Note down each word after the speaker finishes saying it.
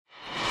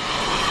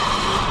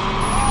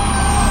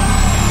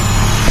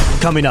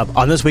Coming up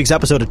on this week's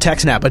episode of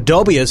TechSnap,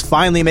 Adobe is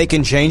finally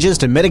making changes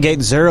to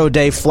mitigate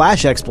zero-day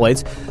flash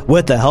exploits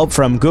with the help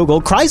from Google.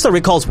 Chrysler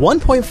recalls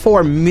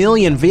 1.4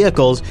 million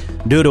vehicles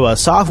due to a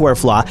software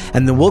flaw,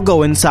 and then we'll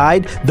go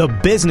inside the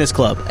Business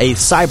Club, a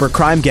cyber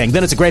crime gang.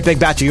 Then it's a great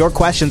big batch of your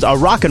questions, a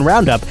rockin'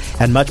 roundup,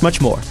 and much,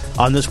 much more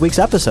on this week's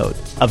episode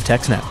of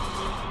TechSnap.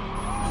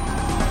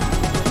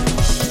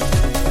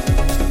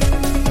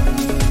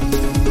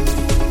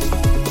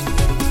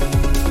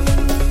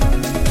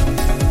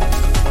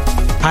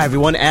 Hi,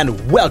 everyone,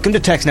 and welcome to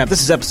TechSnap.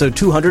 This is episode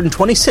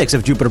 226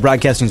 of Jupiter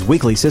Broadcasting's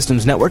weekly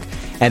Systems Network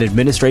and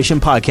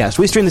Administration podcast.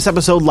 We stream this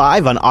episode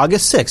live on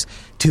August 6,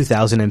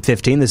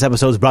 2015. This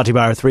episode is brought to you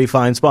by our three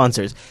fine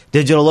sponsors,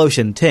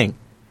 DigitalOcean, Ting,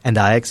 and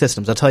IX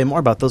Systems. I'll tell you more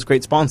about those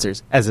great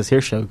sponsors as this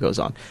here show goes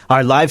on.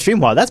 Our live stream,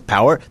 that's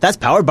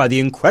powered by the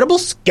incredible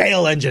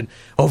Scale Engine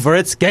over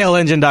at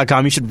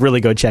scaleengine.com. You should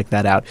really go check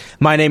that out.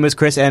 My name is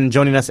Chris, and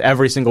joining us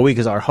every single week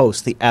is our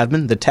host, the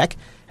admin, the tech,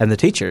 and the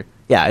teacher.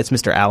 Yeah, it's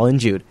Mr. Alan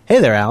Jude.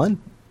 Hey there,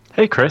 Alan.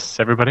 Hey, Chris,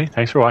 everybody.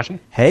 Thanks for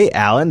watching. Hey,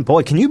 Alan.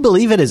 Boy, can you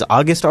believe it is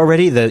August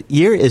already? The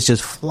year is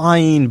just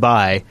flying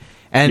by.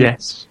 And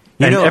yes.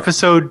 And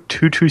episode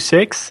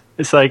 226,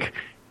 it's like,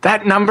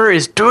 that number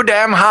is too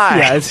damn high.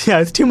 Yeah,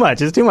 it's too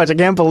much. It's too much. I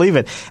can't believe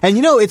it. And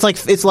it's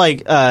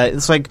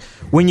like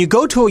when you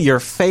go to your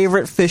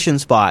favorite fishing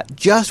spot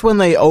just when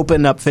they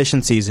open up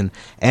fishing season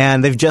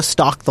and they've just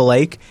stocked the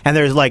lake and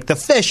there's like the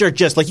fish are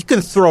just like you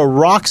can throw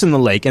rocks in the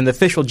lake and the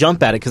fish will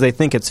jump at it because they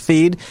think it's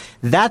feed.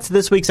 That's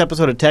this week's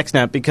episode of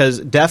TechSnap because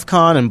DEF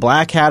CON and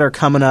Black Hat are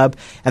coming up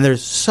and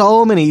there's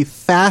so many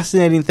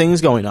fascinating things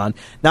going on.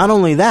 Not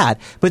only that,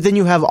 but then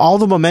you have all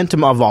the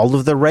momentum of all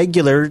of the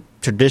regular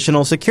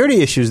traditional security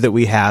issues that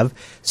we have.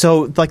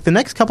 So, like, the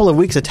next couple of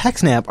weeks of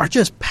TechSnap are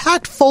just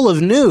packed full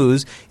of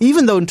news,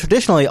 even though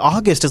traditionally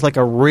August is like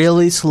a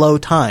really slow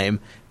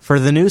time for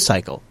the news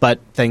cycle. But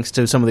thanks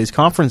to some of these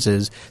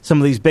conferences, some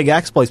of these big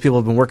exploits people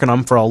have been working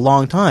on for a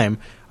long time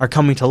are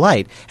coming to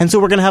light. And so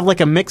we're going to have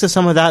like a mix of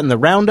some of that in the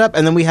roundup,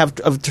 and then we have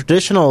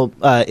traditional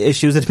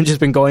issues that have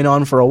just been going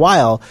on for a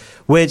while,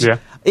 which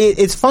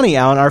it's funny,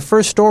 Alan, our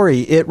first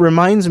story, it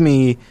reminds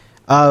me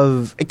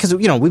of, because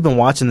we've been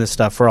watching this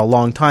stuff for a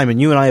long time, and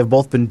you and I have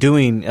both been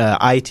doing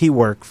IT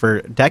work for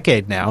a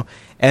decade now,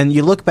 and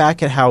you look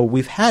back at how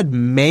we've had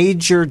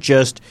major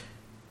just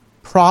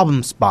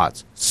problem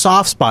spots,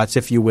 soft spots,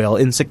 if you will,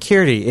 in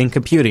security, in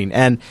computing,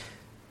 and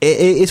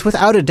it's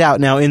without a doubt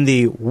now in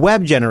the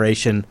web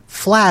generation,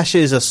 Flash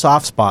is a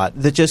soft spot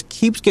that just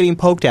keeps getting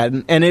poked at,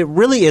 and it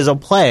really is a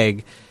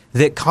plague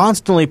that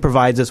constantly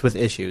provides us with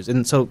issues.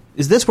 And so,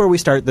 is this where we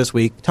start this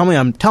week? Tell me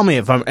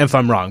if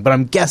I'm wrong, but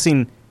I'm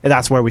guessing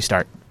that's where we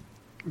start.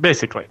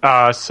 Basically.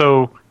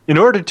 So in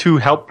order to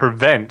help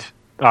prevent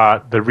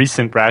the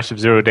recent rash of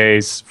 0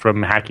 days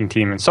from hacking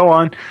team and so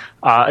on,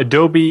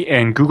 Adobe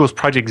and Google's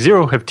Project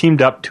Zero have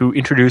teamed up to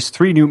introduce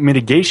 3 new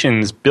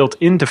mitigations built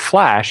into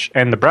Flash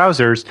and the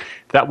browsers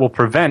that will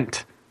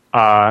prevent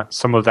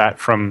some of that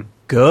from...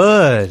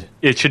 Good.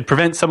 It should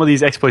prevent some of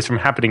these exploits from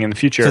happening in the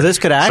future. So this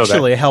could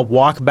actually help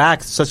walk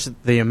back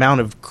the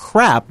amount of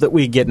crap that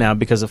we get now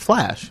because of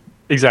Flash.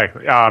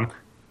 Exactly.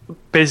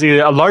 Basically,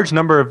 a large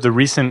number of the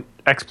recent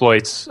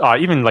exploits,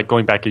 even like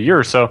going back a year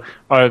or so,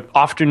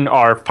 often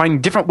are finding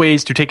different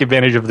ways to take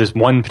advantage of this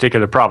one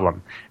particular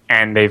problem.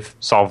 And they've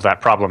solved that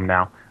problem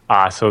now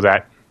so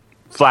that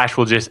Flash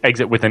will just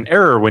exit with an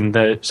error when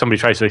somebody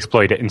tries to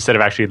exploit it instead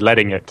of actually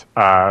letting it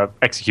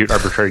execute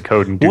arbitrary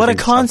code. And do what a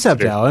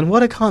concept, Alan.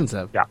 What a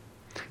concept. Yeah.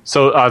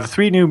 So the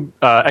 3 new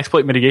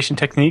exploit mitigation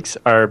techniques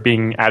are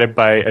being added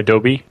by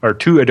Adobe, or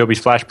to Adobe's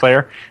Flash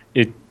Player,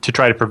 to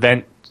try to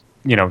prevent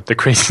the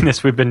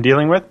craziness we've been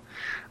dealing with.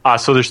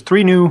 So there's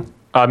 3 new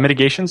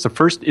mitigations. The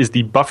first is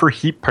the buffer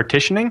heap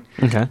partitioning.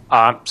 Okay.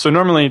 So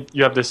normally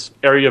you have this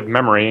area of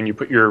memory and you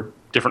put your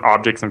different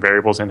objects and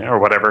variables in it or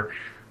whatever.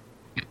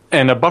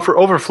 And a buffer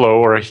overflow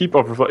or a heap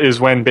overflow is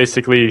when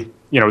basically,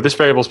 this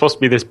variable is supposed to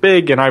be this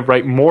big and I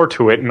write more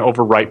to it and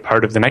overwrite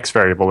part of the next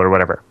variable or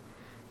whatever.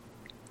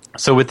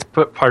 So with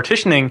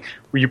partitioning,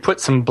 where you put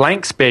some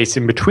blank space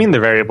in between the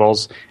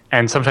variables,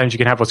 and sometimes you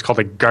can have what's called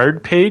a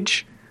guard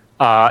page,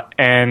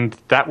 and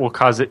that will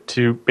cause it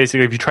to,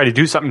 basically, if you try to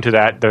do something to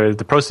that,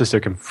 the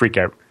processor can freak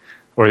out,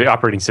 or the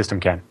operating system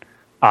can.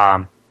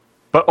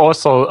 But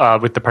also,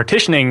 with the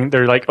partitioning,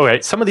 they're like,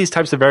 okay, some of these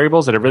types of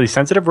variables that are really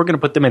sensitive, we're going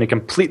to put them in a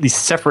completely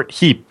separate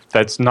heap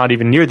that's not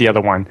even near the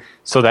other one,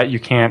 so that you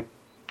can't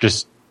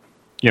just,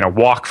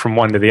 walk from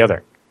one to the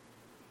other.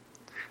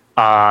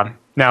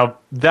 Now,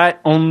 that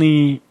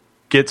only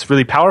gets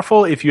really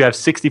powerful if you have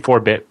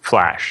 64-bit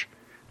Flash.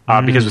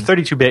 Because with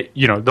 32-bit,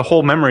 the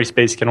whole memory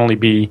space can only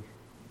be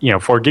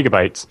 4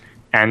 gigabytes,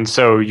 and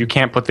so you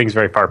can't put things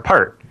very far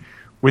apart.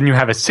 When you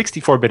have a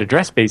 64-bit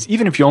address space,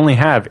 even if you only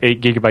have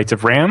 8 gigabytes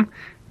of RAM,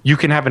 you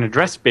can have an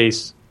address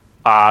space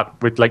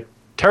with like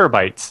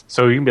terabytes.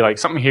 So you can be like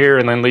something here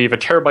and then leave a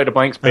terabyte of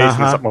blank space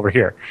and something over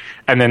here.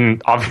 And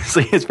then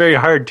obviously it's very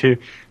hard to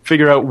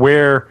figure out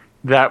where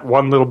that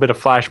one little bit of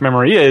flash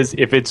memory is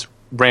if it's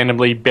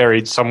randomly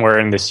buried somewhere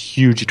in this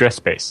huge address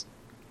space.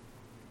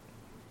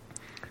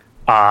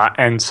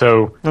 And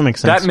so That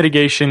makes sense. that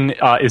mitigation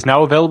is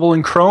now available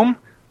in Chrome,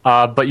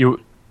 but to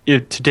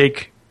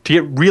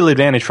get real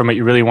advantage from it,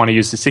 you really want to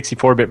use the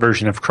 64-bit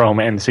version of Chrome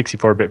and the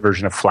 64-bit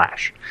version of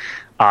Flash.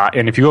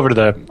 And if you go over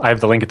to I have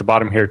the link at the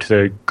bottom here to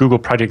the Google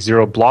Project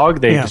Zero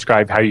blog, they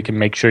describe how you can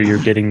make sure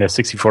you're getting the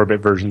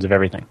 64-bit versions of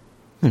everything.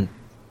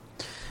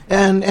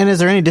 And is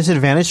there any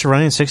disadvantage to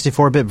running a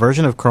 64-bit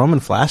version of Chrome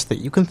and Flash that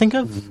you can think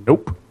of?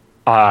 Nope.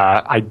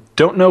 I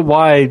don't know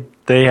why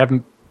they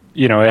haven't,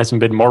 it hasn't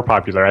been more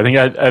popular. I think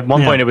at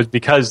one point it was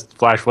because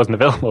Flash wasn't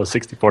available as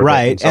 64-bit.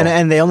 Right,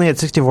 and they only had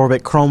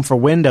 64-bit Chrome for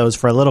Windows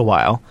for a little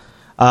while.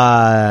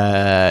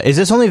 Is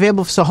this only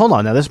available? So hold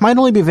on, now this might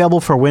only be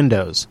available for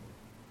Windows.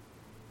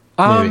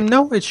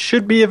 No, it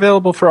should be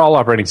available for all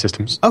operating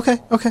systems. Okay.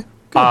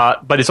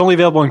 But it's only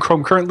available in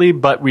Chrome currently,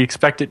 but we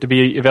expect it to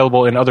be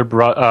available in other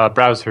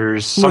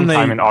browsers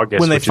sometime in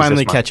August. When they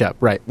finally catch up,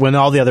 right. When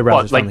all the other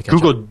browsers finally catch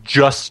up. Google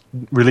just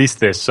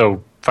released this,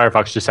 so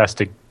Firefox just has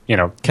to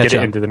get it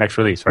into the next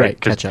release, right?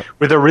 Catch up.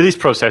 With the release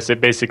process, it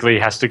basically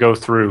has to go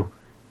through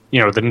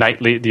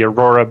the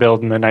Aurora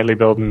build and the nightly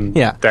build and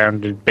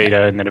down to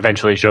beta, and then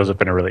eventually it shows up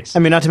in a release. I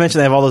mean, not to mention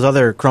they have all those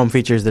other Chrome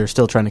features they're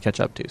still trying to catch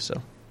up to,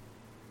 so...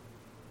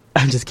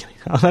 I'm just kidding.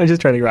 I'm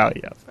just trying to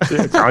rally you up.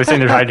 I was saying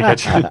they're trying to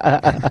catch up.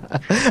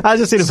 I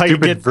was just seeing if I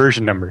could get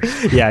version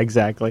numbers. Yeah,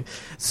 exactly.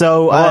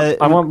 So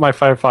I want my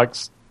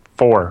Firefox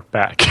 4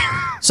 back.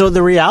 So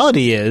the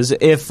reality is,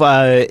 if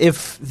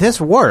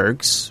this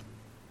works,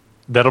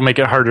 that'll make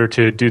it harder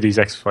to do these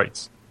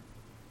exploits.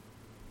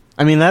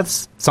 I mean,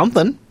 that's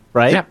something,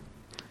 right? Yeah.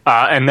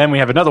 And then we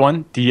have another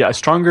one: the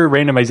stronger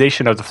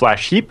randomization of the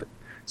Flash heap.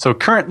 So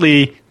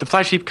currently, the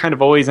Flash heap kind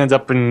of always ends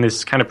up in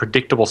this kind of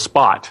predictable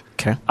spot.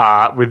 Okay.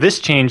 With this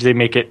change, they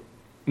make it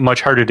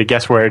much harder to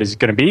guess where it is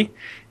going to be.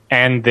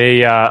 And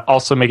they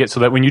also make it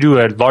so that when you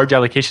do a large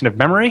allocation of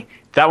memory,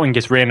 that one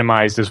gets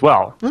randomized as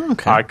well,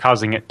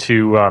 causing it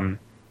to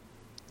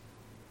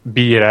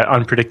be at an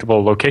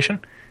unpredictable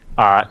location.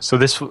 So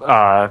this,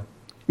 the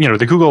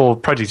Google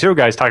Project Zero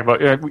guys talk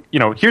about,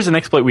 here's an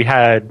exploit we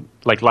had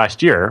like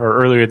last year or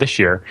earlier this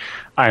year.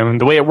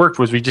 And the way it worked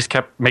was we just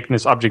kept making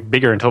this object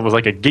bigger until it was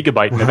like a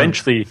gigabyte, and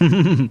eventually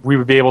we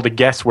would be able to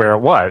guess where it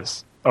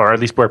was, or at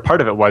least where part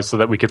of it was, so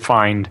that we could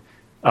find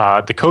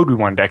the code we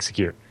wanted to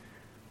execute.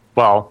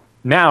 Well,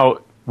 now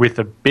with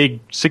a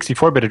big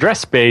 64-bit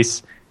address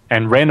space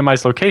and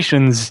randomized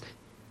locations,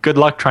 good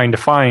luck trying to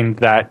find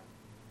that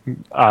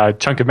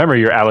chunk of memory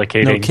you're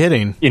allocating. No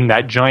kidding. In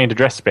that giant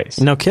address space.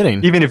 No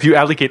kidding. Even if you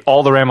allocate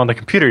all the RAM on the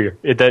computer,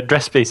 the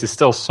address space is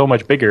still so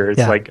much bigger. It's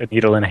like a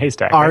needle in a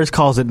haystack. Ours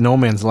calls it no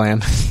man's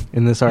land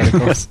in this article.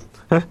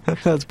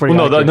 That's pretty.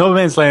 Well, no, the no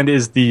man's land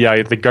is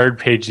the guard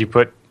page you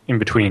put in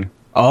between.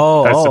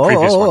 That's the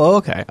previous one.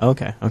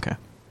 Okay.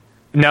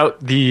 Now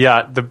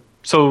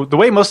so the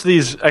way most of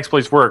these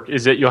exploits work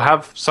is that you'll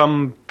have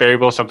some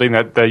variable, something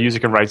that the user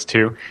can write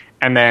to,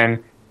 and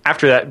then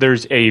after that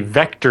there's a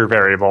vector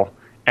variable.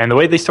 And the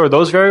way they store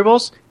those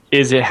variables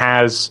is it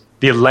has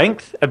the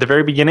length at the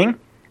very beginning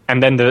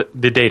and then the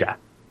data.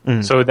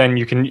 So then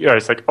you can,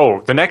 it's like,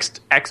 the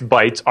next X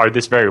bytes are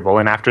this variable,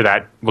 and after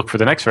that, look for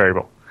the next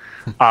variable.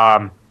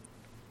 The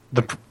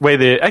way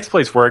the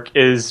exploits work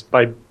is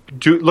by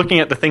looking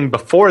at the thing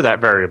before that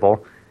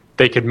variable,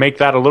 they could make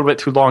that a little bit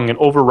too long and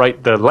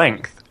overwrite the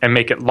length and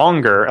make it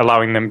longer,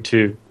 allowing them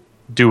to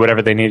do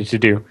whatever they needed to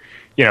do,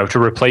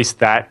 to replace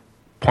that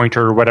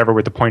pointer or whatever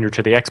with the pointer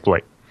to the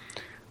exploit.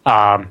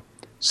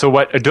 So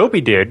what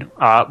Adobe did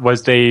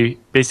was they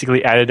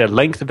basically added a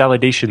length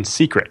validation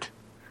secret,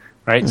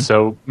 right?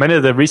 So many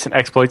of the recent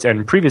exploits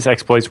and previous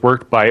exploits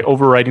worked by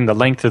overwriting the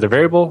length of the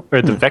variable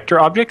or the vector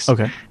objects,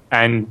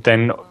 and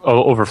then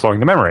overflowing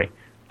the memory.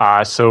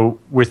 So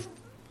with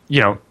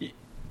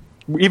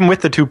even with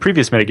the two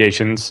previous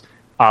mitigations,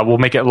 we'll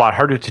make it a lot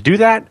harder to do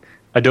that.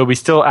 Adobe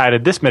still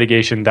added this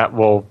mitigation that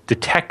will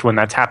detect when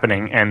that's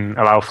happening and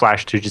allow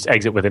Flash to just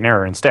exit with an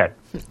error instead.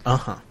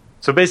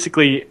 So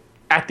basically,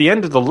 at the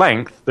end of the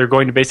length, they're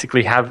going to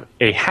basically have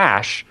a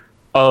hash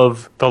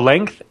of the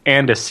length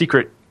and a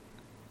secret.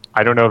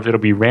 I don't know if it'll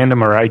be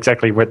random or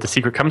exactly where the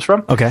secret comes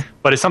from.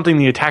 But it's something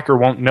the attacker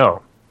won't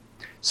know.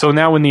 So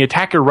now when the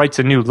attacker writes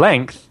a new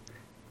length,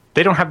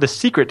 they don't have the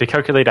secret to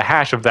calculate a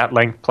hash of that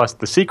length plus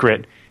the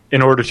secret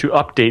in order to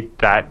update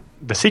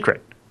the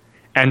secret.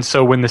 And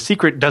so when the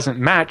secret doesn't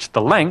match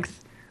the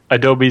length,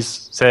 Adobe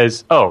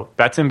says,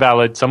 that's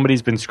invalid.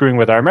 Somebody's been screwing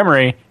with our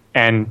memory,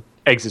 and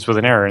exits with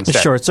an error instead.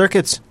 It short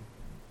circuits.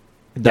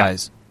 It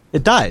dies.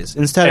 It dies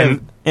instead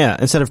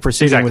of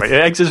proceeding with... It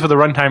exits with a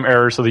runtime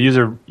error, so the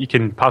user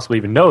can possibly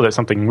even know that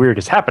something weird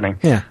is happening.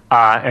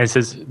 And it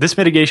says, this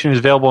mitigation is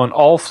available in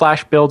all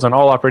Flash builds on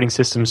all operating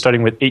systems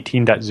starting with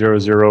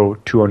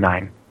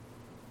 18.00209.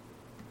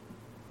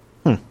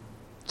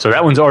 So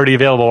that one's already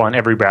available on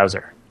every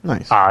browser.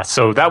 Nice.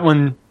 So that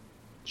one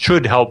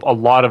should help a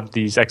lot of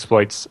these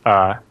exploits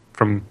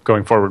from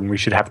going forward, and we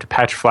should have to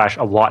patch Flash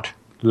a lot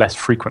less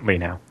frequently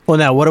now. Well,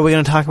 now, what are we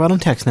going to talk about on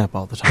TechSnap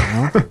all the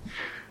time,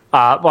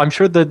 huh? Well, I'm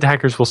sure the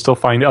hackers will still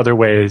find other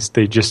ways.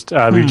 They just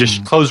we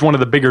just closed one of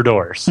the bigger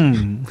doors.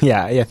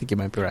 Yeah, I think you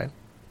might be right.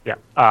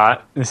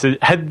 This is,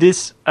 had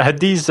these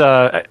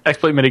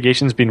exploit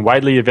mitigations been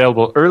widely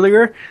available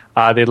earlier,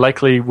 they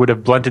likely would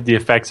have blunted the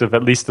effects of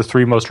at least the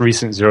 3 most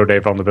recent zero-day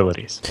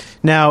vulnerabilities.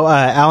 Now,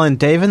 Alan,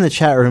 Dave in the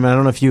chat room, I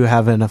don't know if you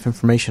have enough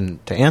information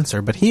to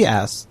answer, but he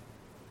asks,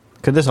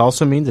 could this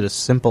also mean that a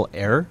simple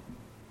error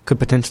could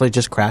potentially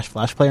just crash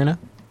Flash Player now?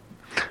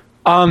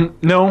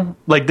 No,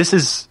 like this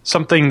is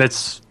something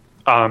that's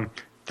the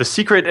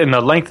secret and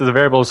the length of the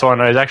variable and so on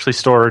is actually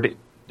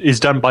is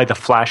done by the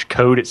Flash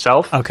code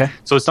itself. Okay.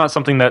 So it's not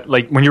something that,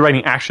 like, when you're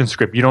writing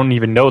ActionScript, you don't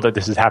even know that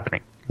this is happening.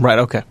 Right,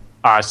 okay.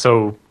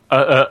 So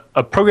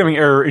a programming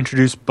error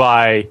introduced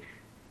by,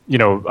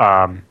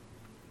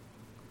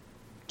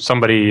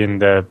 somebody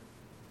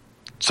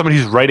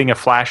who's writing a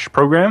Flash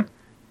program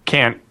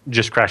can't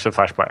just crash the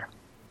Flash Player.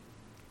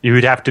 You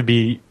would have to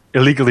be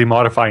illegally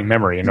modifying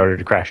memory in order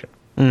to crash it.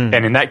 And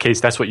in that case,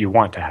 that's what you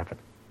want to happen.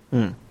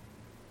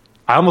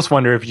 I almost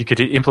wonder if you could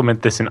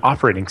implement this in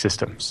operating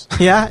systems.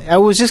 Yeah, I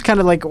was just kind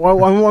of like,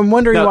 well, I'm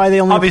wondering why they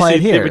only apply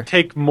it here. Obviously, it would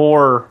take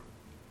more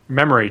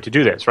memory to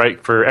do this,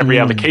 right? For every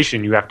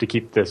application, you have to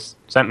keep this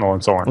Sentinel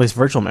and so on. At least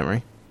virtual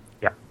memory.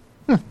 Yeah.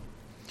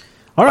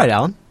 All right,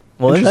 Alan.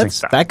 Well,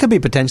 Interesting that could be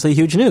potentially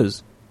huge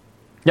news.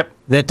 Yep.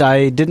 That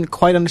I didn't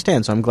quite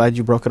understand, so I'm glad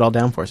you broke it all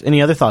down for us.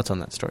 Any other thoughts on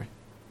that story?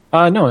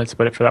 No, that's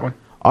about it for that one.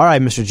 All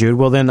right, Mr. Jude.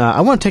 Well, then I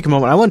want to take a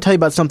moment. I want to tell you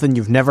about something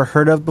you've never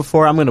heard of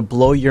before. I'm going to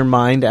blow your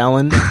mind,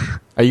 Alan.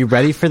 Are you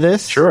ready for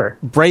this? Sure.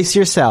 Brace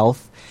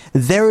yourself.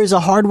 There is a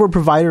hardware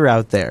provider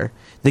out there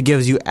that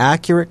gives you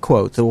accurate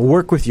quotes that will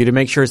work with you to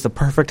make sure it's the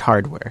perfect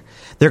hardware.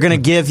 They're going to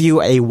give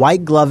you a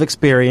white glove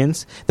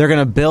experience. They're going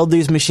to build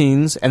these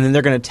machines, and then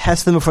they're going to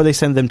test them before they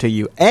send them to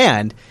you.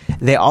 And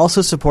they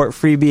also support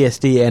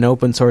FreeBSD and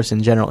open source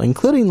in general,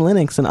 including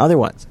Linux and other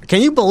ones.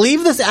 Can you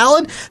believe this,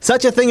 Alan?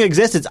 Such a thing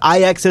exists. It's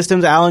IX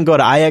Systems. Alan, go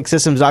to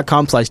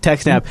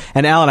ixsystems.com/TechSnap.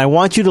 And Alan, I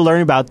want you to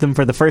learn about them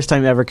for the first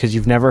time ever because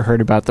you've never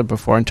heard about them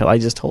before until I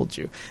just told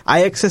you.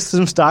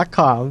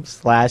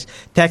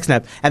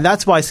 ixsystems.com/TechSnap. And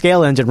that's why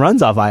Scale Engine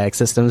runs off IX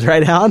Systems,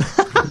 right, Alan?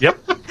 Yep.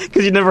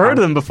 Because you never heard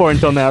of them before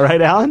until now,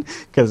 right, Alan?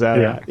 Because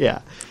yeah,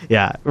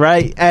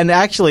 right. And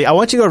actually, I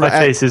want you to go to my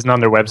face isn't on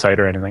their website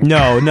or anything.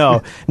 No,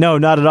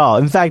 not at all.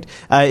 In fact,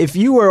 if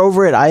you were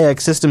over at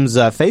IX Systems'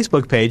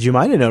 Facebook page, you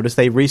might have noticed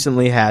they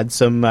recently had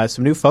some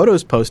new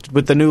photos posted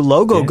with the new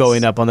logo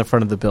going up on the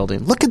front of the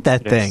building. Look at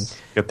that thing.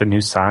 Got the new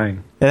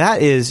sign.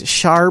 That is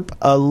sharp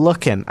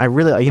looking. I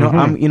really, you know what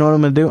I'm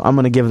going to do? I'm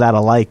going to give that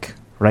a like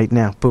right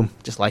now. Boom,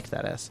 just like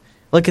that ass.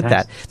 Look at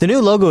that. The new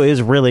logo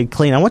is really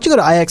clean. I want you to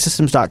go to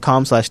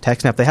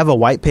ixsystems.com/TechSnap. They have a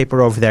white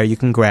paper over there you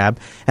can grab.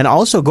 And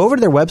also go over to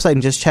their website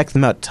and just check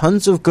them out.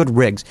 Tons of good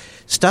rigs.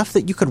 Stuff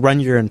that you could run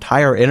your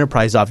entire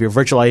enterprise off, your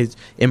virtualized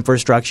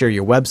infrastructure,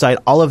 your website,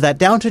 all of that,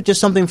 down to just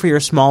something for your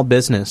small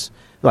business,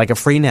 like a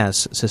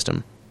FreeNAS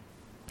system.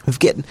 We've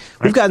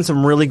gotten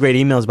some really great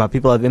emails about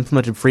people who have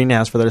implemented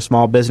FreeNAS for their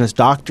small business,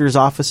 doctors'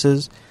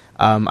 offices.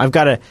 I've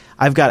got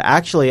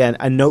actually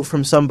a note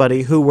from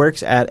somebody who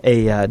works at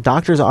a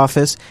doctor's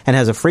office and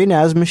has a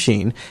FreeNAS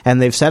machine, and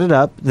they've set it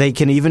up. They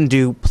can even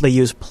they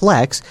use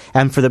Plex,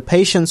 and for the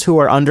patients who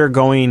are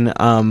undergoing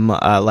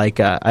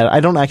I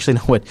don't actually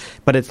know what,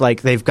 but it's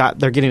like they're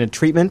getting a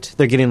treatment.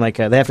 They're getting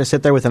they have to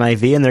sit there with an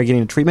IV, and they're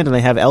getting a treatment, and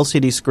they have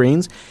LCD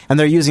screens, and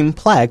they're using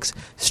Plex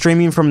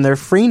streaming from their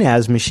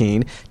FreeNAS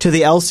machine to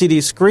the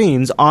LCD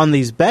screens on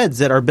these beds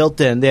that are built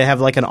in. They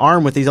have like an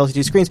arm with these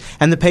LCD screens,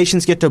 and the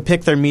patients get to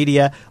pick their media,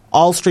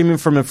 all streaming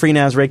from a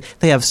FreeNAS rig.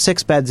 They have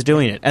 6 beds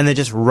doing it, and it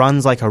just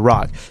runs like a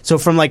rock. So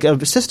from like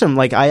a system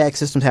like IX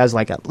Systems has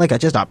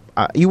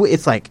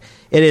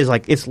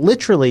it's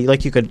literally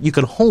like you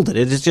could hold it.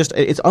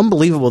 It's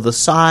unbelievable the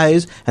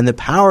size and the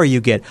power you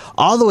get,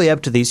 all the way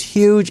up to these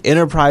huge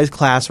enterprise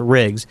class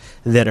rigs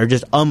that are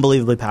just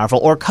unbelievably powerful,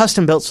 or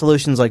custom built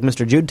solutions like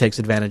Mr. Jude takes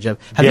advantage of.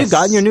 Have you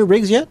gotten your new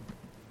rigs yet?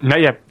 Not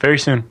yet. Very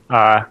soon.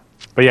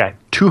 But yeah,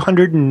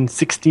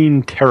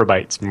 216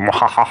 terabytes.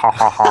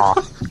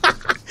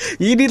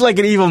 You need like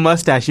an evil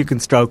mustache you can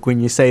stroke when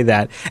you say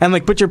that, and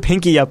like put your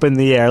pinky up in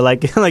the air,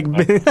 like.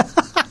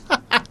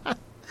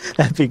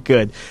 That'd be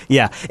good.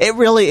 Yeah,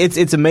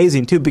 it's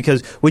amazing too,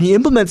 because when you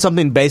implement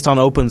something based on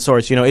open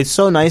source, it's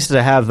so nice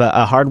to have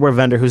a hardware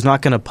vendor who's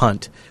not going to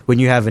punt when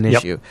you have an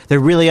issue. They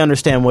really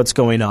understand what's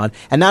going on,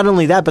 and not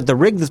only that, but the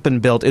rig that's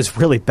been built is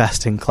really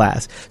best in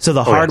class. So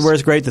the hardware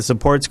is great, the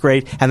support's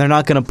great, and they're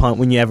not going to punt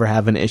when you ever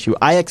have an issue.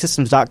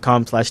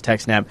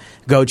 ixsystems.com/TechSnap.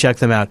 Go check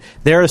them out.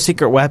 They're a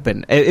secret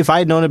weapon. If I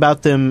had known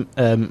about them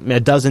a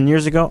dozen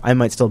years ago, I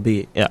might still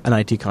be an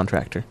IT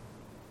contractor.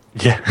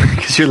 Yeah,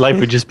 because your life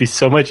would just be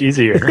so much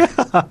easier.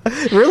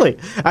 Really.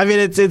 I mean,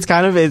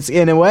 it's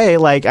in a way,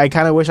 like, I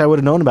kind of wish I would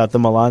have known about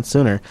them a lot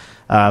sooner.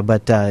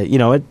 But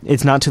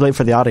it's not too late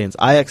for the audience.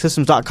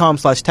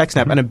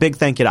 ixsystems.com/TechSnap, and a big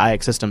thank you to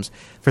IX Systems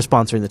for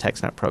sponsoring the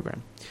TechSnap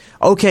program.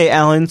 Okay,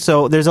 Alan,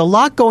 so there's a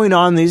lot going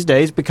on these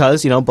days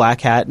because,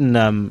 Black Hat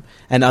and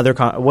other,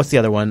 what's the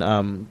other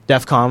one?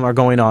 DEF CON are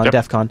going on,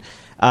 DEF CON.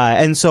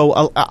 And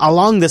so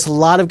along this, a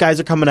lot of guys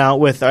are coming out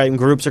with, and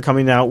groups are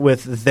coming out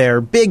with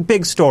their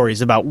big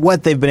stories about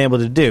what they've been able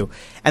to do.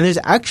 And there's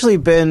actually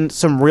been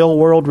some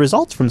real-world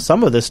results from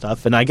some of this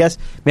stuff. And I guess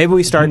maybe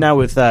we start now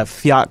with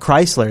Fiat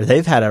Chrysler.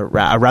 They've had a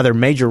rather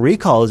major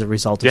recall as a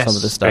result of some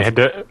of this stuff. They had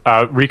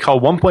to recall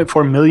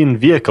 1.4 million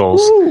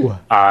vehicles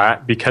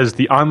because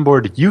the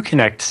onboard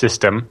Uconnect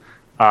system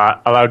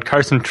allowed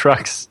cars and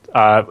trucks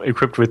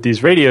equipped with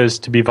these radios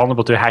to be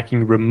vulnerable to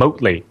hacking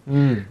remotely.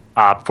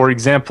 For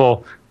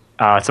example,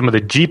 some of the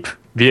Jeep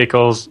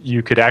vehicles,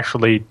 you could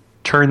actually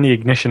turn the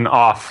ignition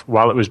off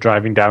while it was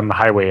driving down the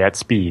highway at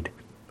speed.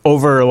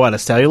 Over what, a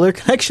cellular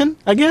connection,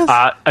 I guess?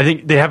 I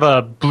think they have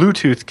a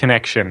Bluetooth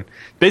connection.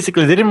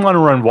 Basically, they didn't want to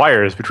run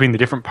wires between the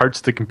different parts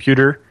of the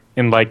computer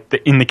in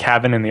the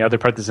cabin and the other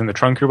part that's in the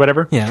trunk or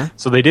whatever. Yeah.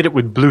 So they did it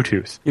with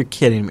Bluetooth. You're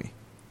kidding me.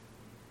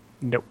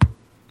 Nope.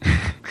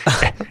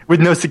 With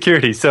no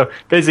security. So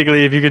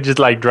basically, if you could just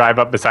drive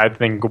up beside the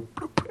thing, go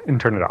bloop, and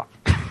turn it off.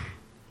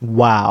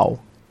 Wow.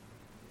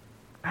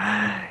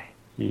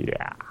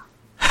 Yeah.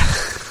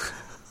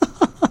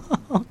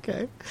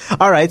 Okay.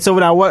 All right. So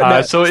now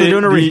what? So they're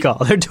doing a recall.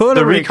 They're doing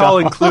a recall.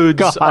 The recall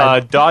includes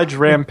Dodge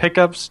Ram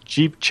pickups,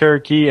 Jeep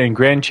Cherokee and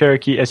Grand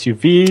Cherokee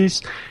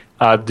SUVs,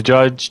 the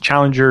Dodge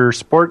Challenger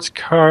sports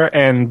car,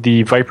 and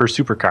the Viper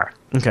supercar.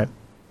 Okay.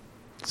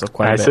 So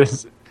quite a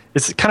bit.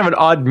 It's kind of an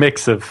odd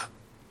mix of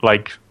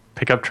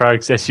pickup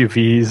trucks,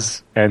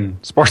 SUVs, and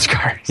sports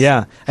cars.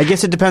 Yeah. I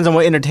guess it depends on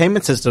what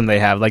entertainment system they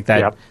have, like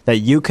that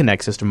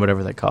Uconnect system,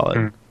 whatever they call it.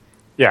 Mm.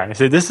 Yeah, I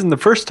say this isn't the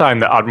first time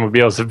that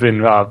automobiles have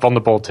been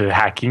vulnerable to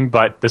hacking,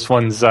 but this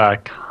one's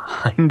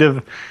kind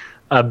of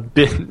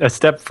a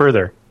step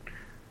further.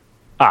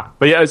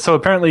 But yeah, so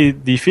apparently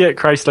the Fiat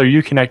Chrysler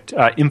Uconnect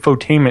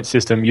infotainment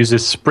system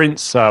uses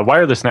Sprint's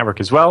wireless network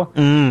as well,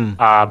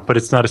 but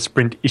it's not a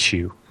Sprint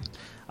issue.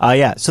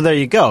 Yeah, so there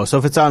you go. So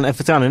if it's on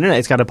internet,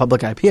 it's got a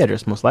public IP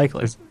address, most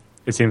likely.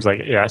 It seems like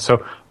it, yeah.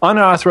 So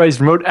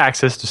unauthorized remote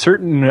access to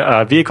certain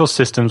vehicle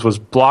systems was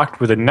blocked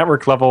with a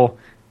network-level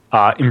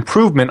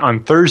improvement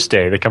on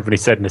Thursday, the company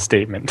said in a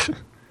statement.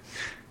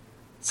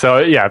 So,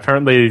 yeah,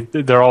 apparently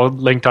they're all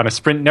linked on a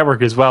Sprint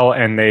network as well,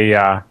 and they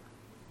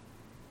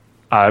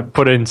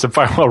put in some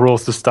firewall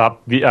rules to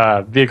stop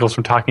vehicles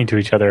from talking to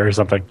each other or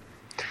something.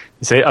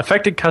 They say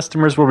affected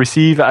customers will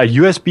receive a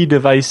USB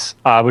device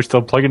which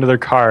they'll plug into their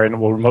car and it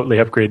will remotely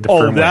upgrade the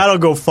firmware. Oh, that'll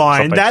go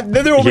fine.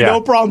 There will be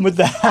no problem with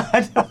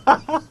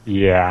that.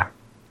 Yeah.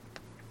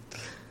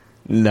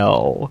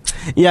 No.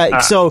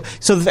 Yeah, so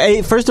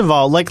first of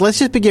all, let's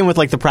just begin with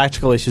the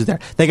practical issues there.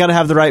 They got to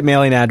have the right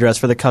mailing address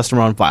for the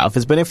customer on file. If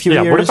it's been a few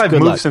years, what if I've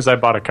moved since I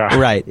bought a car?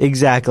 Right,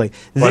 exactly.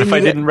 What if I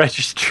didn't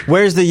register?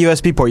 Where's the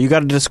USB port? You got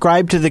to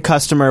describe to the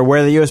customer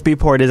where the USB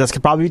port is. That's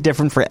probably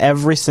different for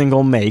every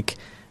single make.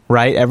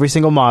 Right, every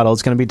single model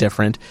is going to be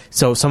different.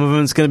 So some of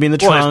them is going to be in the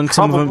trunk.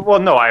 Some of them. Well,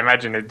 no, I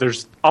imagine it.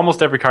 There's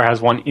almost every car has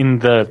one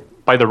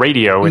by the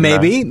radio.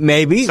 Maybe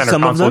center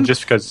some console, of them.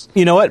 Just because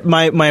you know what,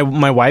 my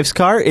wife's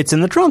car, it's in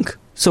the trunk.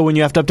 So when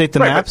you have to update the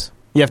maps,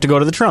 you have to go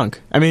to the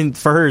trunk. I mean,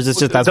 for hers, it's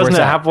just that's where it's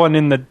at. Doesn't it have one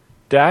in the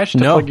dash to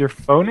plug your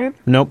phone in?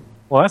 Nope.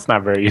 Well, that's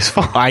not very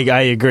useful. I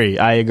agree.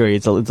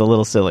 It's a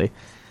little silly.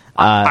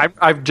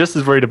 I'm just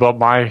as worried about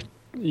my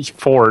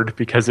Ford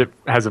because it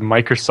has a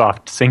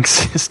Microsoft sync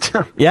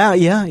system. Yeah,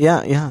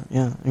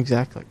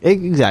 exactly.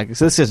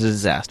 So it's just a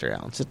disaster,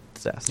 Alan. It's just a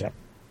disaster.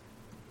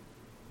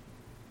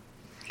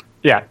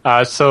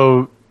 Yeah.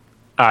 So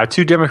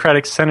two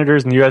Democratic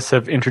senators in the U.S.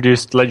 have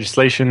introduced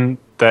legislation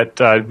that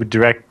would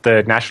direct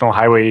the National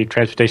Highway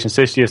Transportation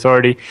Safety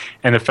Authority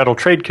and the Federal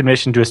Trade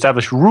Commission to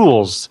establish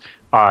rules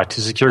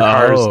to secure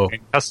cars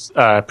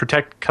and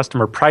protect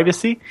customer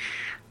privacy.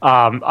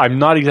 I'm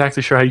not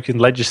exactly sure how you can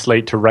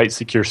legislate to write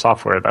secure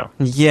software, though.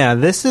 Yeah,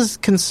 this is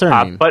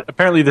concerning. But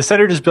apparently the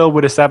senator's bill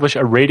would establish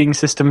a rating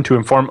system to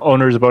inform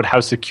owners about how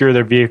secure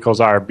their vehicles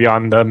are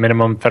beyond the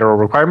minimum federal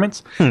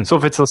requirements. So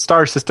if it's a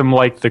star system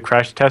like the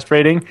crash test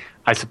rating,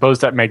 I suppose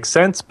that makes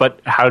sense,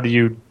 but how do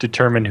you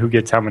determine who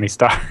gets how many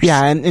stars?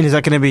 Yeah, and is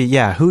that going to be,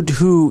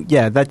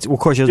 that's, of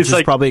course, you'll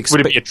just probably...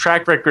 would it be a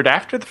track record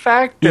after the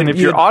fact? And if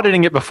you're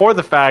auditing it before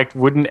the fact,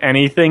 wouldn't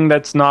anything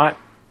that's not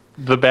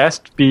the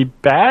best be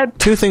bad?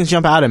 Two things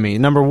jump out at me.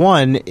 Number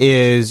one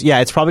is,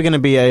 it's probably going to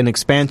be an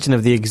expansion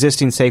of the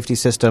existing safety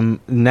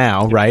system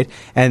now, right?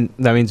 And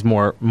that means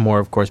more,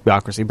 of course,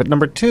 bureaucracy. But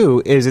number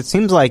two is it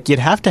seems like you'd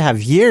have to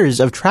have years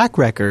of track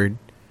record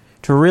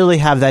to really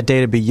have that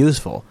data be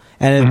useful.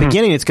 And at the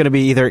beginning, it's going to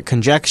be either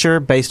conjecture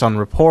based on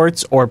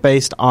reports or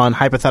based on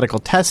hypothetical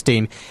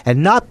testing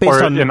and not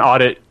based on... an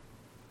audit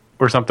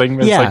or something.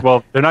 It's like,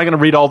 well, they're not going to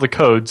read all the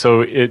code,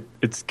 so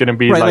it's going to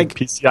be like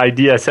PCI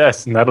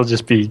DSS, and that'll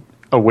just be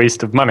a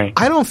waste of money.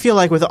 I don't feel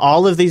like with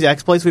all of these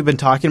exploits we've been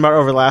talking about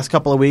over the last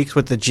couple of weeks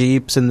with the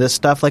Jeeps and this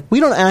stuff,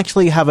 we don't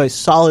actually have a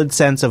solid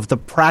sense of the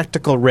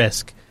practical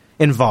risk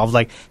involved.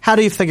 How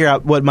do you figure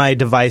out what my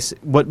device,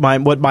 what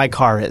my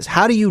car is?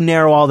 How do you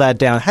narrow all that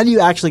down? How do you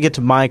actually get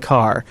to my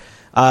car?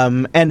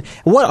 And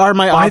what are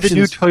my options? Buy the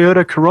new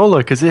Toyota Corolla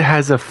because it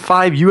has a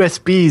 5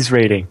 USBs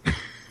rating.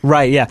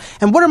 Right, yeah.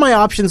 And what are my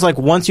options, like,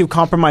 once you've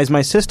compromised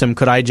my system?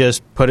 Could I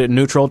just put it in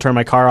neutral, turn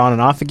my car on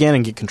and off again,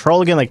 and get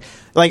control again?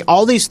 Like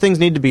all these things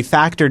need to be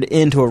factored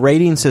into a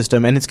rating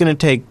system, and it's going to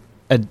take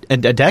a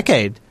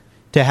decade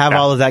to have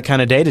all of that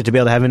kind of data to be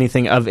able to have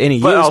anything of any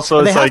use.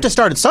 Also, they have to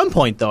start at some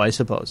point, though, I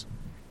suppose.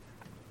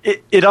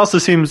 It also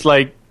seems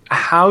like,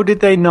 how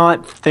did they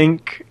not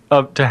think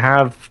of to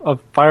have a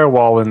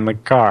firewall in the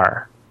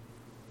car?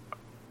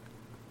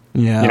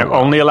 Yeah.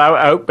 Only allow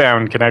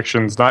outbound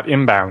connections, not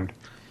inbound.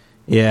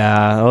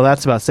 Yeah, well,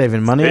 that's about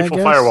saving money, I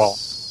guess. Firewall.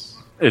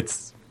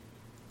 It's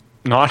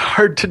not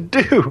hard to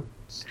do.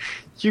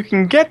 You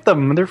can get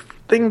them. They're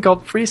a thing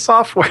called free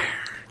software.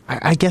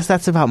 I guess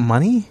that's about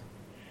money?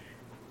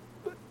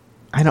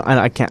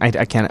 I can't.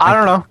 I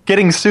don't know.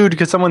 Getting sued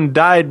because someone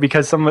died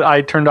because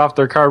I turned off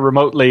their car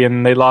remotely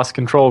and they lost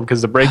control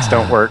because the brakes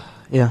don't work.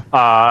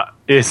 Yeah.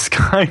 Is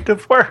kind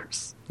of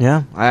worse.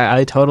 Yeah,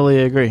 I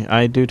totally agree.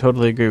 I do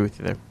totally agree with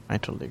you there. I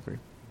totally agree.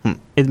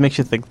 It makes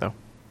you think, though.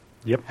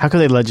 Yep. How could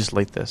they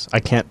legislate this? I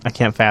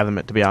can't fathom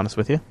it, to be honest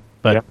with you.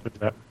 But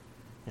yeah.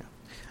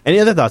 Any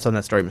other thoughts on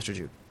that story, Mr.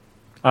 Jude?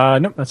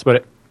 No, that's about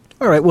it.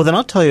 All right, well, then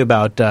I'll tell you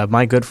about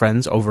my good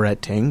friends over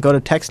at Ting. Go to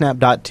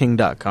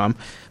techsnap.ting.com.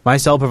 My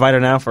cell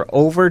provider now for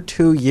over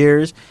 2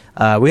 years.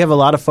 We have a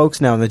lot of folks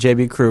now in the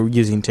JB crew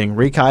using Ting.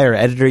 Rikai, our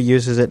editor,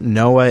 uses it.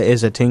 Noah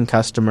is a Ting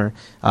customer.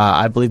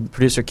 I believe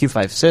producer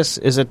Q5Sys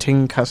is a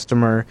Ting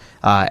customer.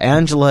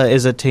 Angela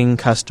is a Ting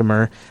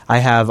customer. I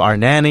have our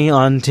nanny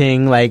on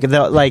Ting. And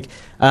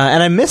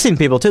I'm missing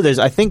people too.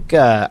 I think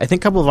a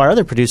couple of our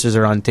other producers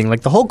are on Ting.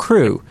 Like the whole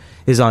crew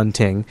is on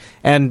Ting,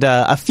 and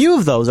a few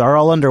of those are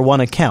all under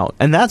one account,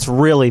 and that's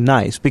really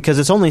nice because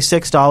it's only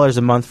 $6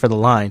 a month for the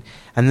line,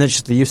 and then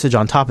just the usage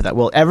on top of that.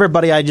 Well,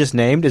 everybody I just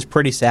named is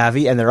pretty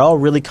savvy, and they're all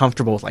really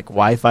comfortable with like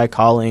Wi-Fi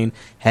calling,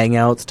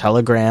 Hangouts,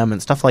 Telegram,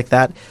 and stuff like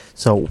that.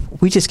 So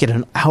we just get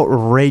an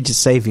outrageous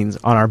savings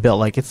on our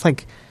bill.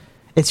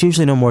 It's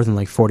usually no more than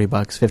like $40,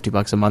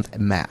 $50 a month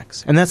at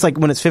max, and that's like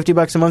when it's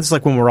 $50 a month. It's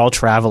like when we're all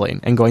traveling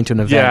and going to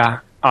an event. Yeah.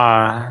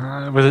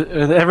 With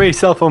every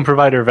cell phone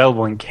provider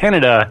available in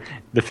Canada,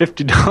 the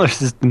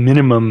 $50 is the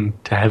minimum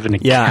to have an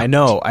account. Yeah, I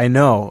know.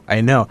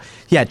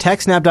 Yeah,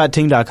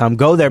 techsnap.ting.com.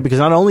 Go there because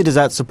not only does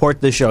that support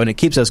this show and it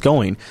keeps us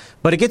going,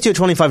 but it gets you a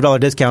 $25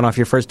 discount off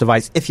your first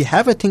device if you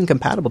have a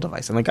Ting-compatible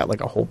device. And I got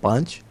like a whole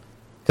bunch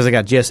because I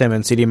got GSM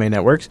and CDMA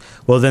networks.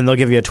 Well, then they'll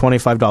give you a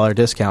 $25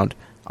 discount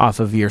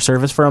off of your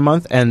service for a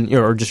month, and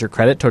or just your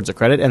credit towards the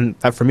credit, and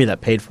for me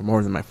that paid for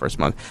more than my first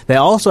month. They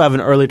also have an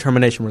early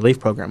termination relief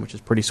program, which is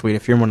pretty sweet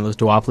if you're in one of those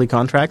duopoly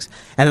contracts.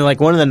 And then, like,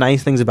 one of the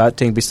nice things about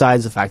Ting,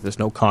 besides the fact there's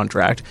no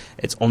contract,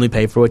 it's only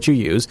pay for what you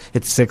use.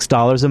 It's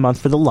 $6 a month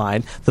for the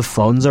line. The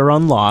phones are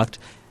unlocked.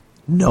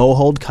 No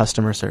hold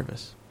customer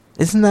service.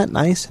 Isn't that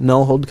nice?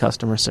 No hold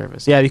customer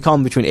service. Yeah, you call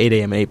them between 8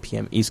 a.m. and 8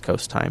 p.m. East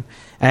Coast time.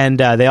 And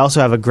they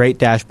also have a great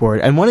dashboard.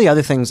 And one of the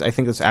other things I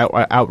think that's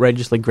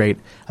outrageously great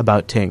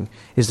about Ting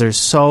is there's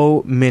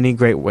so many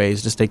great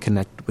ways to stay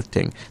connected with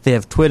Ting. They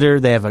have Twitter.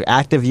 They have an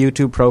active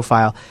YouTube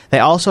profile. They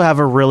also have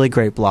a really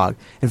great blog.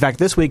 In fact,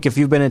 this week, if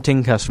you've been a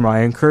Ting customer, I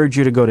encourage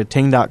you to go to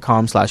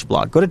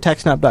ting.com/blog. Go to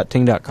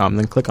techsnap.ting.com,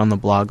 then click on the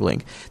blog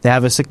link. They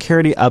have a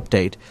security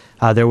update.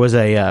 There was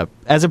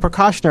as a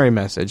precautionary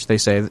message, they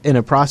say, they're in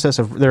the process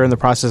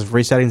of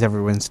resetting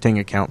everyone's Ting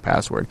account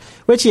password.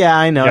 Which, yeah,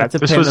 I know. Yeah,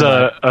 this was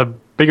a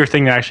bigger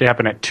thing that actually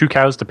happened at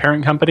Tucows, the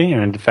parent company,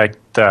 and in fact,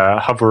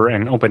 Hover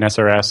and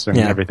OpenSRS and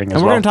everything as well.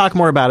 And we're going to talk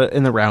more about it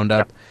in the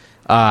roundup.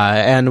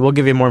 And we'll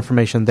give you more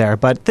information there.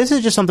 But this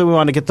is just something we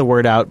want to get the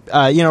word out.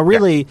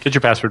 Really, get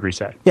your password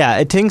reset.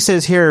 Yeah, Ting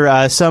says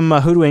here some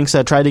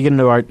hoodwinks tried to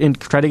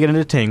get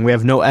into Ting. We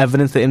have no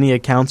evidence that any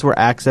accounts were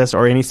accessed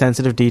or any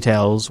sensitive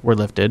details were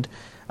lifted.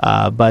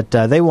 But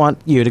they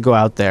want you to go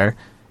out there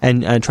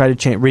and try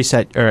to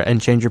reset and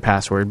change your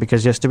password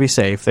because just to be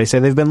safe, they say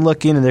they've been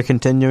looking and they're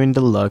continuing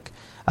to look.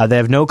 They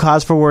have no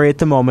cause for worry at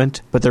the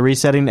moment, but they're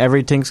resetting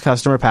every Ting's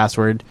customer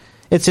password.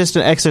 It's just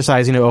an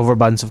exercising of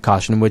overabundance of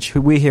caution, which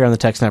we here on the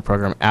TechSnap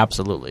program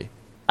absolutely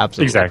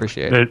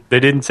appreciate.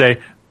 They didn't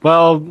say,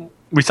 well,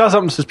 we saw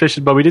something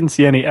suspicious, but we didn't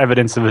see any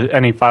evidence of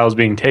any files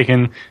being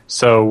taken,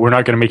 so we're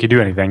not going to make you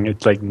do anything.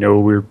 It's like, no,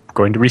 we're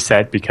going to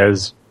reset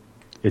because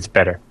it's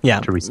better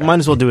to reset. Might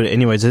as well do it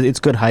anyways.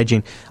 It's good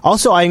hygiene.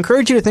 Also, I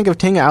encourage you to think of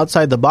Ting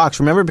outside the box.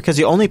 Remember, because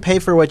you only pay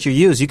for what you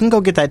use. You can go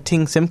get that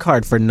Ting SIM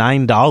card for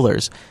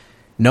 $9.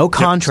 No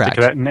contract.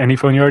 Stick that in any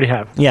phone you already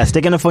have. Yeah,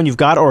 stick in a phone you've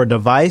got or a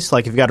device.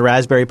 Like if you've got a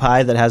Raspberry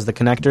Pi that has the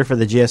connector for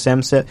the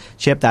GSM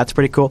chip, that's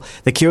pretty cool.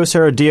 The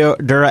Kyocera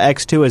Dura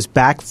X2 is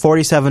back,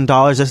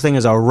 $47. This thing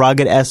is a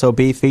rugged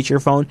SOB feature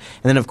phone.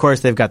 And then, of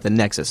course, they've got the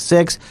Nexus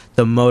 6,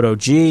 the Moto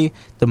G,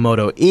 the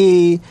Moto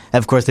E.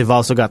 Of course, they've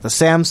also got the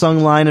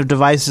Samsung line of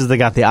devices. They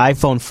got the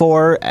iPhone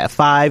 4,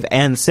 5,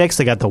 and 6.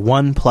 They got the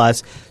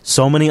OnePlus.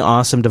 So many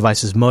awesome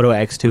devices. Moto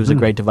X2 is a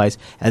great device.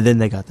 And then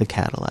they got the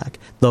Cadillac.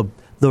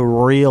 The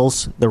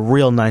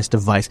real nice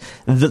device,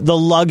 the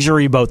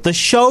luxury boat, the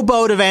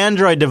showboat of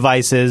Android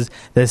devices,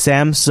 the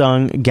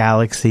Samsung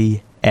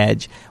Galaxy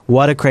Edge.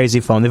 What a crazy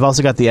phone. They've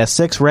also got the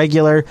S6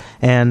 regular,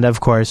 and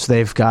of course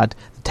they've got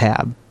the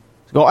Tab.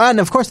 Go, and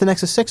of course the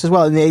Nexus 6 as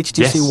well, and the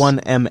HTC One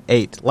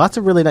M8. Lots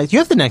of really nice. You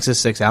have the Nexus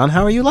 6, Alan.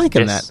 How are you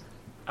liking that?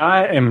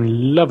 I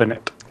am loving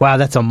it. Wow,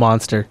 that's a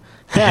monster.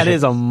 That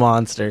is a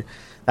monster.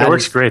 It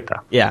works great,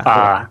 though.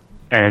 Yeah.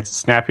 And it's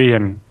snappy,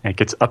 and it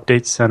gets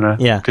updates on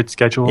a good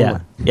schedule.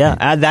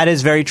 Yeah, that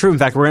is very true. In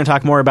fact, we're going to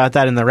talk more about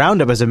that in the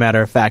roundup, as a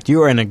matter of fact.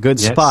 You are in a good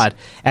spot.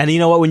 And you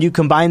know what? When you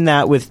combine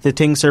that with the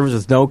Ting service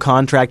with no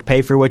contract,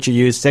 pay for what you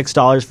use,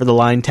 $6 for the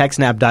line,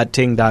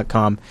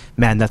 techsnap.ting.com.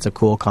 Man, that's a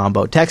cool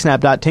combo.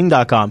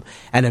 Techsnap.ting.com.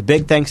 And a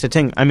big thanks to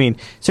Ting. I mean,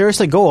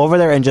 seriously, go over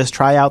there and just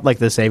try out like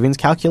the savings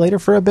calculator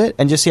for a bit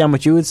and just see how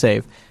much you would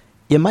save.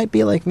 You might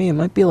be like me. It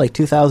might be like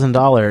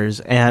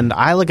 $2,000. And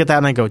I look at that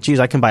and I go, geez,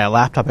 I can buy a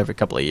laptop every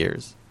couple of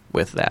years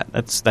with that.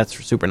 That's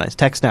super nice.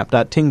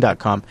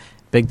 TechSnap.ting.com.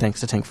 Big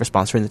thanks to Ting for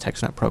sponsoring the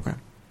TechSnap program.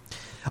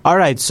 All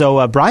right,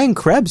 so Brian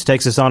Krebs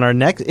takes us on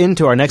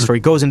into our next story.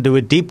 Goes into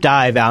a deep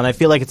dive, Alan. I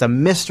feel like it's a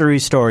mystery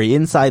story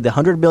inside the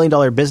 $100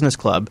 billion business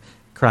club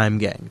crime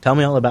gang. Tell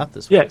me all about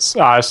this one. Yes,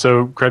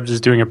 so Krebs is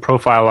doing a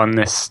profile on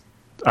this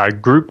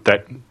group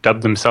that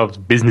dubbed themselves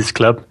Business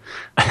Club,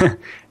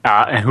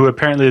 and who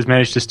apparently has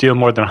managed to steal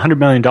more than $100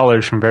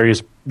 million from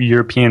various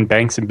European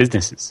banks and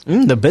businesses.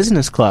 The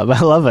Business Club.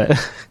 I love it.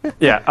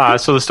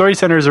 So the story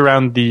centers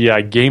around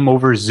the Game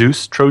Over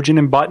Zeus Trojan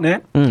and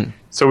botnet.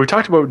 So we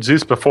talked about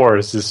Zeus before.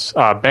 It's this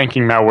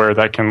banking malware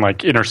that can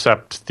like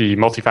intercept the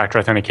multi-factor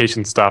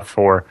authentication stuff.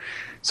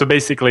 So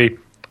basically,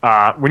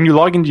 when you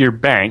log into your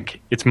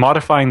bank, it's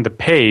modifying the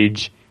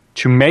page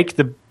to make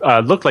the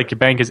look like your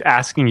bank is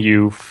asking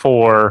you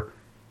for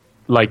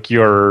like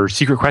your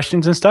secret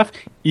questions and stuff,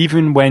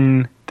 even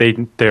when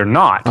they're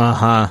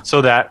not.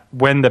 So that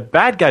when the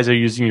bad guys are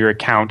using your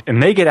account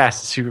and they get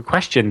asked a secret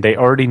question, they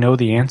already know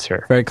the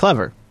answer. Very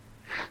clever.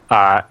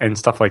 And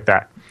stuff like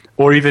that.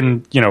 Or even,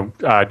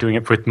 doing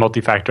it with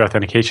multi-factor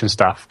authentication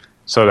stuff.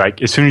 So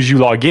like as soon as you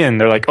log in,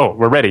 they're like, oh,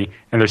 we're ready.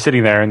 And they're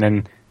sitting there. And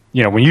then,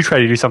 when you try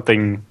to do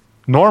something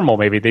normal,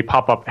 maybe they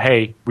pop up,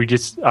 hey, we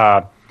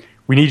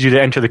need you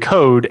to enter the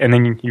code. And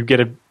then you get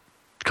a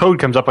code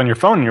comes up on your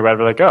phone and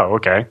you're like, oh,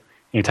 okay. And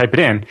you type it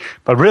in.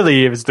 But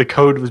really, it was the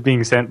code was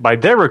being sent by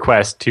their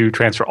request to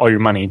transfer all your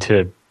money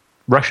to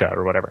Russia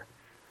or whatever.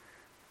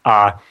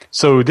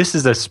 So this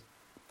is this.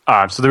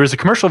 So there is a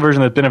commercial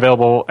version that's been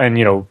available, and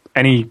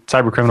any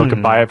cyber criminal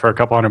could buy it for a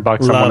couple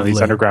 $100 on one of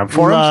these underground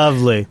forums.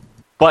 Lovely.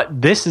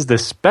 But this is the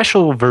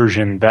special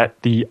version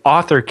that the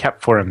author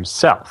kept for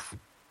himself,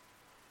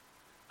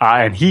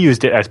 and he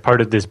used it as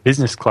part of this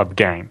Business Club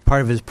gang.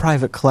 Part of his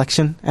private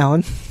collection,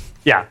 Alan.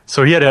 Yeah,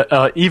 so he had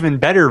an even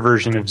better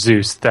version of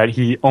Zeus that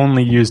he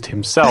only used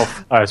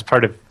himself as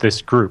part of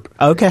this group.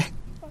 Okay.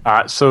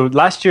 So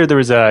last year there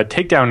was a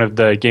takedown of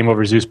the Game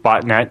Over Zeus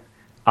botnet,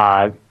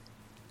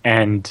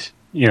 and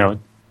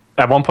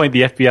at one point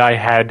the FBI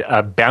had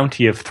a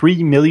bounty of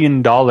 $3 million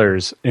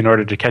in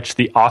order to catch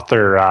the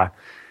author,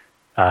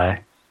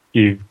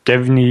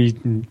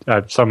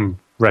 Evgeny, some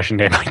Russian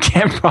name I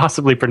can't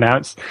possibly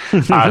pronounce,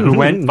 who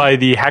went by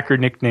the hacker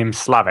nickname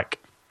Slavic.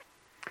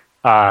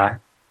 But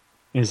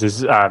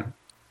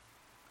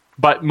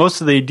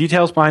most of the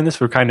details behind this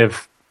were kind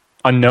of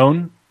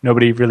unknown.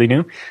 Nobody really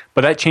knew.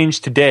 But that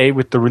changed today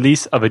with the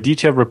release of a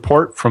detailed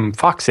report from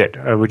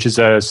Foxit, which is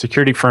a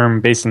security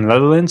firm based in the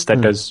Netherlands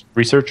that does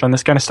research on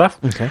this kind of stuff.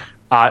 Okay.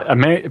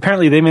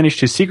 Apparently, they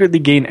managed to secretly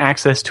gain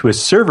access to a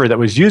server that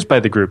was used by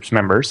the group's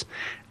members.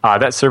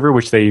 That server,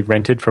 which they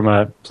rented from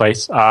a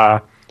place,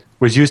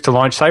 was used to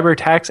launch cyber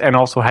attacks and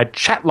also had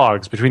chat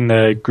logs between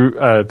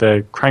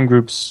the crime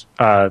group's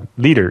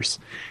leaders.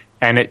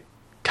 And it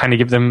kind of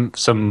gave them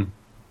some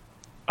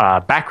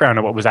background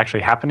on what was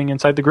actually happening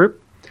inside the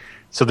group.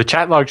 So the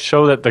chat logs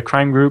show that the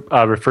crime group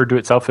referred to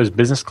itself as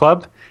Business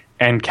Club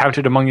and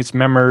counted among its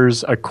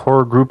members a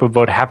core group of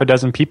about half a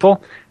dozen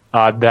people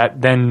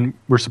that then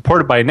were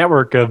supported by a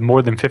network of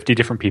more than 50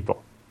 different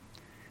people.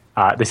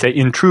 They say,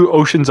 in true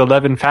Ocean's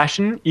 11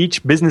 fashion,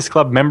 each Business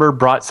Club member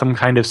brought some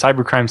kind of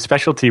cybercrime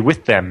specialty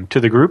with them to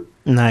the group.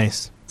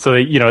 Nice. So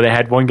they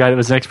had one guy that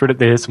was an expert at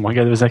this and one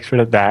guy that was an expert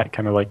at that,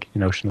 kind of like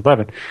in Ocean's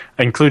 11,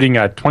 including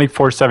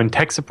 24/7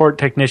 tech support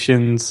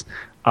technicians,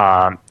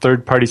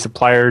 third-party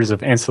suppliers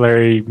of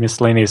ancillary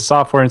miscellaneous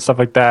software and stuff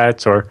like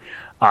that, or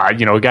a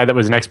guy that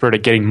was an expert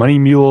at getting money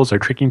mules or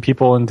tricking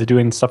people into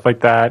doing stuff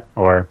like that,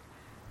 or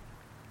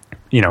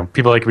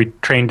people like we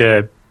trained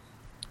to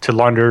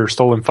launder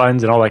stolen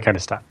funds and all that kind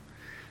of stuff.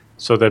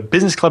 So the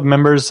Business Club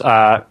members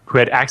who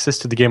had access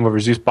to the Game Over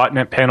Zeus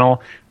botnet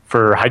panel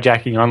for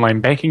hijacking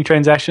online banking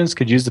transactions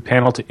could use the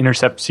panel to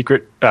intercept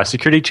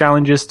security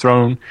challenges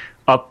thrown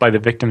up by the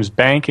victim's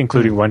bank,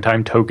 including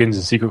one-time tokens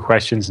and secret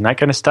questions and that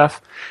kind of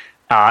stuff,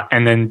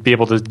 and then be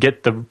able to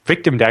get the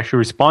victim to actually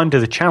respond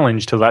to the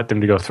challenge to let them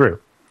to go through.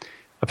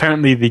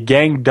 Apparently, the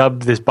gang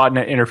dubbed this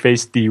botnet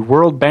interface the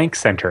World Bank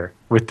Center,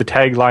 with the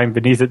tagline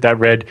beneath it that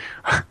read,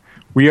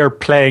 "We are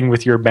playing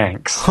with your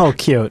banks." Oh,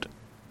 cute.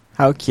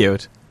 How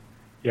cute.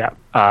 Yeah.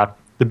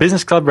 The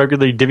Business Club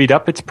regularly divvied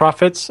up its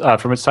profits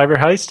from its cyber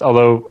heist,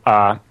 although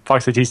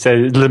Fox IT said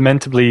it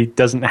lamentably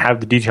doesn't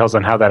have the details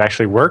on how that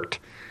actually worked.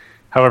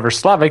 However,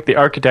 Slavik, the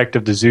architect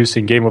of the Zeus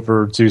and Game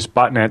Over Zeus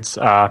botnets,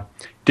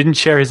 didn't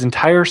share his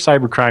entire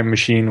cybercrime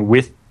machine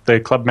with the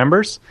club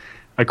members.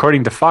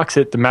 According to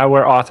Foxit, the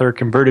malware author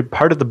converted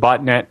part of the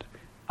botnet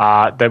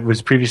that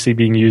was previously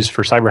being used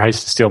for cyber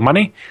heists to steal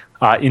money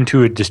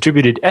into a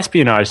distributed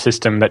espionage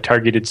system that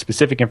targeted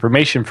specific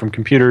information from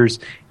computers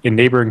in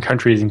neighboring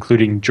countries,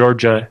 including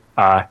Georgia,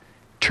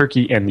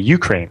 Turkey, and the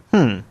Ukraine.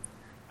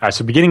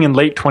 So beginning in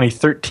late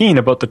 2013,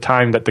 about the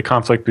time that the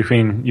conflict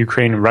between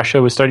Ukraine and Russia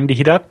was starting to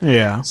heat up,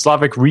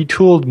 Slavik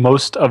retooled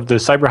most of the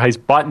CyberHeist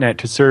botnet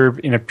to serve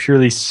in a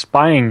purely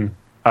spying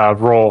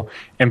role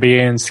and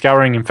began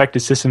scouring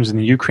infected systems in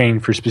the Ukraine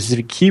for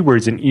specific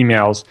keywords in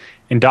emails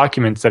and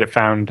documents that it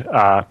found,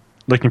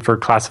 looking for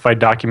classified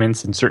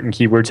documents and certain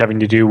keywords having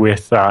to do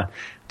with the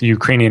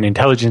Ukrainian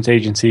intelligence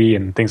agency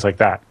and things like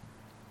that.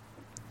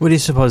 What do you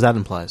suppose that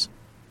implies?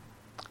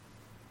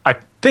 I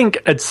think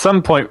at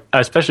some point,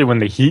 especially when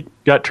the heat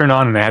got turned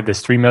on and they had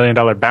this $3 million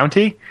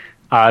bounty,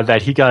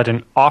 that he got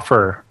an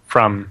offer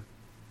from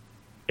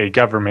a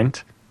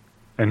government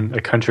and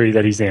a country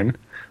that he's in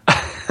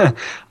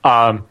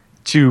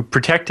to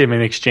protect him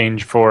in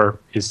exchange for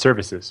his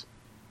services.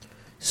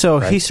 So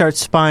he starts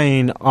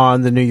spying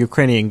on the new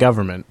Ukrainian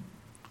government.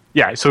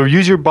 Yeah, so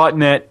use your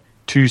botnet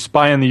to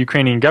spy on the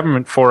Ukrainian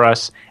government for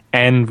us,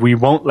 and we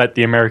won't let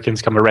the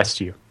Americans come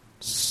arrest you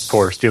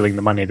for stealing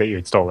the money that you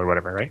had stole or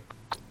whatever, right?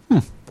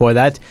 Boy,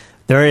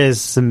 there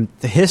is some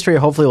the history.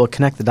 Hopefully, will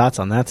connect the dots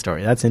on that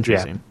story. That's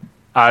interesting.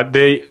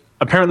 Yeah.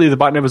 Apparently the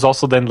botnet was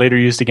also then later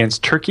used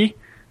against Turkey.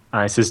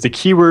 It says the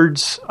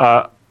keywords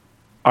are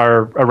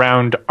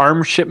around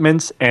arms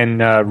shipments and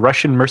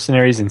Russian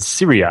mercenaries in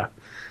Syria.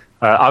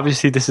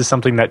 Obviously, this is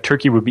something that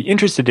Turkey would be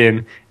interested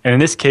in, and in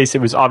this case,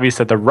 it was obvious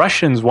that the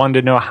Russians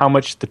wanted to know how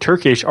much the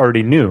Turkish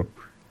already knew.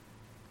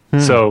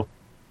 So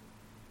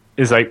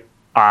it's like,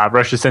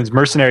 Russia sends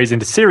mercenaries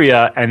into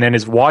Syria and then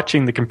is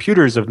watching the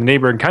computers of the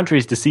neighboring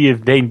countries to see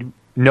if they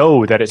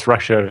know that it's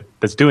Russia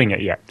that's doing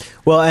it yet.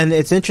 Well, and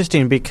it's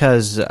interesting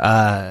because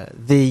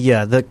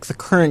the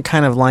current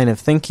kind of line of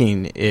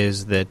thinking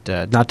is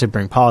that, not to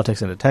bring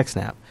politics into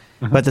TechSnap,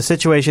 but the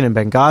situation in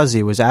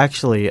Benghazi was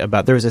actually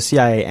about, there was a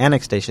CIA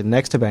annex station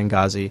next to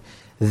Benghazi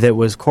that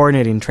was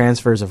coordinating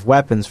transfers of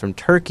weapons from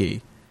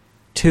Turkey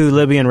to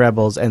Libyan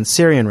rebels and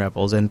Syrian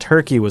rebels, and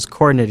Turkey was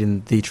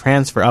coordinating the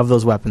transfer of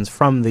those weapons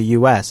from the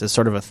U.S. as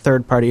sort of a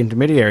third-party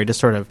intermediary to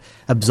sort of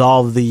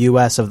absolve the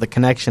U.S. of the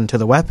connection to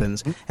the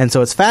weapons. And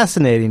so it's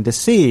fascinating to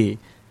see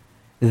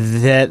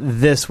that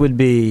this would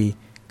be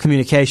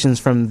communications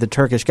from the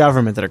Turkish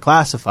government that are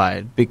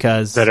classified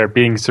because... that are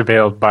being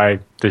surveilled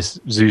by this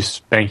Zeus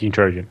banking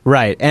Trojan.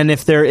 Right. And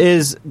if there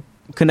is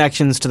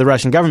connections to the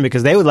Russian government,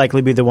 because they would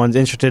likely be the ones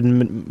interested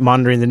in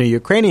monitoring the new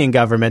Ukrainian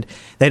government,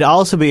 they'd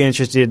also be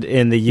interested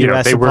in the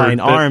U.S. supplying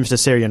arms to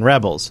Syrian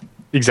rebels.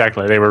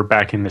 Exactly. They were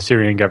backing the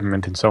Syrian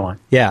government and so on.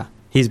 Yeah.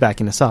 He's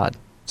backing Assad.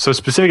 So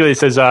specifically it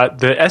says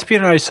the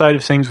espionage side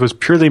of things was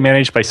purely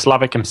managed by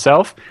Slavik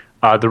himself.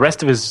 The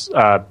rest of his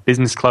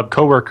business club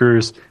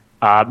coworkers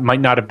might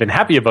not have been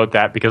happy about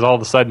that because all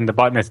of a sudden the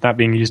botnet's not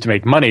being used to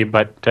make money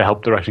but to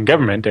help the Russian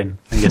government, and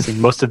I'm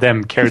guessing most of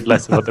them cared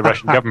less about the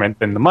Russian government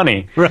than the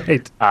money.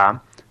 Right.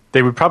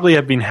 They would probably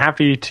have been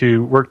happy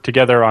to work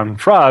together on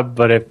fraud,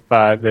 but if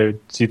they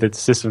see that the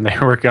system they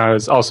were working on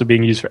is also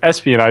being used for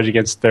espionage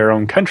against their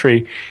own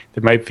country,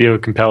 they might feel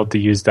compelled to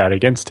use that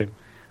against him.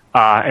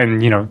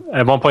 And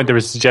at one point there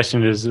was a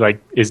suggestion would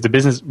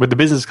the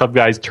business club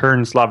guys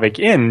turn Slavik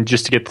in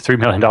just to get the $3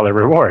 million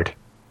reward?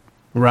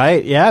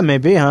 Right, yeah,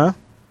 maybe, huh?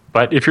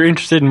 But if you're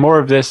interested in more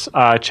of this,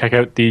 check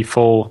out the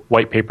full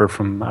white paper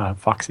from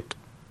Foxit.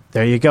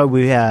 There you go.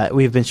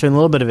 We've been showing a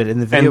little bit of it in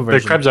the video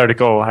version. The Krebs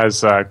article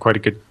has quite a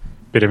good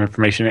bit of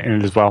information in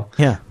it as well.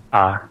 Yeah.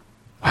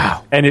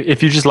 Wow. And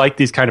if you just like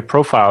these kind of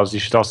profiles, you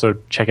should also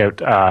check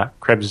out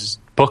Krebs'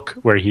 book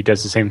where he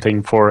does the same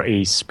thing for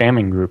a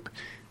spamming group.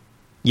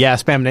 Yeah,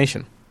 Spam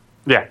Nation.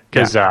 Yeah,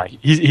 because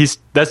he's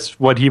that's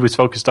what he was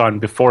focused on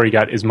before he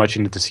got as much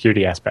into the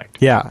security aspect.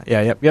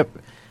 Yep.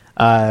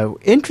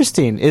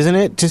 Interesting, isn't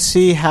it, to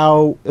see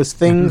how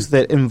things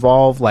that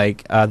involve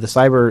like the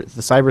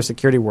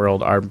cybersecurity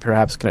world are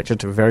perhaps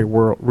connected to very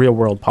real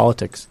world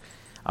politics,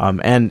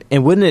 and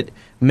wouldn't it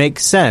make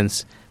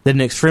sense that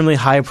an extremely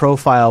high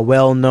profile,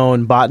 well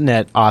known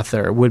botnet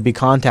author would be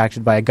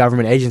contacted by a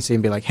government agency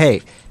and be like,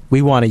 "Hey,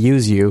 we want to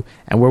use you,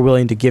 and we're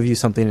willing to give you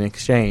something in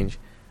exchange."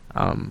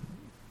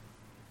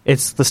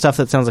 It's the stuff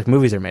that sounds like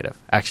movies are made of,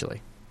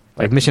 actually.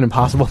 Like Mission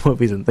Impossible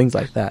movies and things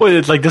like that. Well,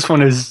 it's like this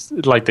one is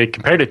like they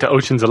compared it to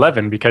Ocean's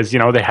 11 because, they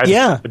had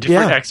a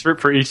different expert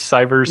for each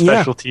cyber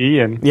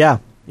specialty.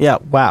 Yeah.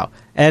 Wow.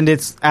 And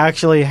it's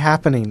actually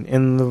happening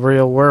in the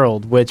real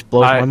world, which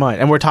blows my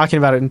mind. And we're talking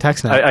about it in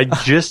TechSnap. I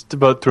just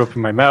about threw up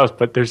in my mouth,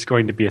 but there's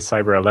going to be a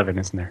Cyber 11,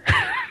 isn't there?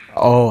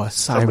 Oh, a Cyber.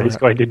 Somebody's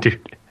going to do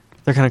it.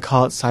 They're going to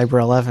call it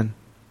Cyber 11.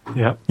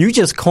 Yeah. You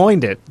just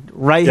coined it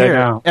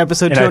here.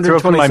 Episode 226. I threw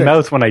up in my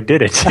mouth when I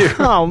did it, too.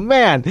 Oh,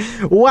 man.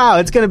 Wow,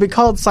 it's going to be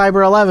called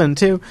Cyber 11,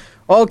 too.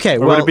 Okay,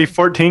 or would it be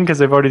 14 because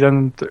they've already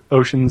done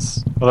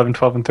Oceans 11,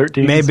 12, and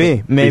 13?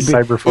 Maybe.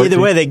 Cyber 14. Either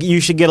way,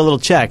 you should get a little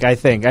check. I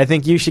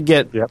think you should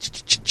get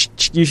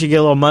you should get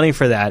a little money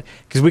for that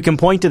because we can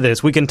point to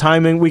this. We can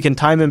time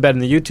embed in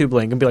the YouTube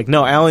link and be like,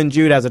 no, Alan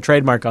Jude has a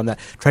trademark on that.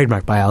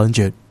 Trademark by Alan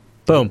Jude.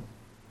 Boom,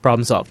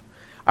 problem solved.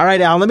 All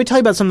right, Alan, let me tell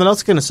you about something else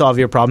that's going to solve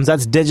your problems.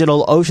 That's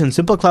DigitalOcean,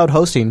 simple cloud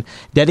hosting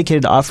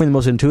dedicated to offering the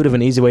most intuitive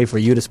and easy way for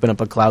you to spin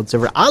up a cloud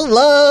server. I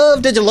love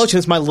DigitalOcean.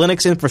 It's my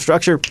Linux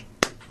infrastructure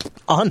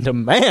on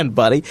demand,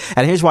 buddy.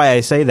 And here's why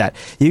I say that.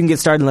 You can get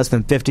started in less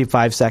than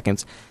 55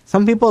 seconds.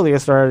 Some people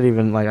get started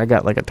even, I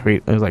got a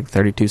tweet, it was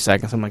 32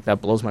 seconds, something like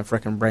that. Blows my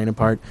freaking brain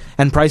apart.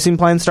 And pricing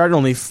plans start at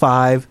only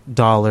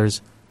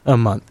 $5 a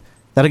month.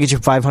 That'll get you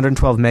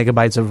 512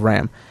 megabytes of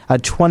RAM, a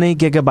 20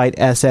 gigabyte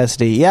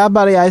SSD. Yeah,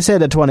 buddy, I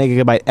said a 20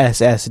 gigabyte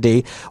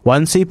SSD,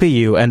 one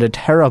CPU, and a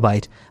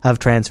terabyte of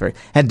transfer.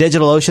 At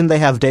DigitalOcean, they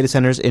have data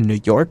centers in New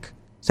York,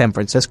 San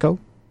Francisco,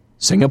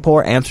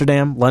 Singapore,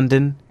 Amsterdam,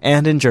 London,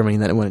 and in Germany.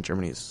 And that one in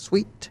Germany is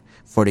sweet.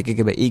 40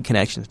 gigabit E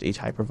connections to each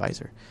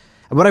hypervisor.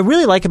 What I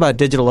really like about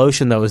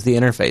DigitalOcean, though, is the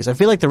interface. I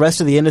feel like the rest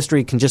of the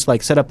industry can just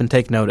sit up and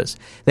take notice.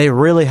 They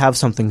really have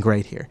something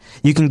great here.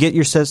 You can get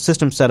your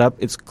system set up.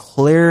 It's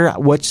clear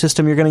which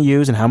system you're going to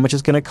use and how much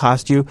it's going to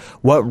cost you,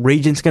 what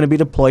region's going to be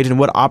deployed, and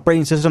what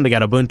operating system. They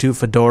got Ubuntu,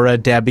 Fedora,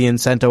 Debian,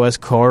 CentOS,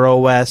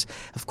 CoreOS.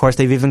 Of course,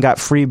 they've even got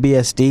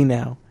FreeBSD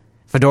now.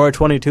 Fedora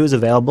 22 is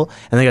available,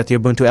 and they got the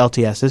Ubuntu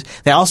LTSs.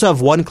 They also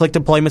have one-click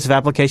deployments of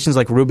applications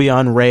like Ruby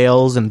on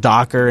Rails and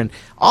Docker and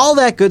all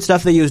that good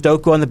stuff. They use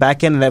Doku on the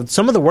back end, and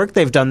some of the work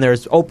they've done there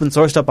is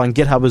open-sourced up on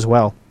GitHub as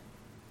well.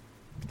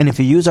 And if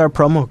you use our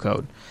promo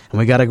code, and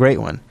we got a great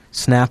one,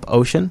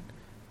 SnapOcean,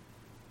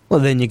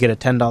 well, then you get a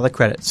 $10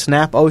 credit.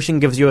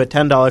 SnapOcean gives you a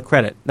 $10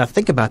 credit. Now,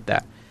 think about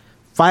that.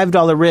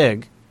 $5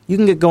 rig, you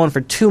can get going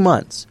for 2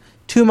 months.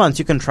 2 months,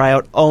 you can try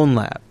out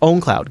OwnCloud,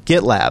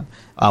 GitLab,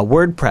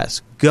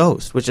 WordPress,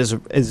 Ghost, which is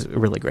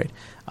really great.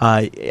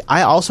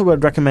 I also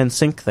would recommend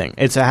SyncThing.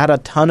 It's had a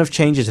ton of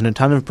changes and a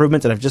ton of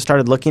improvements, and I've just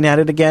started looking at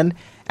it again.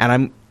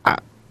 And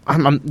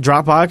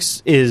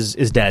Dropbox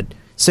is dead.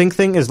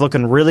 SyncThing is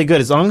looking really good.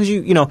 As long as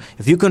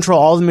if you control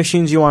all the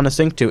machines you want to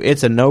sync to,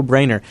 it's a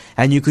no-brainer.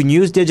 And you can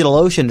use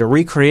DigitalOcean to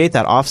recreate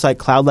that offsite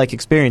cloud-like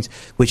experience,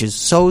 which is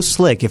so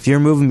slick if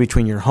you're moving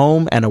between your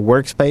home and a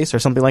workspace or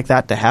something like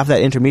that to have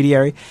that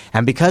intermediary.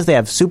 And because they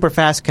have super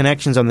fast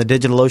connections on the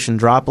DigitalOcean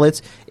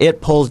droplets, it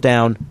pulls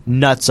down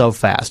so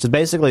fast. It's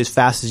basically as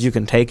fast as you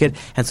can take it,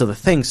 and so the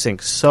thing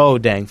syncs so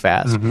dang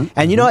fast.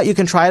 And you know what? You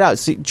can try it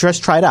out.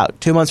 Just try it out.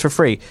 2 months for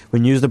free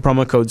when you use the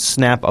promo code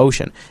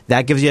SnapOcean.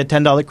 That gives you a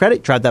 $10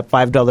 credit. Try that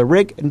 $5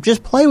 rig and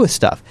just play with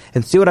stuff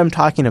and see what I'm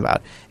talking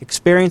about.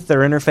 Experience their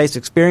interface,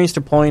 experience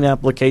deploying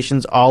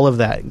applications, all of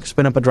that.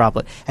 Spin up a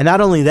droplet. And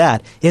not only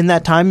that, in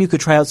that time you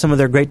could try out some of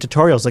their great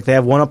tutorials. Like they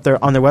have one up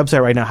there on their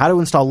website right now, how to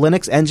install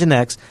Linux,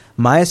 Nginx,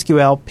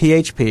 MySQL,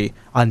 PHP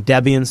on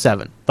Debian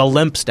 7, the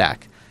LIMP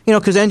stack.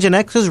 Because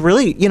Nginx is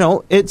really,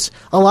 it's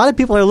a lot of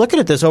people are looking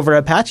at this over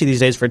Apache these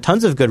days for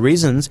tons of good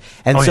reasons.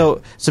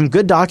 And some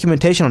good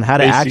documentation on how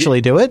to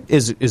actually do it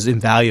is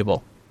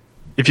invaluable.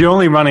 If you're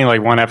only running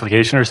one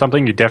application or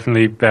something, you're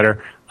definitely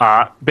better.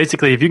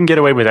 Basically, if you can get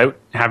away without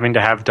having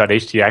to have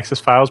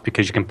 .htaccess files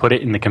because you can put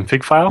it in the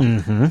config file,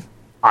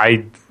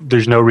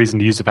 there's no reason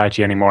to use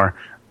Apache anymore,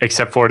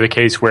 except for the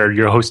case where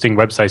you're hosting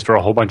websites for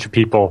a whole bunch of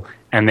people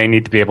and they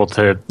need to be able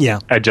to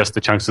adjust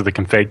the chunks of the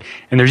config.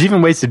 And there's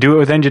even ways to do it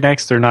with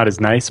Nginx. They're not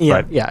as nice.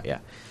 But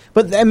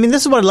But, I mean,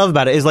 this is what I love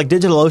about it, is like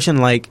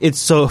DigitalOcean, it's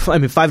so,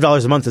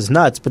 $5 a month is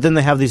nuts, but then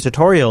they have these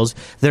tutorials.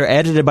 They're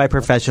edited by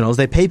professionals.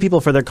 They pay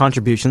people for their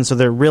contributions, so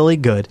they're really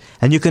good.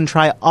 And you can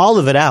try all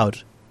of it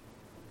out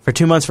for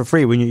 2 months for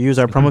free when you use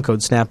our promo code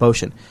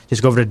SnapOcean.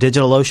 Just go over to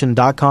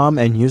DigitalOcean.com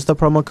and use the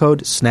promo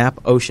code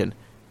SnapOcean.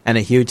 And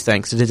a huge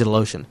thanks to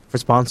DigitalOcean for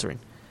sponsoring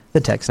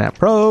the TechSnap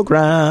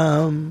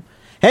program.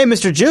 Hey,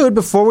 Mr. Jude,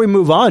 before we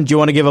move on, do you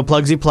want to give a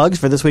plugs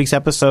for this week's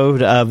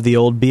episode of the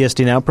old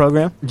BSD Now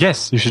program?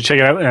 Yes, you should check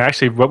it out. And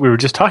actually, what we were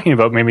just talking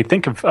about made me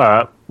think of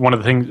one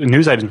of the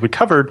news items we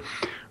covered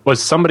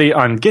was somebody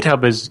on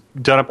GitHub has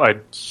done up a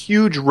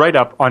huge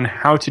write-up on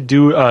how to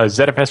do a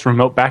ZFS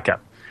remote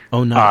backup.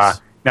 Oh, nice.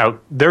 Now,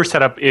 their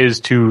setup is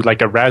to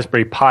a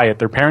Raspberry Pi at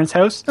their parents'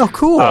 house. Oh,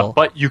 cool.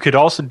 But you could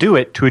also do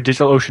it to a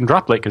DigitalOcean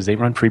droplet because they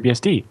run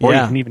FreeBSD. Or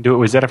you can even do it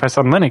with ZFS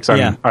on Linux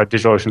on a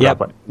DigitalOcean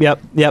droplet.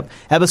 Yep.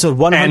 Episode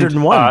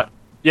 101.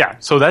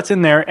 So that's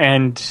in there.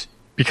 And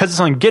because it's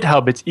on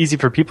GitHub, it's easy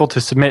for people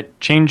to submit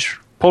change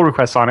pull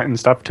requests on it and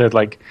stuff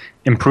to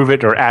improve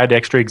it or add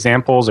extra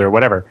examples or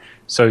whatever.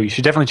 So you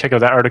should definitely check out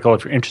that article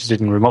if you're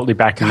interested in remotely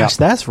backing up.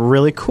 That's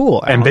really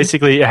cool. And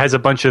basically, it has a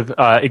bunch of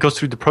it goes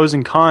through the pros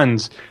and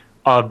cons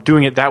of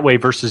doing it that way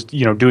versus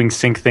doing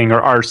SyncThing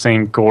or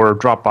rsync or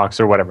Dropbox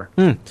or whatever.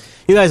 You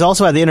guys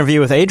also had the interview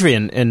with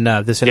Adrian in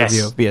this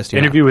interview of BSD.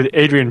 Interview with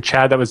Adrian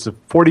Chad. That was a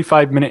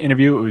 45-minute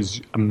interview. It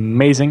was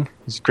amazing.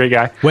 He's a great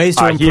guy. Ways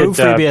to improve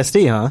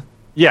FreeBSD, huh?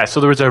 Yeah,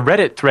 so there was a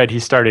Reddit thread he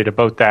started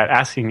about that,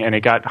 asking, and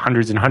it got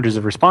hundreds and hundreds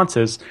of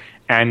responses.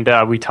 and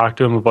we talked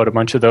to him about a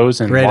bunch of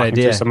those and Great walking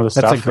idea. through some of the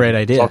That's stuff. a great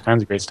idea. All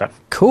kinds of great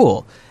stuff.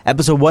 Cool.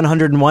 Episode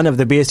 101 of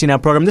the BSD Now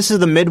program. This is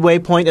the midway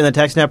point in the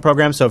TechSnap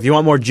program, so if you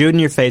want more Jude in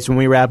your face when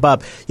we wrap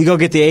up, you go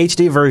get the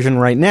HD version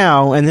right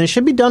now, and then it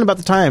should be done about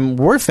the time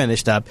we're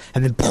finished up,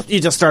 and then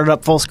you just start it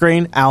up full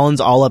screen, Alan's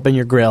all up in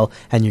your grill,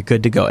 and you're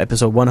good to go.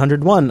 Episode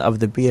 101 of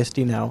the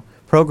BSD Now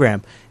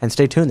program. And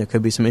stay tuned, there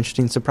could be some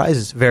interesting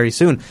surprises very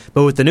soon.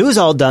 But with the news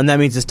all done, that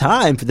means it's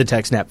time for the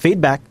TechSnap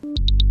feedback.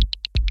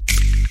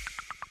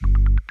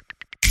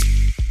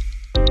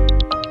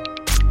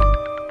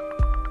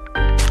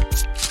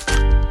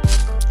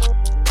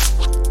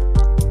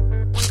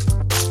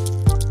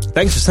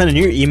 Thanks for sending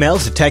your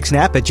emails to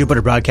TechSnap at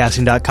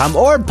JupiterBroadcasting.com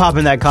or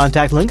popping that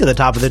contact link at the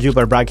top of the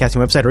Jupiter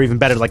Broadcasting website, or even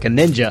better, like a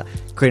ninja,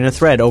 creating a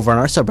thread over on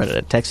our subreddit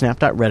at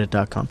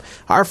TechSnap.reddit.com.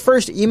 Our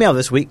first email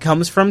this week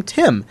comes from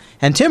Tim,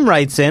 and Tim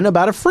writes in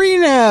about a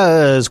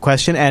FreeNAS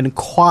question and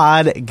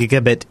quad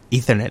gigabit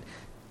Ethernet.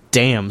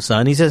 Damn,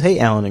 son. He says, hey,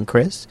 Alan and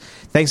Chris.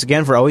 Thanks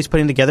again for always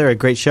putting together a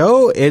great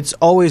show. It's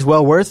always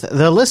well worth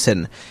the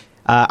listen.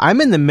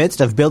 I'm in the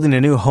midst of building a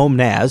new home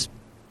NAS.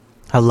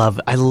 I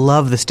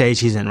love the stage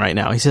he's in right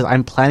now. He says,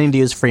 I'm planning to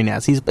use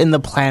FreeNAS. He's in the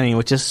planning,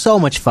 which is so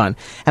much fun.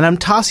 And I'm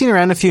tossing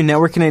around a few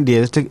networking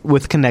ideas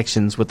with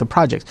connections with the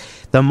project.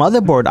 The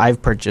motherboard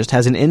I've purchased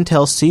has an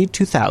Intel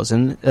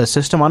C2000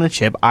 system on a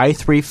chip,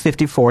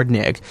 i3-54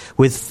 NIC,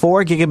 with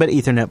 4 gigabit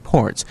Ethernet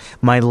ports.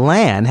 My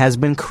LAN has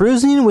been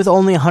cruising with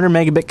only 100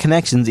 megabit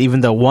connections, even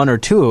though one or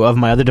two of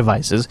my other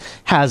devices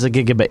has a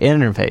gigabit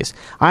interface.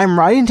 I'm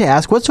writing to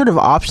ask what sort of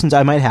options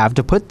I might have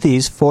to put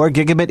these 4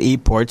 gigabit E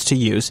ports to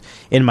use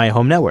in my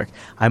home network.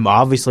 I'm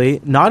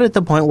obviously not at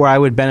the point where I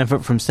would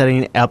benefit from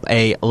setting up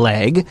a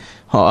lag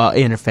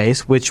interface,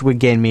 which would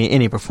gain me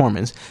any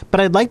performance, but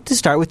I'd like to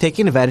start with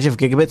taking advantage of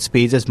gigabit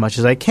speeds as much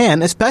as I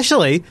can,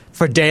 especially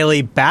for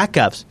daily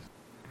backups.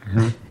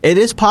 Mm-hmm. It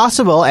is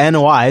possible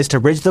and wise to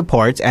bridge the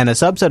ports and a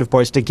subset of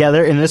ports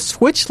together in a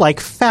switch-like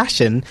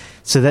fashion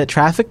so that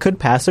traffic could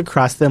pass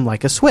across them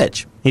like a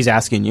switch. He's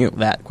asking you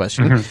that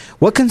question. Mm-hmm.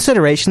 What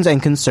considerations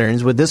and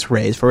concerns would this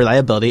raise for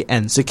reliability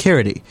and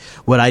security?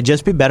 Would I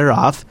just be better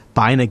off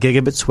buying a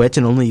gigabit switch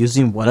and only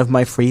using one of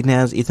my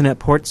FreeNAS Ethernet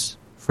ports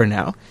for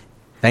now?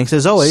 Thanks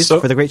as always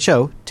for the great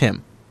show,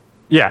 Tim.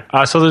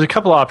 Yeah, so there's a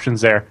couple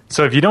options there.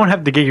 So if you don't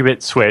have the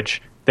gigabit switch,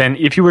 then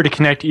if you were to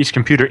connect each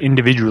computer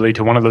individually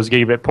to one of those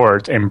gigabit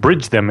ports and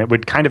bridge them, it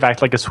would kind of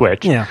act like a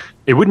switch. Yeah.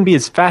 It wouldn't be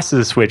as fast as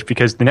a switch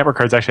because the network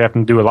cards actually have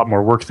to do a lot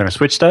more work than a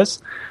switch does,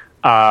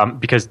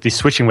 because the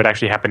switching would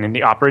actually happen in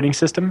the operating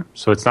system,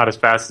 so it's not as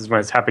fast as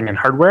when it's happening in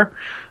hardware.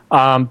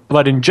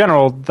 But in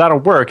general, that'll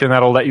work, and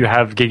that'll let you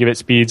have gigabit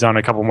speeds on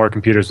a couple more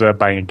computers without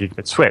buying a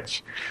gigabit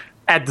switch.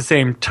 At the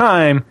same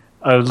time,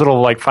 a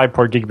little like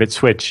 5-port gigabit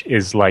switch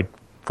is like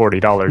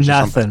 $40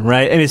 Nothing,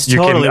 right? And it's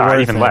totally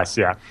worth even it. less,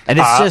 yeah. And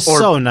it's just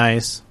so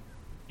nice.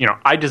 You know,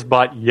 I just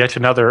bought yet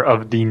another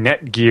of the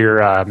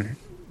Netgear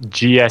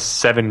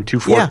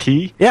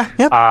GS724T. Yeah.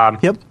 Yep.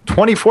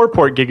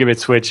 24-port gigabit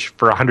switch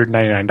for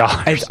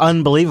 $199. It's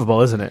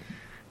unbelievable, isn't it?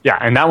 Yeah,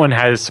 and that one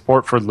has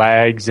support for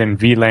lags and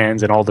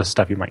VLANs and all the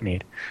stuff you might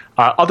need.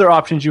 Other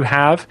options you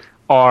have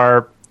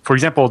are, for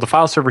example, the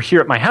file server here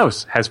at my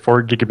house has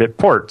 4 gigabit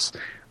ports.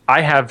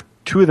 I have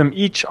 2 of them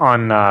each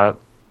on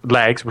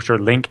lags, which are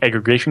link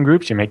aggregation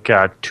groups. You make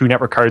 2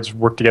 network cards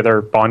work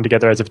together, bond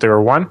together as if they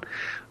were one.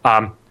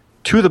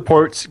 2 of the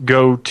ports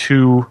go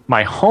to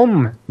my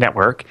home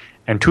network,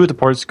 and 2 of the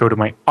ports go to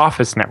my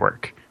office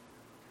network.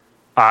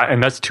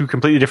 And that's 2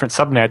 completely different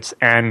subnets,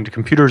 and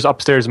computers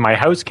upstairs in my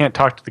house can't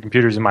talk to the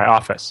computers in my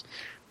office.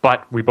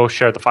 But we both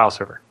share the file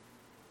server.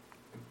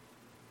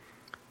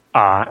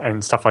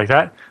 And stuff like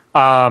that.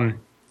 And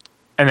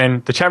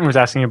then the chat room was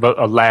asking about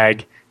a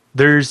lag.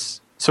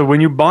 So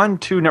when you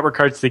bond 2 network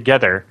cards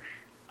together,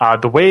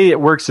 the way it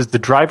works is the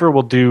driver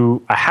will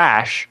do a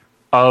hash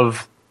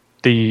of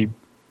the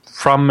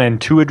from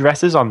and to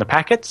addresses on the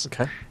packets,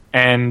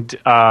 and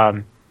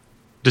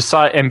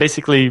decide. And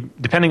basically,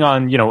 depending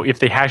on if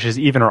the hash is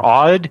even or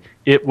odd,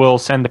 it will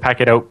send the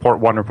packet out port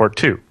 1 or port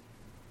 2.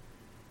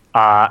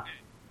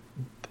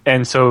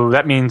 And so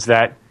that means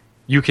that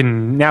you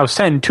can now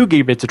send 2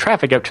 gigabits of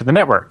traffic out to the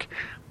network.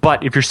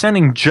 But if you're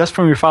sending just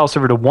from your file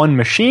server to one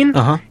machine,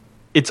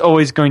 it's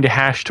always going to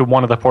hash to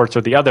one of the ports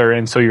or the other,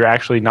 and so you're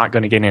actually not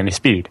going to gain any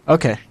speed.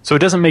 Okay. So it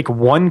doesn't make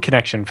one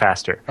connection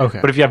faster. Okay.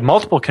 But if you have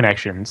multiple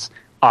connections,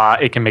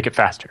 it can make it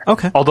faster.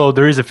 Okay. Although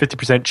there is a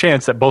 50%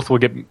 chance that both will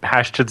get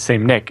hashed to the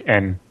same NIC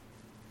and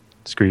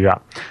screw you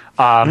up.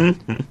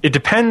 It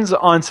depends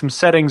on some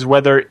settings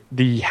whether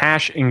the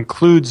hash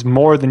includes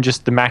more than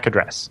just the MAC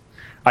address.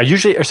 I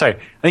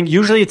think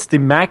usually it's the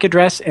MAC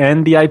address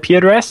and the IP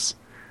address,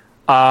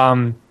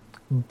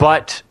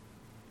 but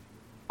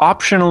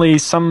optionally,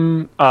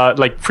 some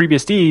like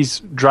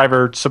FreeBSD's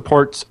driver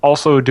supports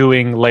also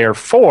doing layer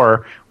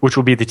 4, which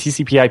will be the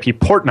TCP/IP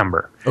port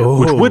number,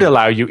 which would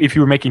allow you, if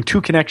you were making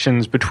 2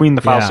 connections between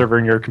the file server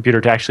and your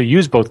computer, to actually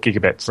use both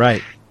gigabits.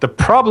 Right. The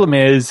problem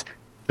is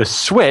the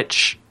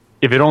switch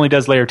if it only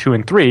does layer 2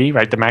 and 3,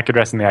 right, the MAC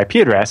address and the IP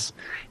address,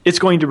 it's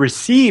going to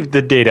receive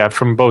the data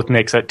from both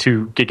NICs at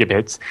 2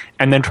 gigabits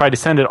and then try to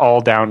send it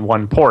all down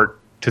one port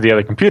to the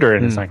other computer,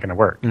 and it's not going to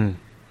work.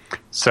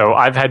 So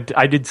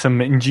I did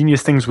some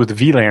ingenious things with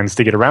VLANs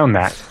to get around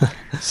that.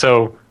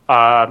 So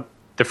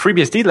the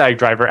FreeBSD lag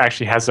driver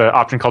actually has an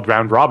option called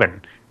round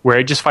robin, where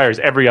it just fires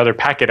every other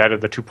packet out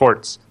of the 2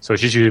 ports. So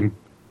it's just using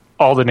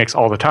all the NICs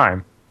all the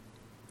time.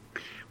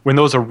 When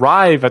those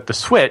arrive at the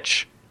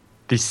switch,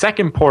 the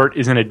second port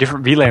is in a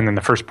different VLAN than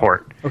the first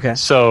port. Okay.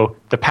 So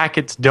the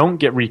packets don't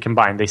get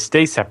recombined. They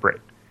stay separate.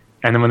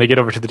 And then when they get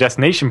over to the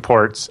destination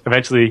ports,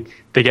 eventually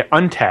they get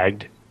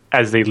untagged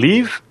as they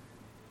leave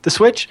the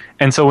switch.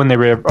 And so when they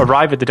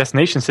arrive at the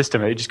destination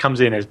system, it just comes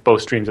in as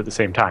both streams at the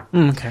same time.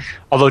 Okay.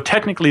 Although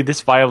technically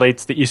this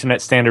violates the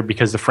Ethernet standard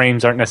because the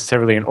frames aren't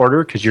necessarily in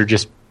order because you're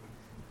just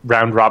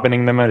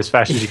round-robining them as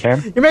fast as you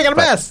can. You're making a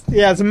mess.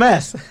 Yeah, it's a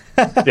mess.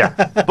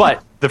 Yeah.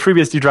 But the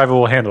FreeBSD driver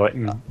will handle it,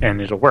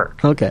 and it'll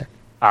work. Okay.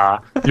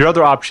 Your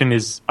other option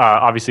is,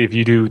 obviously, if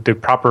you do the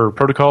proper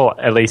protocol,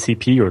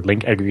 LACP, or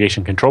Link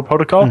Aggregation Control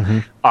Protocol,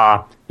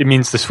 it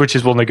means the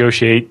switches will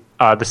negotiate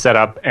the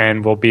setup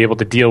and will be able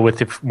to deal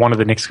with if one of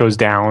the NICs goes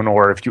down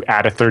or if you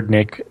add a third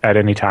NIC at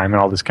any time and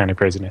all this kind of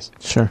craziness.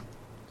 Sure.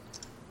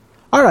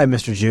 All right,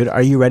 Mr. Jude,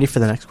 are you ready for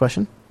the next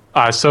question?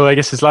 So I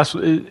guess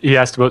he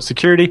asked about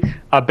security.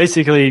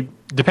 Basically,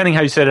 depending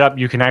how you set it up,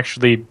 you can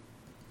actually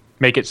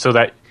make it so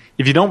that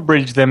if you don't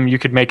bridge them, you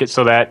could make it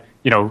so that,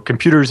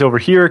 computers over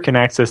here can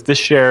access this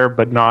share,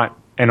 but not,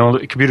 and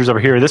only computers over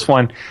here, this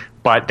one,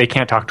 but they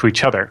can't talk to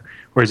each other.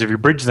 Whereas if you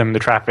bridge them, the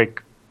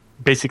traffic,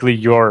 basically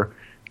your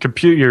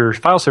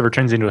file server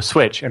turns into a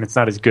switch, and it's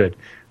not as good.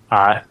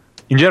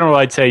 In general,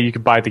 I'd say you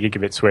could buy the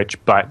gigabit switch,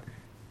 but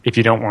if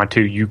you don't want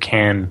to, you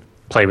can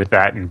play with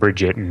that and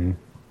bridge it and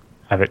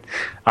have it.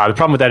 The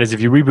problem with that is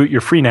if you reboot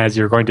your FreeNAS,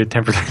 you're going to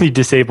temporarily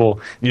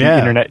disable the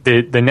internet,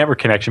 the network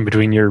connection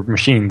between your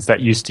machines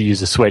that used to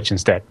use a switch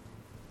instead.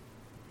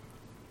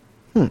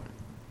 All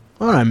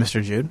right,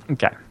 Mr. Jude.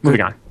 Okay,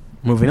 moving on.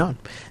 Moving on.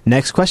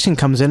 Next question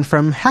comes in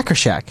from Hacker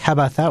Shack. How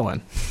about that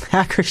one?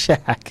 Hacker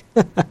Shack.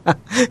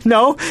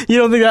 No? You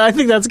don't think that? I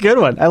think that's a good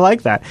one. I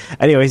like that.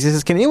 Anyways, he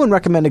says, can anyone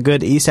recommend a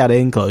good eSATA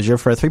enclosure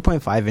for a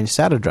 3.5-inch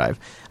SATA drive?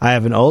 I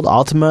have an old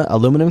Ultima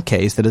aluminum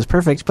case that is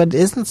perfect, but it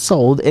isn't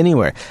sold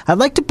anywhere. I'd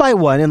like to buy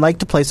one and like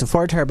to place a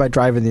 4-terabyte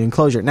drive in the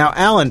enclosure. Now,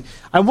 Alan,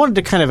 I wanted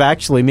to kind of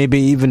actually maybe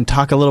even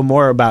talk a little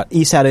more about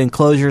eSATA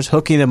enclosures,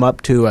 hooking them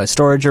up to a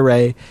storage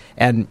array,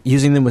 and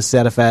using them with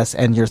ZFS,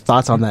 and your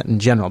thoughts on that in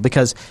general.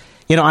 Because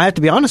I have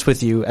to be honest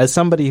with you, as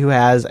somebody who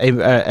has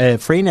a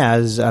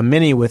FreeNAS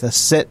Mini with a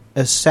set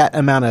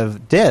amount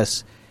of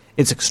disks,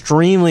 it's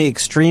extremely,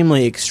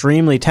 extremely,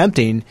 extremely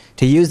tempting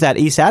to use that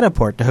eSATA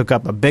port to hook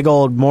up a big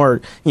old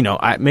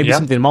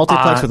something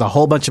multiplex with a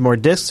whole bunch of more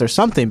disks or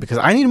something, because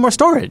I need more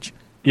storage.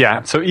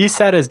 Yeah, so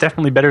eSATA is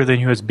definitely better than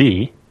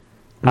USB,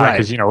 right?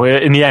 Because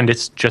in the end,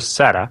 it's just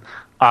SATA.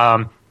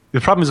 The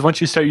problem is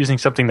once you start using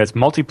something that's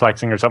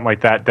multiplexing or something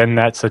like that, then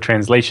that's a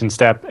translation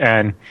step,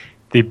 and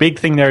the big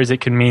thing there is it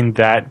can mean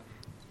that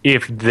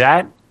if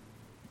that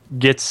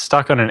gets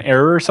stuck on an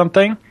error or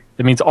something,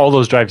 it means all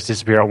those drives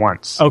disappear at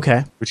once.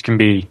 Okay. Which can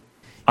be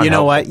unhelpful. You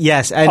know what?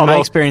 Yes, in my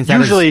experience,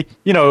 usually,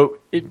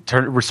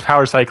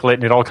 power cycle it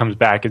and it all comes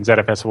back and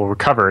ZFS will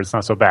recover. It's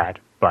not so bad,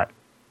 but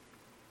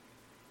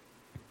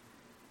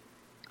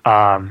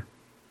not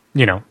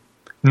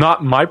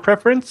my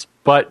preference,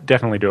 but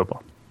definitely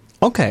doable.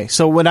 Okay,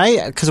 so when I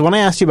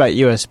asked you about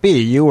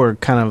USB, you were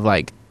kind of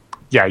like,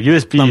 yeah,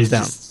 USB is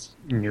down.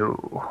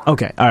 No.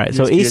 Okay, all right.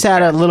 So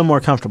eSATA a little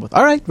more comfortable with.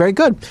 All right, very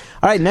good.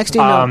 All right, next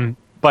email.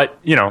 But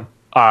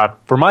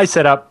for my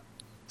setup,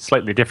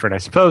 slightly different, I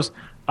suppose.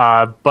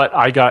 But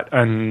I got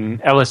an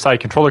LSI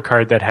controller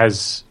card that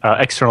has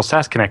external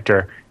SAS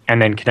connector,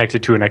 and then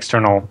connected to an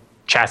external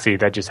chassis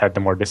that just had the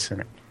more disks in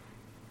it.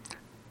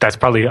 That's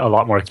probably a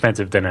lot more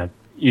expensive than a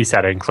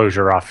eSATA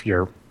enclosure off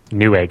your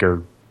Newegg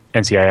or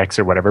NCIX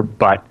or whatever.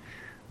 But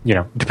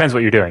it depends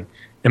what you're doing.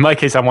 In my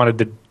case, I wanted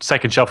the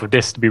second shelf of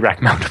disks to be rack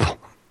mountable.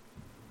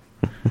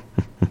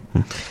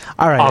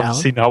 All right,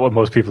 obviously Alan. Not what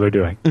most people are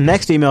doing.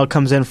 Next email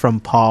comes in from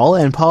Paul,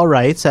 and Paul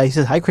writes, he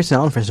says, hi, Chris and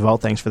Alan. First of all,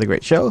 thanks for the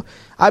great show.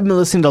 I've been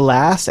listening to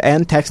LAS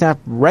and TechSnap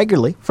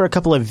regularly for a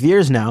couple of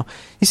years now.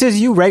 He says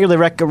you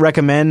regularly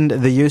recommend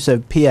the use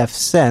of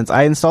pfSense.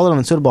 I installed it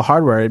on suitable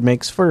hardware. It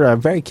makes for a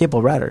very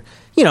capable router.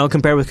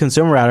 Compared with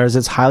consumer routers,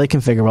 it's highly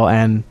configurable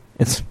and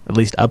it's at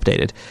least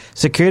updated.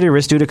 Security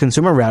risks due to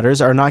consumer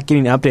routers are not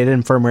getting updated,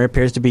 and firmware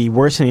appears to be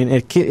worsening.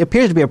 It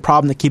appears to be a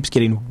problem that keeps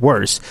getting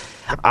worse.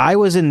 I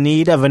was in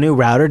need of a new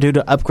router due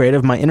to upgrade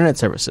of my internet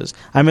services.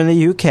 I'm in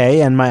the UK,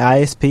 and my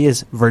ISP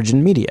is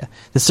Virgin Media.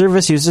 The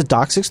service uses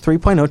DOCSIS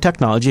 3.0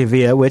 technology,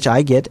 via which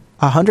I get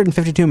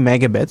 152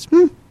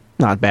 megabits.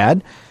 Not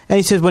bad. And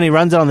he says when he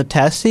runs it on the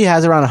test, he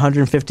has around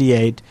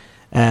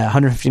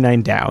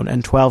 159 down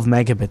and 12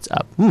 megabits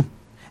up. And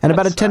That's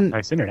about a 10...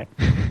 nice internet.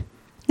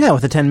 Yeah,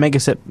 with a 10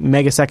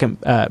 millisecond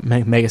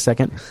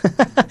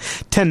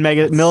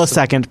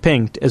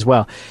ping as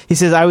well. He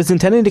says, I was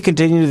intending to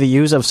continue the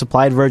use of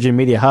supplied Virgin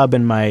Media Hub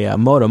in my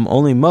modem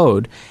only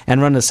mode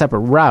and run a separate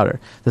router.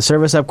 The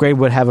service upgrade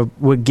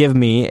would give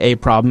me a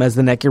problem as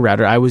the Netgear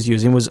router I was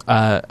using was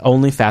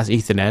only fast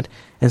Ethernet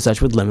and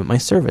such would limit my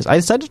service. I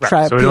decided to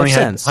try so it only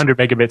had pfSense. 100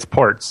 megabits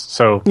ports,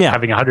 so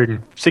having a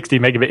 160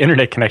 megabit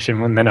internet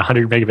connection and then a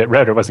 100 megabit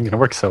router wasn't going to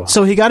work so well.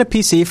 So he got a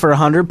PC for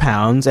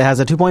 £100. It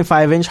has a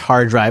 2.5-inch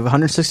hard drive,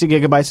 160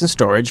 gigabytes in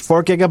storage,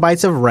 4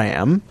 gigabytes of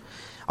RAM.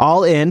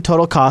 All in,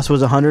 total cost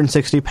was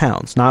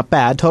 £160. Not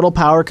bad. Total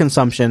power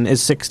consumption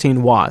is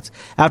 16 watts.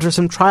 After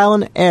some trial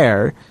and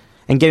error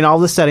and getting all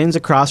the settings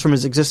across from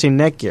his existing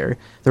Netgear,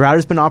 the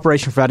router's been in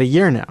operation for about a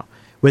year now.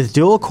 With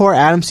dual-core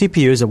Atom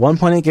CPUs at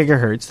 1.8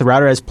 gigahertz, the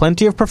router has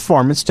plenty of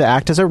performance to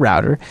act as a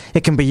router.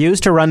 It can be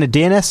used to run a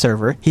DNS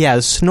server. He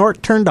has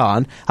Snort turned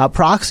on, a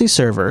proxy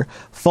server,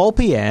 full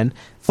VPN,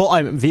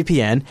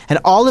 and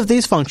all of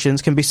these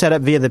functions can be set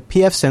up via the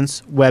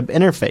pfSense web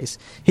interface.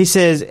 He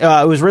says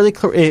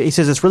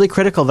it's really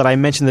critical that I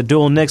mention the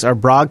dual NICs are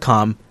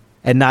Broadcom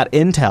and not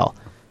Intel.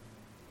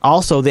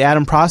 Also, the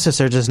Atom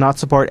processor does not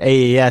support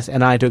AES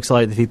NI to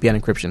accelerate the VPN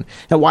encryption.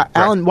 Now,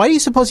 Alan, why do you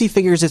suppose he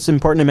figures it's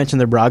important to mention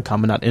the Broadcom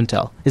and not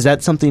Intel? Is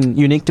that something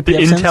unique to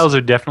pfSense? The Intels are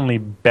definitely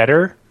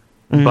better,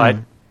 but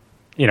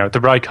the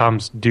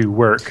Broadcoms do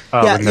work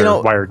when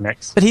they're wired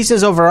NICs. But he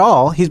says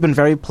overall, he's been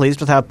very pleased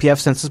with how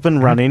pfSense has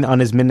been running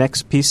on his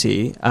Minex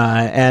PC,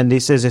 and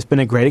he says it's been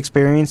a great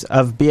experience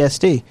of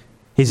BSD.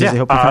 He says he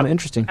hope you found it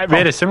interesting. We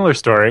had a similar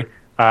story.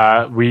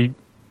 We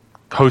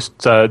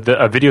host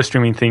a video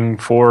streaming thing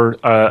for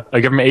a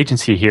government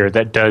agency here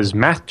that does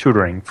math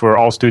tutoring for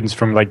all students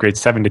from like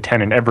grades 7 to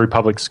 10 in every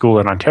public school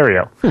in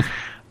Ontario.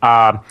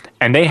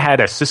 And they had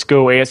a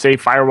Cisco ASA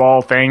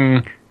firewall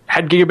thing,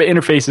 had gigabit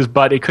interfaces,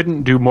 but it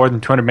couldn't do more than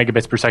 200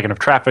 megabits per second of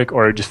traffic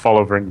or it would just fall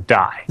over and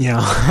die.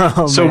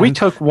 Yeah. So we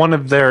took one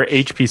of their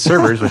HP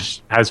servers,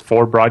 which has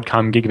 4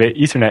 Broadcom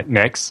gigabit Ethernet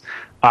NICs.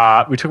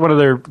 We took one of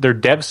their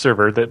dev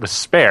server that was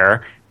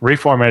spare,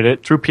 reformatted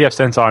it, threw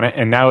pfSense on it,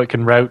 and now it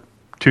can route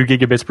 2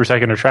 gigabits per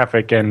second of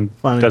traffic and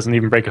doesn't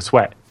even break a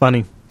sweat.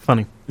 Funny.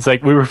 It's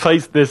like we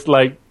replaced this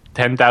like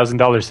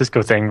 $10,000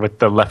 Cisco thing with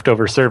the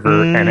leftover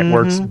server, and it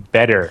works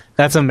better.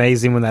 That's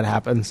amazing when that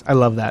happens. I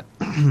love that.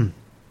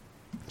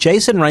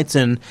 Jason writes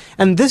in,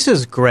 and this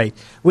is great.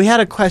 We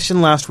had a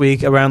question last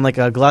week around like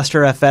a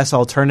Gluster FS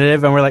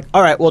alternative, and we're like,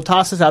 all right, we'll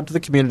toss this out to the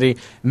community.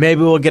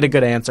 Maybe we'll get a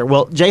good answer.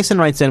 Well, Jason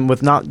writes in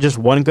with not just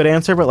one good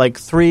answer, but like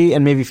 3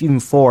 and maybe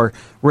even 4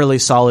 really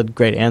solid,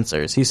 great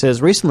answers. He says,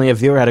 recently a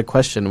viewer had a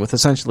question with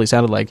essentially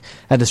sounded like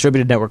a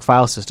distributed network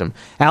file system.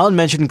 Alan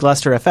mentioned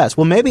Gluster FS.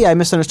 Well, maybe I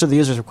misunderstood the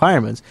user's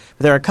requirements,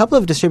 but there are a couple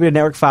of distributed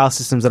network file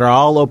systems that are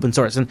all open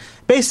source. And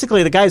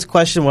basically the guy's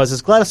question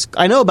was,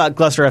 I know about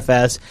Gluster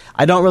FS.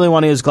 I don't really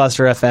want to use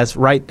Gluster FS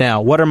right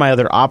now. What are my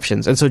other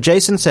options? And so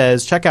Jason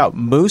says, check out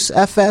Moose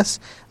FS,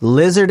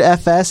 Lizard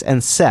FS,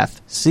 and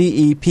Ceph,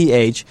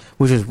 CEPH,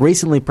 which was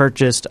recently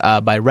purchased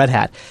by Red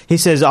Hat. He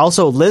says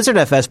also Lizard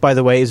FS, by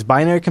the way, is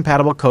binary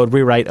compatible code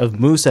rewrite of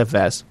Moose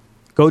FS.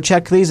 Go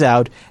check these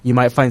out. You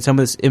might find some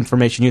of this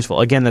information useful.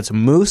 Again, that's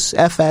Moose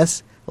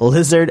FS,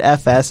 Lizard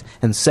FS,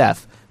 and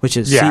Ceph, which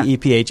is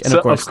CEPH. And so,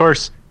 of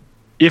course,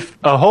 if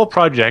a whole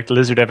project,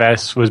 Lizard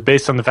FS, was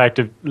based on the fact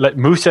of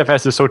Moose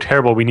FS is so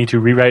terrible we need to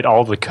rewrite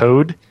all the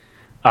code,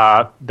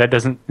 that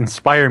doesn't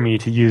inspire me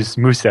to use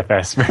Moose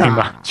FS very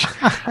much.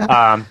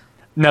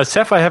 Now,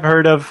 Ceph I have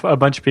heard of a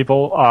bunch of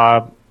people.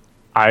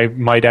 I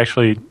might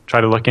actually try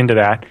to look into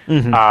that.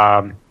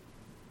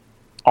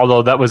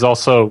 Although that was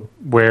also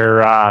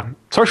where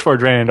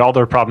SourceForge ran into all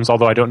their problems,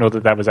 although I don't know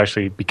that was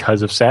actually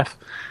because of Ceph.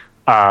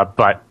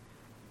 But,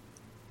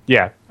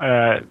 yeah.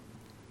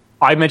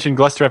 I mentioned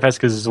Gluster FS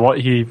because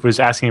he was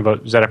asking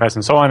about ZFS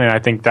and so on, and I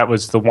think that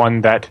was the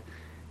one that,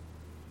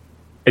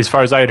 as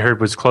far as I had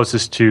heard, was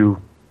closest to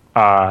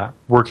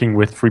working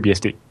with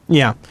FreeBSD.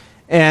 Yeah.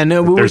 And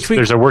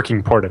there's a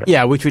working port of it.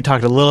 Yeah, which we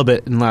talked a little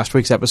bit in last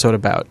week's episode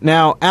about.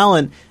 Now,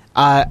 Alan,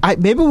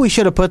 maybe we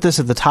should have put this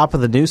at the top of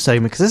the news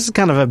segment because this is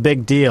kind of a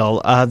big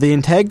deal. The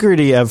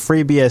integrity of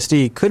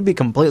FreeBSD could be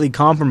completely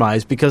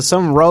compromised because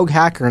some rogue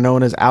hacker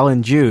known as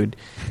Alan Jude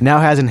now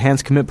has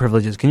enhanced commit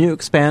privileges. Can you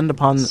expand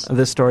upon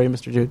this story,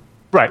 Mr. Jude?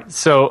 Right.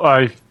 So,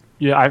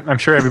 I'm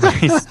sure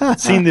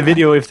everybody's seen the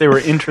video if they were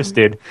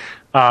interested.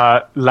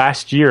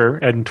 Last year,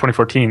 in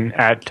 2014,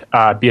 at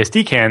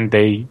BSDCan,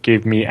 they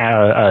gave me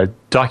a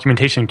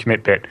documentation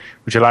commit bit,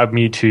 which allowed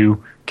me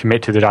to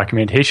commit to the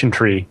documentation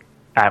tree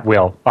at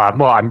will.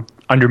 I'm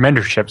under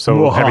mentorship,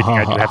 so everything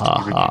I do have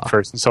to be reviewed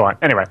first and so on.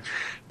 Anyway,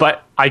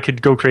 but I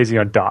could go crazy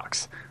on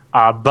docs.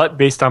 But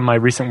based on my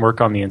recent work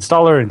on the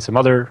installer and some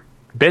other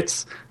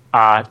bits,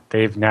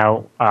 they've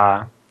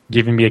now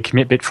given me a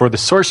commit bit for the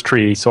source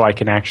tree so I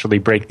can actually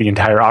break the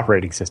entire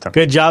operating system.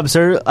 Good job,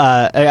 sir.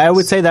 I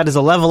would say that is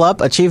a level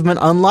up, achievement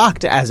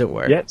unlocked, as it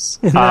were. Yes.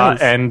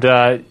 Nice.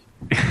 And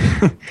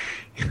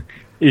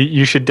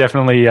you should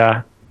definitely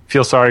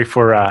feel sorry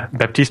for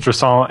Baptiste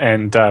Rosson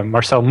and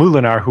Marcel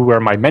Moulinar, who are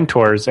my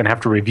mentors and have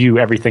to review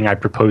everything I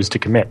propose to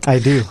commit. I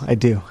do.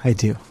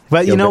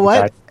 But you know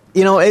what?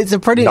 It's a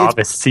pretty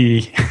novice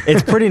C.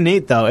 It's pretty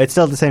neat, though. It's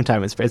still at the same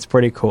time. It's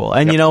pretty cool.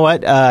 And you know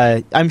what?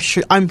 I'm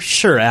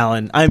sure,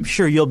 Alan. I'm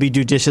sure you'll be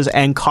judicious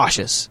and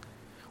cautious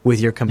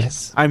with your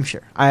commits. Yes. I'm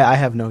sure. I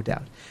have no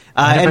doubt.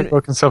 I haven't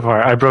broken so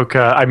far.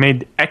 I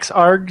made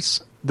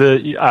Xargs,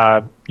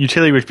 the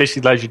utility which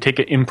basically allows you to take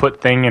an input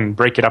thing and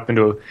break it up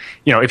into,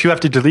 if you have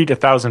to delete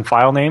 1,000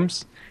 file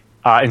names,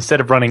 instead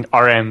of running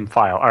rm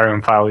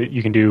file,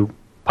 you can do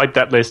pipe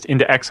that list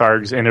into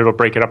Xargs and it'll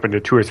break it up into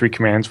 2 or 3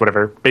 commands,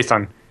 whatever, based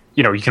on,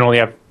 you can only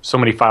have so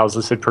many files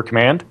listed per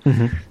command.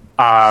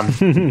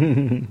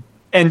 And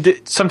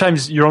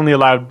sometimes you're only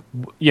allowed,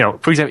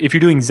 for example, if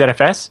you're doing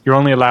ZFS, you're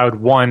only allowed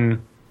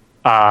one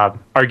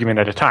argument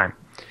at a time.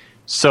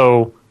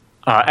 So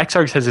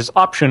Xargs has this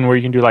option where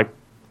you can do like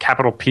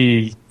capital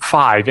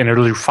P5 and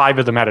it'll do 5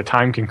 of them at a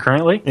time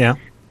concurrently. Yeah.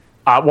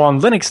 Well,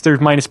 on Linux, there's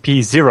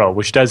 -P0,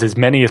 which does as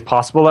many as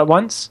possible at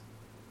once.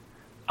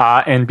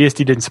 And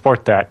BSD didn't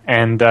support that.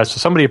 And so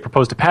somebody had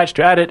proposed a patch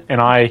to add it,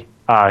 and I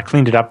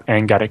cleaned it up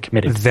and got it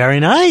committed. Very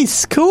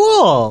nice.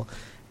 Cool.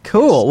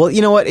 Well,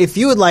 you know what? If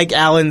you would like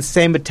Alan's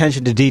same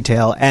attention to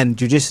detail and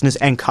judiciousness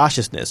and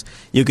cautiousness,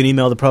 you can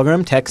email the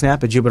program,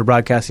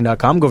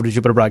 techsnap@jupiterbroadcasting.com. Go over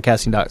to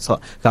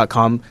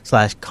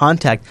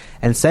jupiterbroadcasting.com/contact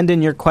and send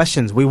in your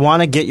questions. We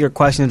want to get your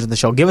questions to the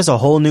show. Give us a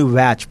whole new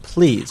batch,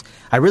 please.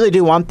 I really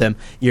do want them.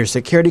 Your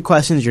security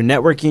questions, your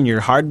networking,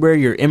 your hardware,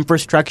 your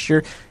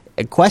infrastructure,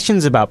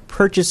 questions about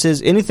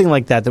purchases, anything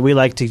like that we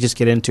like to just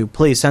get into,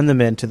 please send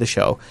them in to the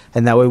show,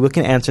 and that way we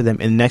can answer them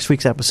in next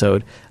week's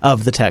episode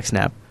of the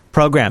TechSnap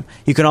program.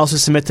 You can also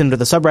submit them to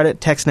the subreddit,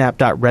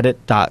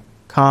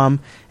 techsnap.reddit.com,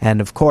 and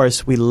of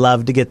course, we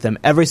love to get them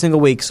every single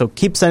week, so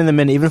keep sending them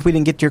in. Even if we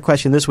didn't get to your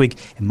question this week,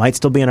 it might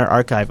still be in our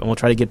archive, and we'll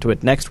try to get to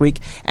it next week.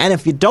 And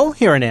if you don't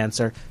hear an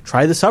answer,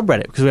 try the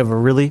subreddit, because we have a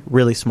really,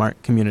 really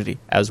smart community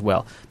as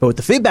well. But with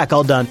the feedback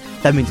all done,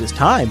 that means it's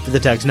time for the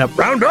TechSnap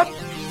Roundup!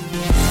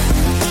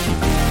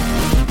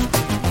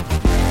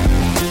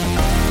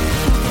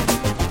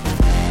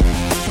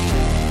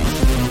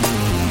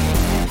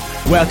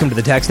 Welcome to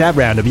the TechSnap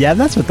Roundup. Yeah,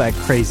 that's what that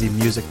crazy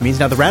music means.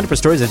 Now, the roundup of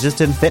stories that just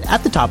didn't fit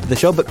at the top of the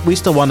show, but we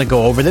still want to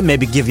go over them,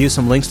 maybe give you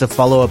some links to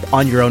follow up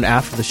on your own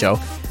after the show.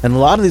 And a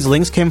lot of these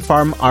links came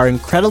from our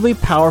incredibly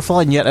powerful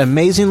and yet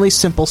amazingly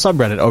simple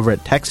subreddit over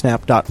at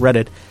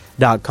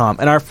techsnap.reddit.com.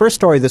 And our first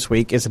story this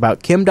week is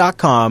about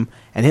Kim.com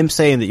and him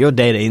saying that your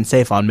data ain't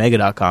safe on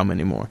Mega.com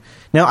anymore.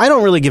 Now, I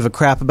don't really give a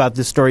crap about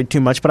this story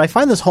too much, but I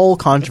find this whole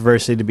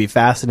controversy to be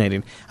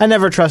fascinating. I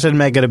never trusted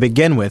Mega to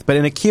begin with, but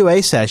in a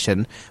QA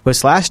session with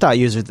Slashdot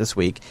users this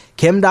week,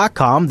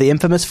 Kim.com, the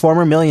infamous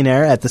former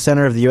millionaire at the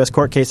center of the U.S.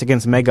 court case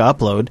against Mega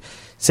Upload,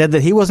 said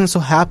that he wasn't so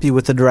happy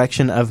with the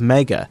direction of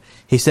Mega.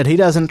 He said he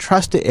doesn't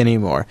trust it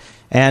anymore.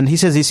 And he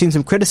says he's seen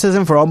some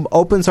criticism from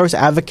open source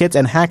advocates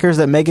and hackers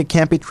that Mega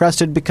can't be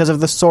trusted because of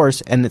the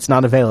source and it's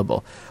not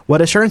available.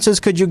 What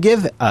assurances could you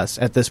give us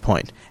at this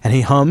point? And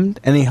he hummed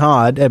and he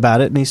hawed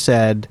about it and he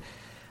said,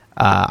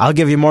 I'll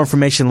give you more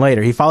information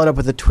later. He followed up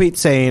with a tweet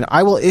saying,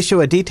 I will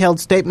issue a detailed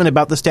statement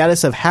about the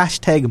status of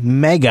hashtag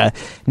Mega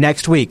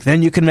next week.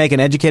 Then you can make an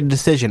educated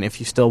decision if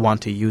you still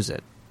want to use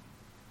it.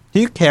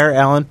 Do you care,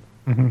 Alan?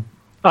 Mm-hmm.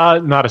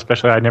 Not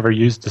especially. I never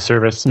used the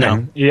service. No.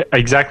 And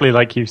exactly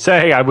like you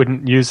say, I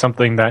wouldn't use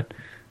something that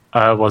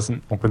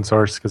wasn't open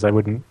source because I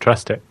wouldn't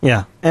trust it.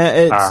 Yeah.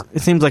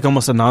 It seems like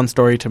almost a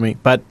non-story to me.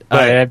 But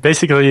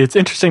basically, it's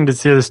interesting to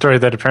see the story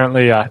that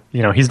apparently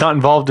he's not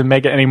involved in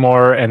Mega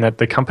anymore and that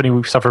the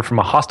company suffered from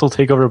a hostile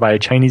takeover by a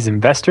Chinese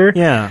investor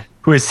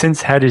who has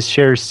since had his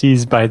shares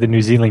seized by the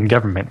New Zealand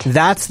government.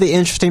 That's the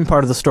interesting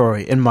part of the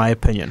story, in my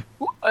opinion.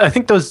 I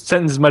think those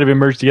sentences might have been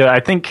merged together. I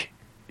think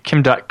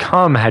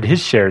Kim.com had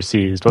his shares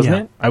seized, wasn't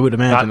it? I would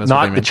imagine that's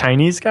not the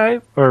Chinese guy,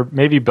 or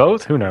maybe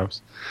both. Who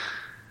knows?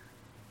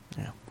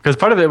 Yeah, because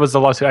part of it was the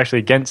lawsuit actually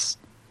against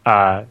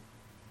the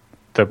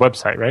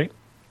website, right?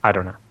 I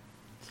don't know.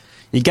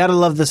 You gotta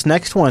love this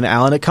next one,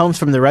 Alan. It comes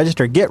from the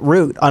register Git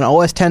root on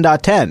OS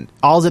 10.10.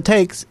 All it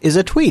takes is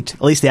a tweet.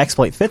 At least the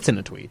exploit fits in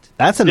a tweet.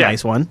 That's a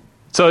nice one.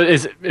 So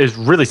it's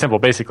really simple.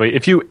 Basically,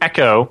 if you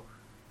echo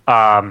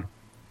a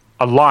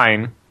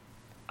line.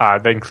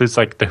 That includes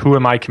like the who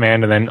am I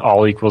command and then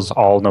all equals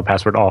all, no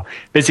password, all.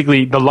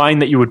 Basically, the line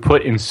that you would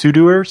put in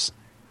sudoers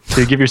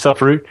to give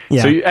yourself a root.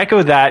 Yeah. So you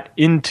echo that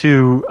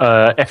into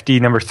FD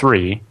number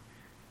 3,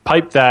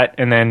 pipe that,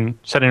 and then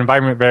set an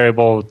environment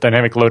variable,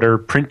 dynamic loader,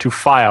 print to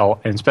file,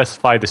 and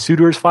specify the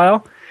sudoers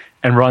file,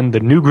 and run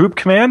the new group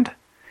command.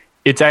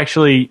 It's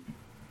actually,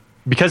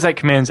 because that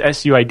command's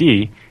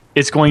SUID,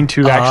 it's going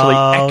to actually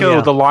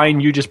echo the line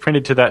you just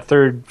printed to that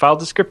third file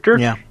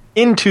descriptor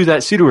into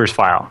that sudoers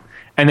file.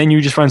 And then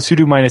you just run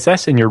sudo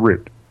 -s in your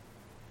root.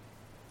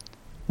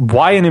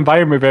 Why an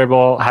environment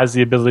variable has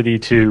the ability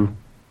to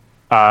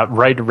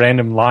write a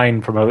random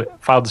line from a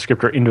file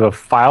descriptor into a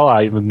file,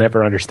 I will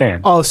never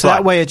understand. Oh, so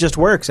that way it just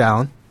works,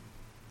 Alan.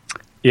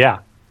 Yeah.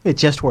 It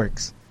just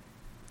works.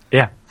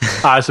 Yeah.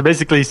 So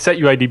basically, set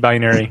UID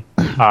binary,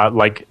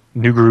 like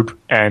new group,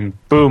 and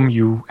boom,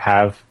 you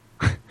have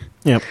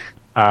Yep.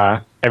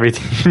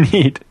 everything you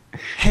need.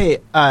 Hey,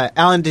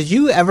 Alan, did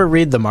you ever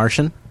read The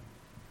Martian?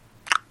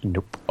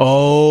 Nope.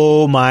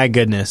 Oh my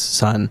goodness,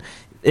 son.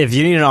 If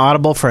you need an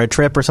Audible for a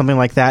trip or something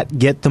like that,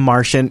 get The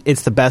Martian.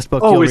 It's the best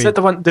book you'll read. Oh, is that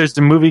the one? There's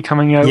the movie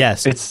coming out?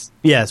 Yes.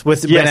 Yes,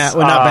 with yes,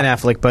 not Ben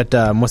Affleck, but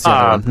what's the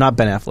other one? Not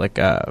Ben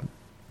Affleck.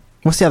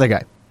 What's the other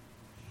guy?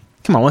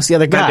 Come on, what's the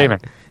other guy? Matt Damon.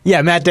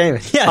 Yeah, Matt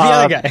Damon. Yeah, the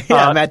other guy.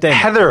 Yeah, Matt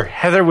Damon.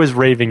 Heather was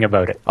raving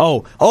about it.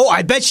 Oh,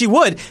 I bet she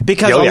would,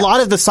 because a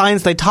lot of the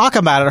science they talk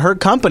about at her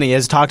company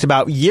is talked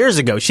about years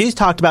ago. She's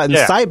talked about in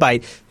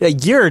SciBite a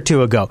year or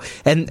two ago.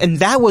 And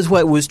that was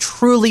what was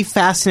truly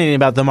fascinating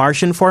about The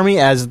Martian for me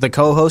as the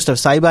co-host of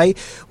SciBite,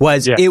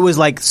 was it was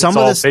like some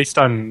of this based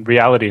on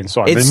reality and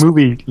so on. The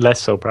movie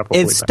less so probably.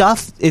 It's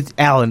stuff,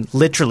 Alan,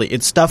 literally,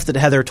 it's stuff that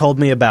Heather told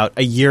me about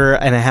a year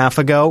and a half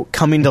ago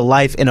coming to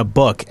life in a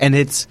book, and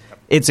it's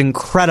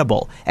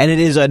incredible, and it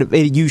is.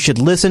 You should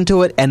listen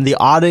to it. And the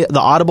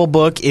Audible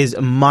book is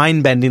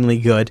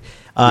mind-bendingly good.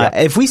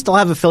 If we still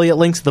have affiliate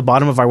links at the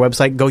bottom of our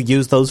website, go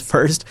use those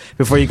first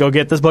before you go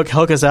get this book.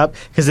 Hook us up,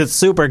 because it's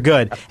super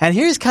good. And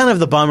here's kind of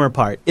the bummer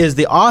part: is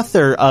the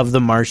author of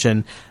The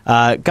Martian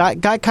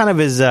got kind of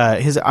his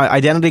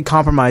identity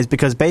compromised,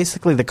 because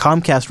basically the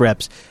Comcast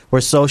reps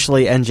were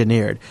socially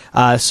engineered.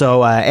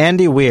 So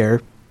Andy Weir.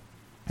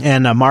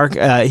 And Mark,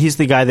 he's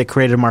the guy that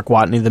created Mark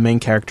Watney, the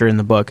main character in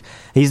the book.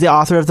 He's the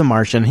author of The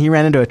Martian. He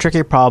ran into a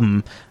tricky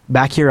problem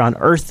back here on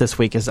Earth this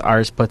week, as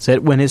ours puts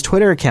it, when his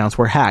Twitter accounts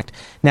were hacked.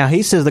 Now,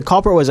 he says the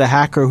culprit was a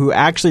hacker who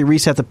actually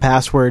reset the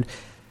password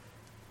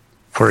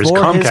for his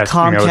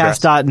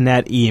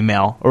Comcast.net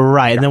email.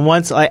 Right. Yeah. And then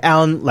once,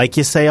 Alan, like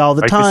you say all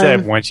the time. Like you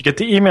said, once you get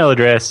the email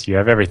address, you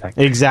have everything.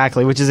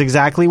 Exactly, which is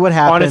exactly what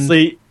happened.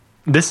 Honestly,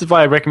 this is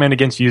why I recommend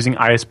against using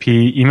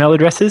ISP email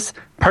addresses,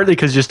 partly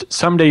because just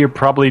someday you're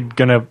probably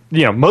going to,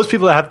 most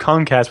people that have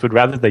Comcast would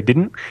rather they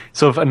didn't.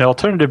 So if an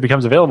alternative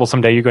becomes available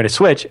someday, you're going to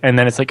switch, and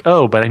then it's like,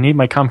 oh, but I need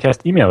my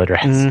Comcast email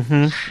address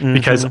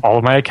because all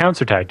of my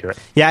accounts are tagged to it.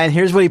 Yeah, and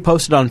here's what he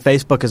posted on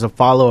Facebook as a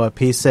follow-up.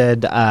 He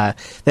said,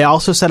 they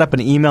also set up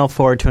an email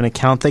forward to an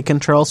account they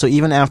control, so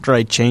even after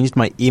I changed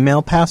my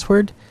email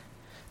password,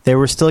 they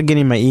were still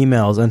getting my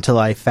emails until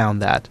I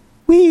found that.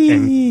 Whee!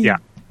 And, yeah.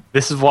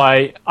 This is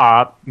why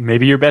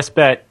maybe your best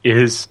bet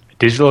is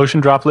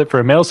DigitalOcean Droplet for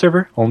a mail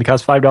server. Only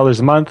costs $5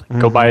 a month.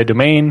 Go buy a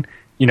domain,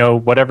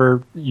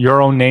 whatever,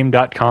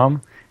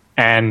 yourowname.com,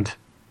 and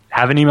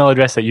have an email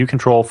address that you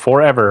control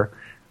forever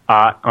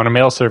on a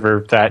mail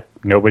server that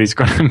nobody's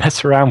going to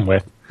mess around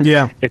with.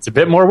 Yeah. It's a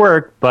bit more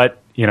work, but,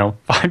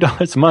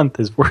 $5 a month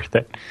is worth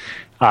it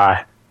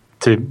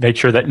to make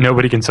sure that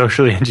nobody can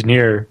socially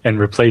engineer and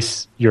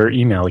replace your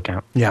email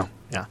account. Yeah.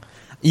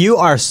 You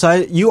are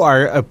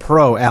a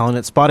pro, Alan,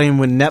 at spotting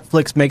when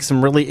Netflix makes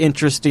some really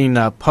interesting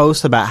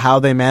posts about how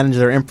they manage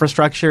their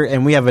infrastructure,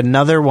 and we have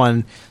another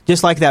one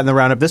just like that in the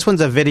roundup. This one's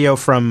a video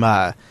from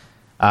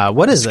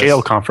what is this?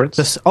 Scale conference.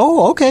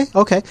 Okay.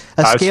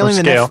 Scaling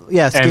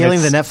the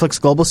scaling the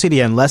Netflix global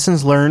CDN,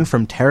 lessons learned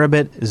from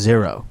Terabit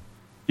Zero.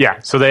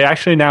 Yeah, so they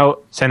actually now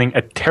sending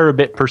a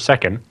terabit per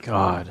second.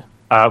 God.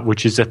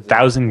 Which is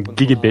 1,000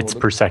 gigabits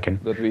per second.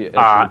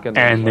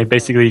 And they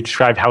basically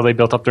described how they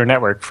built up their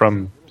network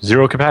from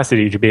zero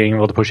capacity to being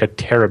able to push a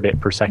terabit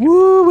per second.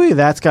 Woo-wee,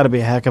 that's got to be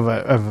a heck of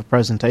a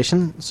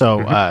presentation.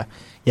 So,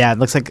 it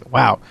looks like,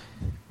 wow,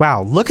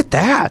 look at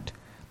that.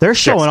 They're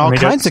showing all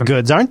kinds of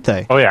goods, aren't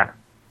they? Oh, yeah.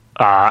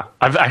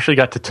 I've actually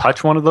got to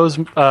touch one of those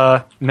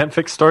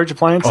Netflix storage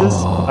appliances.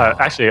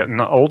 Actually, an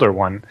older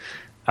one.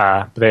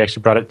 But they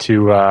actually brought it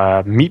to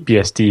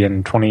MeetBSD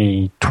in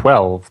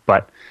 2012.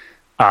 But,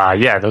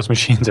 those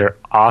machines are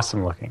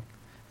awesome looking.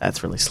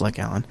 That's really slick,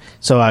 Alan.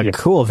 So,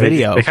 cool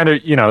video. They kind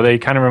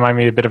of remind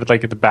me a bit of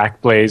like the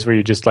Backblaze, where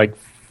you just like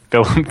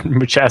fill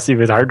the chassis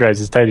with hard drives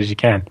as tight as you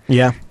can.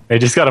 Yeah. They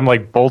just got them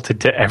like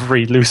bolted to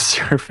every loose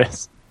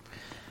surface.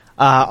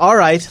 All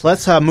right,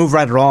 let's move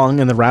right along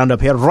in the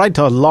roundup here. Right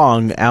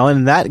along,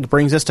 Alan. That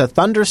brings us to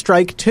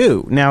Thunderstrike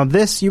 2. Now,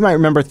 this, you might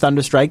remember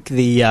Thunderstrike,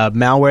 the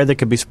malware that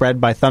could be spread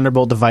by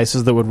Thunderbolt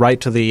devices that would write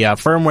to the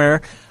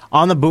firmware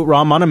on the boot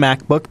ROM on a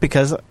MacBook,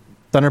 because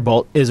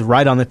Thunderbolt is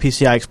right on the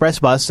PCI Express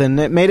bus, and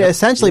it made it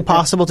essentially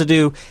possible to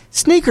do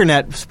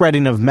sneakernet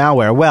spreading of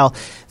malware. Well,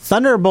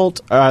 Thunderstrike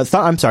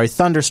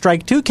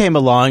 2 came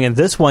along, and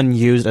this one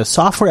used a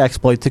software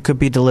exploit that could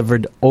be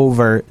delivered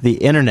over the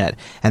internet,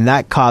 and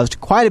that caused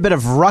quite a bit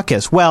of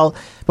ruckus. Well,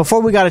 before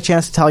we got a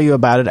chance to tell you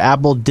about it,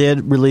 Apple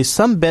did release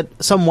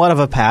somewhat of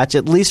a patch,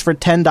 at least for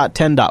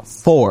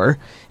 10.10.4.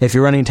 If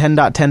you're running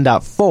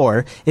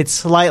 10.10.4, it's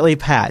slightly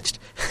patched.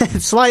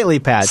 It's slightly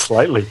patched.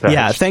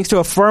 Yeah, thanks to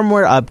a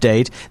firmware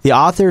update. The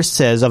author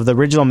says of the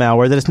original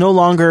malware that it's no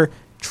longer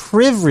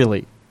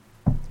trivially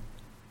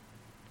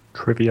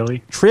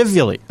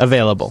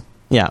available.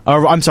 Yeah,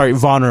 or I'm sorry,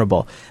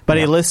 vulnerable. But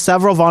he lists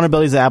several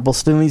vulnerabilities that Apple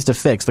still needs to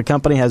fix. The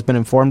company has been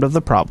informed of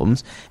the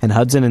problems, and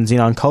Hudson and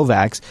Xenon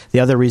Kovacs, the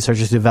other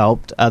researchers who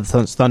developed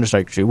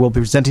Thunderstrike 2, will be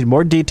presenting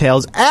more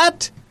details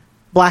at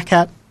Black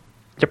Hat.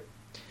 Yep.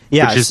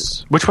 Yeah.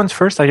 Which one's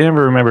first? I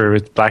never remember.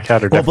 It was Black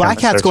Hat or DEF CON. Well, Black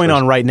Hat's going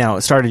on right now.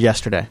 It started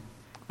yesterday.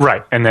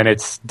 Right, and then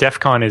it's DEF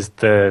CON is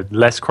the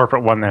less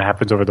corporate one that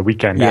happens over the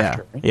weekend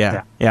after.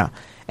 Right? Yeah.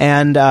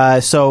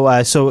 And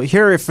so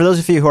here, for those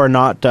of you who are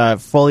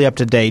not fully up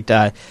to date,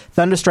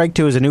 Thunderstrike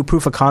 2 is a new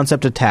proof of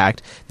concept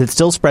attack that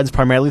still spreads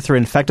primarily through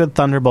infected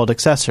Thunderbolt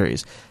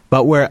accessories.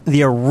 But where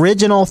the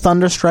original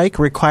Thunderstrike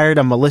required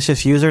a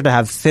malicious user to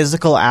have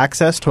physical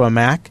access to a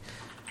Mac,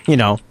 you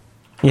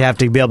have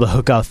to be able to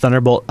hook a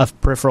Thunderbolt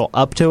peripheral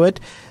up to it.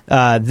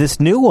 This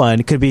new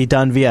one could be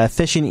done via a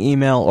phishing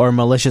email or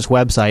malicious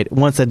website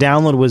once the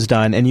download was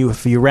done, and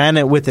if you ran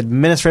it with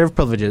administrative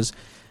privileges.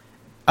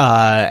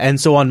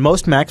 And so on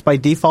most Macs, by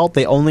default,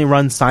 they only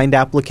run signed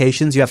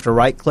applications. You have to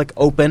right-click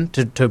open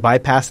to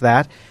bypass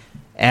that.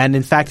 And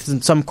in fact,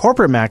 in some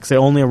corporate Macs, they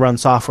only run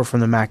software from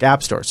the Mac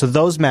App Store. So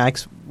those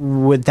Macs,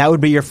 that would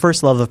be your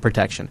first level of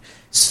protection.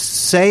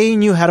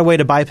 Saying you had a way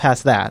to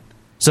bypass that.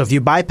 So if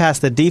you bypass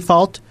the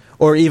default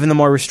or even the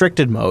more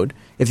restricted mode,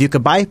 if you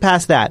could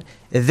bypass that,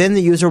 then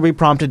the user will be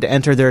prompted to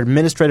enter their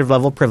administrative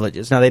level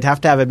privileges. Now, they'd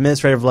have to have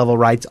administrative level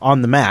rights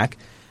on the Mac.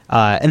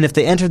 And if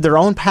they entered their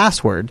own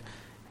password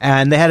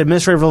and they had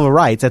administrative level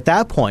rights, at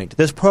that point,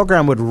 this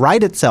program would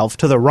write itself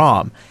to the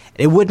ROM.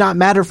 It would not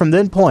matter from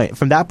that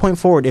point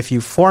forward, if you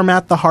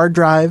format the hard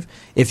drive,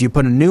 if you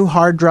put a new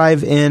hard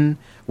drive in,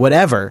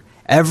 whatever.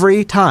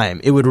 Every time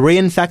it would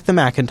reinfect the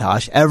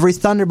Macintosh, every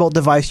Thunderbolt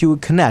device you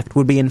would connect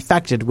would be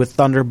infected with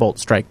Thunderbolt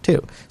Strike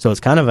 2. So it's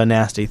kind of a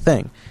nasty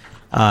thing.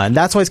 And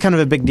that's why it's kind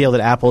of a big deal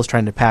that Apple is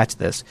trying to patch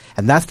this.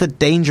 And that's the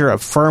danger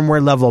of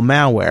firmware-level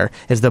malware,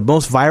 is that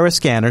most virus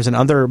scanners and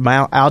other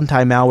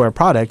anti-malware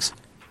products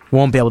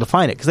won't be able to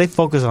find it, because they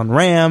focus on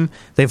RAM,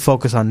 they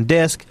focus on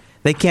disk.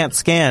 They can't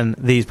scan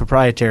these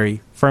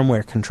proprietary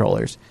firmware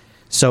controllers.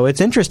 So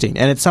it's interesting,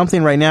 and it's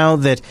something right now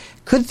that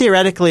could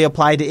theoretically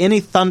apply to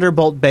any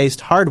Thunderbolt-based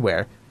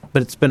hardware,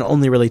 but it's been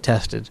only really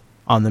tested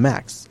on the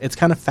Macs. It's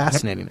kind of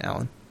fascinating,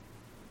 Alan.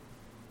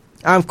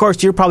 Of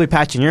course, you're probably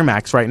patching your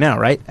Macs right now,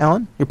 right,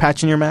 Alan? You're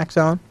patching your Macs,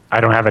 Alan? I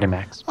don't have any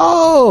Macs.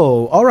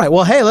 Oh, all right.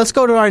 Well, hey, let's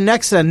go to our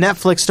next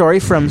Netflix story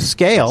from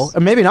Scale.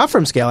 Or maybe not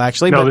from Scale,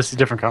 actually. No, this is a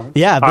different conference.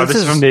 Yeah, this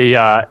is from the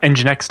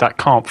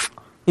Nginx.conf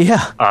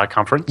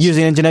conference.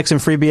 Using Nginx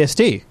and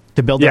FreeBSD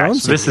to build their own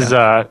so this is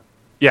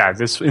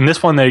in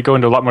this one they go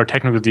into a lot more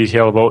technical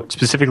detail about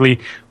specifically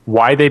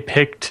why they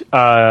picked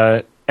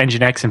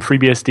Nginx and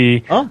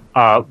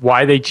FreeBSD,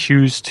 why they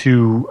choose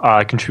to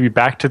contribute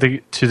back to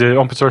the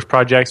open source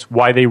projects,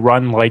 why they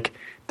run like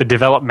the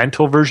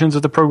developmental versions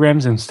of the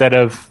programs instead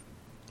of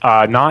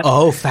not.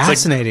 Oh,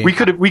 fascinating!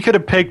 Like we could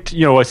have picked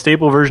a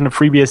stable version of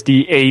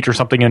FreeBSD 8 or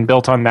something and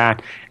built on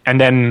that,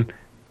 and then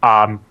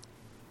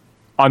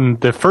on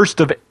the 1st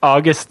of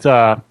August,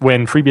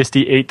 when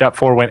FreeBSD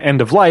 8.4 went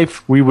end of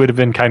life, we would have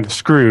been kind of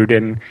screwed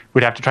and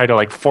would have to try to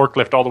like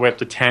forklift all the way up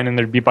to 10, and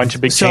there'd be a bunch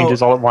of big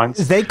changes all at once.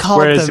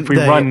 Whereas if we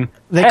run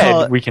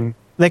ahead, we can.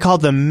 They call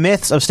it the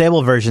myths of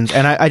stable versions,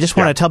 and I just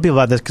want to tell people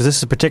about this because this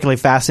is particularly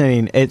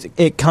fascinating.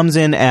 It comes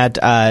in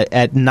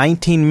at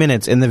 19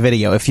 minutes in the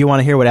video. If you want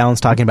to hear what Alan's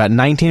talking about,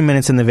 19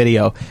 minutes in the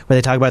video where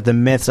they talk about the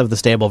myths of the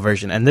stable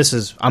version. And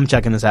I'm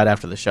checking this out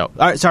after the show.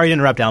 All right, sorry to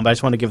interrupt, Alan, but I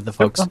just want to give the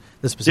folks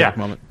this specific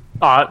moment.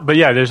 But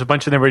yeah, there's a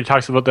bunch in there where he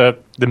talks about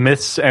the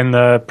myths and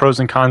the pros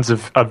and cons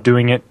of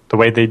doing it the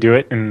way they do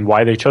it and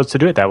why they chose to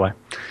do it that way.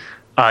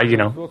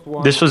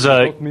 This was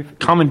a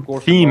common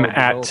theme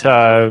at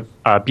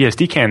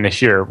BSDCan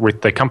this year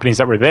with the companies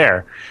that were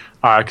there,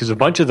 because a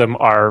bunch of them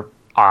are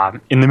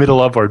in the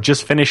middle of or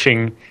just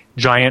finishing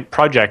giant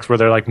projects where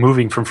they're like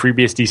moving from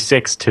FreeBSD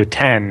 6 to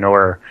 10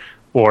 or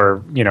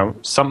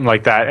something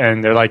like that,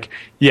 and they're like,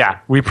 yeah,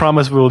 we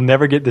promise we'll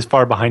never get this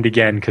far behind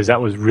again because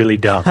that was really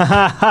dumb.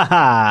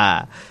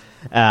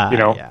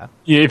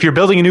 If you're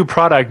building a new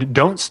product,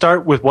 don't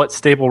start with what's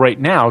stable right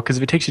now, because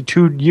if it takes you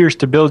 2 years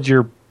to build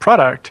your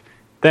product,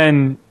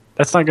 then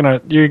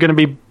you're gonna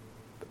be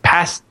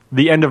past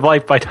the end of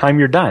life by the time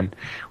you're done.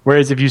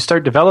 Whereas if you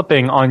start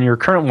developing on your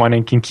current one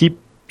and can keep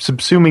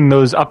subsuming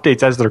those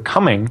updates as they're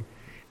coming,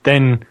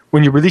 then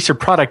when you release your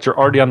product, you're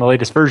already on the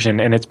latest version,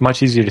 and it's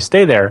much easier to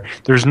stay there.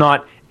 There's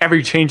not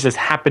every change that's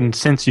happened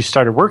since you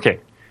started working,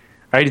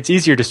 right? It's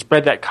easier to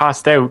spread that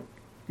cost out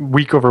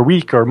week over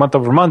week or month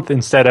over month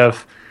instead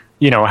of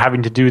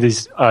having to do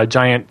these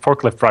giant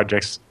forklift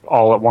projects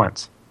all at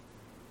once.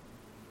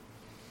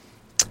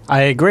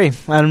 I agree.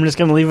 I'm just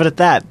going to leave it at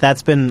that.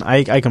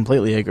 I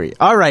completely agree.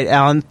 All right,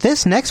 Alan.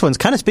 This next one's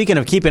kind of speaking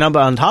of keeping up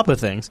on top of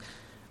things.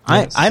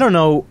 Yes. I don't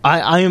know.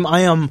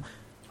 I'm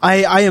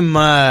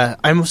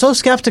so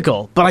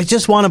skeptical, but I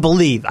just want to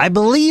believe. I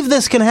believe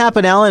this can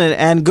happen, Alan,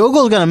 and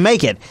Google's going to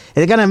make it.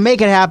 They're going to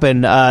make it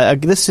happen.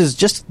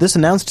 This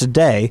announced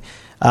today.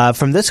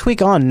 From this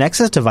week on,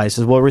 Nexus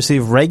devices will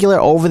receive regular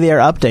over-the-air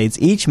updates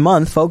each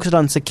month focused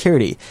on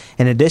security,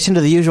 in addition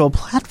to the usual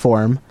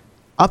platform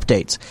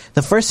updates.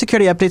 The first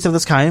security updates of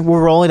this kind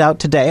will roll it out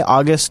today,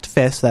 August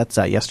 5th, that's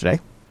yesterday,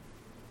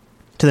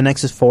 to the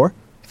Nexus 4,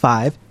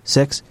 5,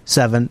 6,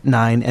 7,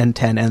 9, and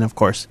 10, and of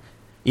course,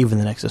 even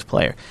the Nexus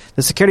player.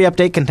 The security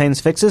update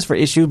contains fixes for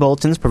issue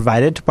bulletins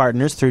provided to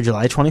partners through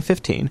July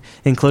 2015,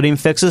 including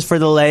fixes for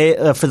the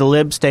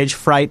lib stage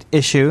fright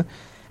issue.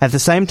 At the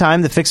same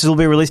time, the fixes will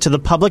be released to the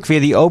public via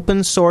the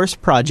open source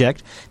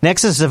project.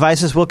 Nexus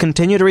devices will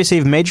continue to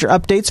receive major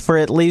updates for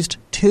at least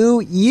 2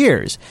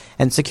 years,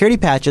 and security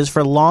patches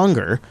for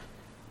longer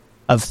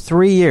of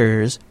 3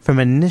 years from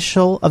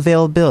initial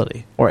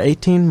availability, or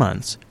 18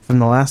 months from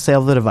the last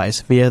sale of the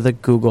device via the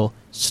Google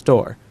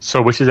Store.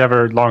 So which is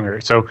ever longer?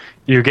 So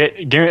you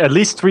get at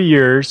least 3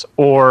 years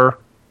or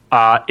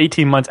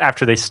 18 months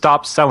after they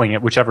stop selling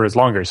it, whichever is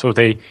longer. So if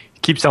they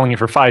keep selling it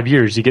for 5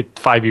 years, you get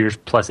 5 years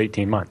plus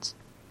 18 months.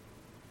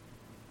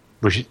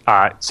 Which,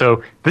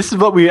 so this is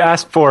what we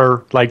asked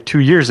for like 2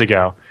 years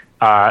ago.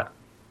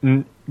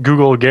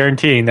 Google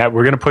guaranteeing that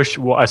we're going to push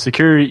a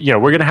security,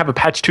 we're going to have a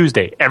patch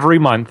Tuesday every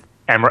month,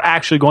 and we're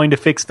actually going to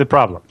fix the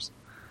problems.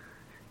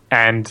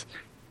 And,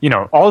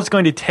 all it's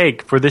going to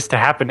take for this to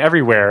happen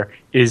everywhere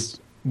is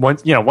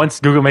once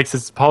Google makes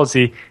this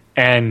policy,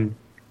 and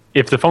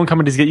if the phone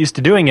companies get used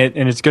to doing it,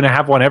 and it's going to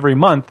have one every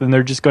month, then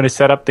they're just going to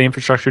set up the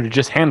infrastructure to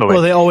just handle it.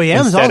 Well, the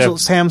OEMs also,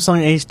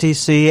 Samsung,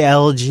 HTC,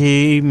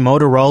 LG,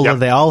 Motorola, yep.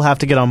 They all have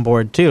to get on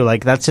board too.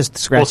 Like, that's just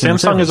scratching the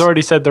surface. Samsung has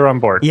already said they're on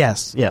board.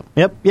 Yes. Yep.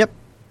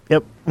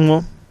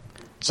 Well,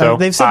 so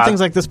they've said things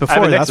like this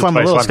before. That's why I'm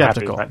a little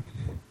skeptical.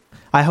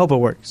 I hope it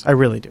works. I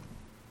really do.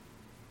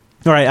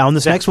 All right, Alan,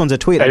 this next one's a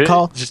tweet.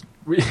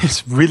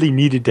 It's really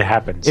needed to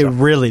happen. So. It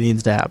really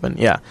needs to happen,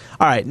 yeah.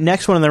 All right,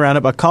 next one in the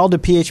roundup. A call to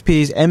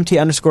PHP's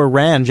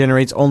MT_RAN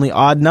generates only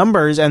odd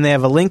numbers, and they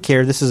have a link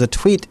here. This is a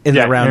tweet in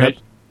the roundup.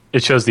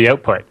 It shows the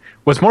output.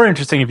 What's more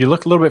interesting, if you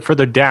look a little bit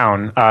further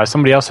down,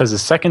 somebody else has a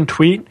second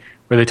tweet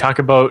where they talk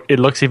about it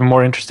looks even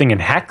more interesting in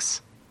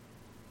hex.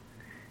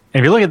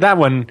 And if you look at that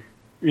one,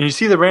 when you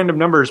see the random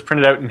numbers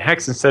printed out in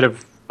hex instead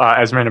of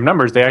as random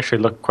numbers, they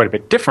actually look quite a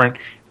bit different.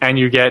 And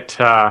you get,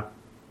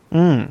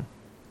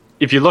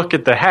 if you look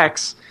at the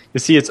hex, you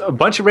see it's a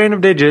bunch of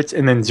random digits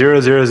and then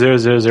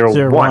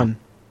 0000001.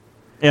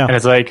 Yeah. And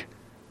it's like,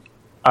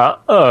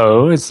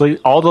 it's like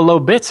all the low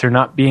bits are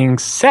not being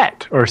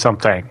set or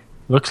something.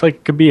 Looks like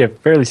it could be a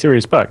fairly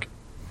serious bug.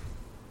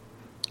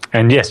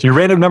 And yes, your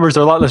random numbers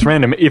are a lot less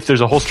random if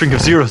there's a whole string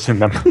of zeros in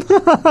them.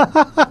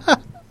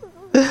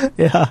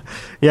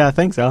 Yeah,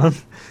 thanks, Alan.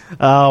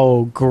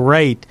 Oh,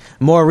 great.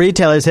 More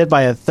retailers hit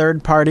by a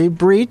third-party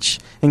breach,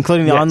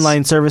 including the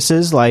online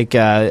services like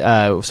some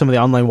of the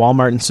online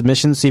Walmart and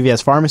submissions,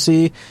 CVS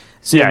Pharmacy,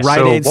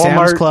 Rite Aid,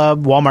 Sam's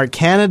Club, Walmart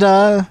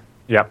Canada.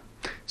 Yeah.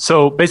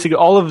 So basically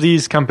all of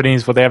these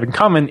companies, what they have in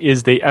common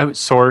is they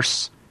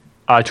outsource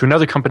to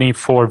another company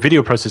for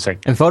video processing.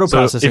 And photo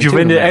processing, if you've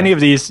been to any of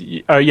these,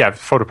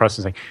 photo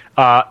processing.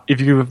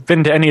 If you've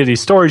been to any of these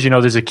stores,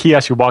 there's a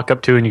kiosk you walk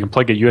up to and you can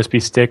plug a USB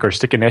stick or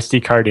stick an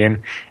SD card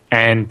in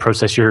and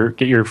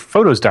get your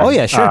photos done. Oh,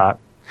 yeah, sure.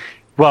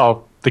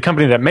 Well, the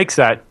company that makes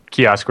that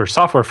kiosk or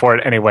software for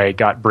it anyway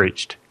got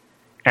breached.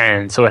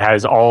 And so it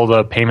has all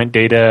the payment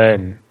data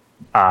and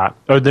some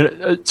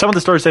of the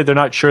stores say they're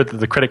not sure that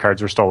the credit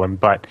cards were stolen,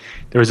 but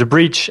there was a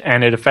breach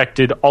and it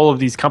affected all of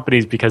these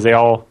companies because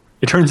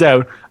it turns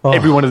out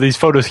every one of these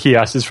photos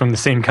kiosks is from the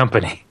same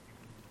company.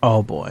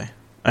 Oh boy,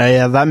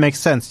 yeah, that makes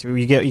sense.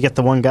 You get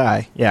the one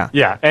guy, yeah.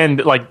 Yeah,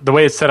 and like the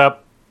way it's set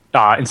up,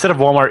 instead of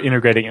Walmart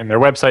integrating in their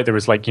website, there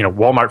was like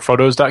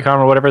WalmartPhotos.com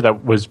or whatever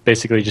that was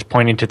basically just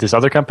pointing to this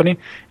other company,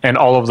 and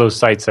all of those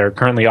sites are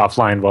currently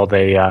offline while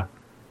they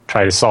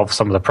try to solve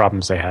some of the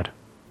problems they had.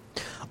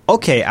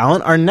 Okay,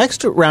 Alan, our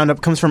next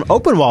roundup comes from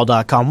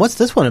OpenWall.com. What's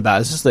this one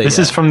about? This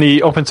is from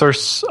the open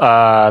source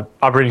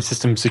operating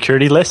system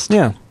security list.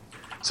 Yeah.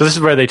 So this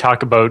is where they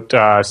talk about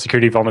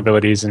security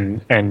vulnerabilities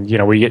and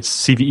where you get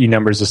CVE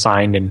numbers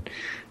assigned and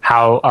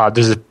how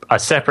there's a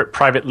separate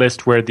private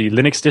list where the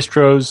Linux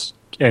distros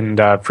and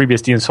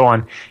FreeBSD and so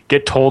on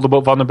get told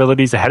about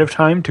vulnerabilities ahead of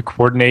time to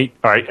coordinate.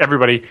 All right,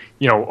 everybody,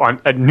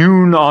 at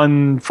noon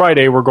on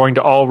Friday, we're going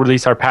to all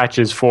release our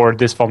patches for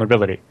this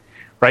vulnerability,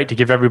 right? To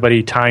give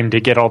everybody time to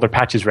get all their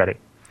patches ready.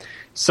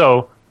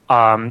 So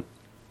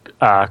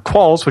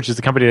Qualls, which is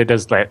the company that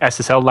does like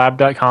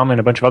SSLLab.com and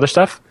a bunch of other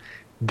stuff,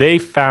 they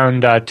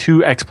found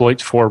 2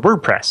 exploits for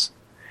WordPress.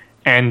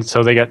 And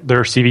so they got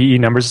their CVE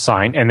numbers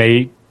assigned, and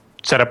they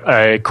set up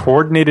a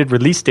coordinated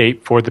release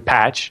date for the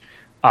patch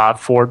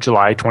for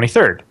July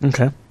 23rd.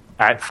 Okay.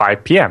 At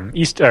 5 p.m.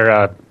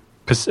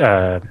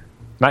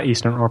 Not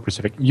Eastern or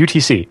Pacific,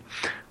 UTC.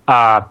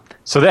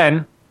 So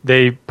then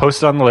they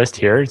posted on the list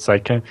here. It's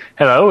like,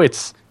 hello,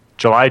 it's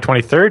July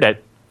 23rd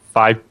at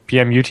 5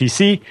 p.m.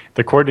 UTC,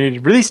 the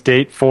coordinated release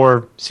date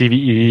for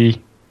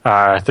CVE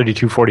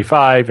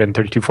 3245 and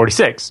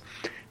 3246.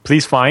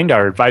 Please find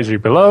our advisory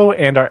below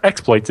and our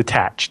exploits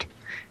attached.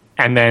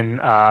 And then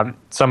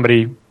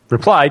somebody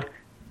replied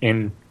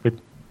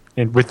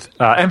with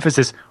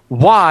emphasis,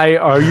 why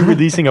are you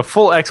releasing a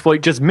full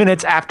exploit just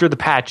minutes after the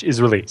patch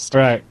is released?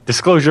 Right.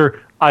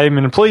 Disclosure, I am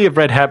an employee of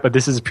Red Hat, but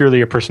this is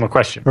purely a personal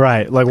question.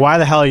 Right. Like, why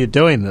the hell are you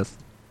doing this?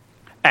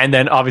 And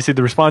then obviously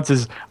the response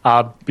is,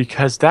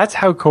 because that's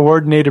how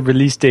coordinated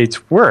release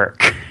dates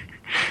work.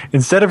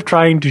 Instead of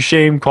trying to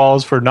shame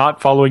Qualls for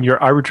not following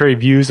your arbitrary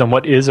views on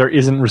what is or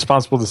isn't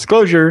responsible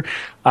disclosure,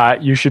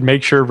 you should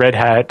make sure Red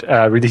Hat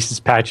releases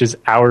patches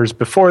hours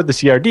before the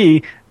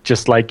CRD,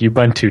 just like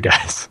Ubuntu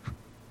does.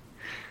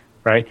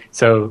 Right?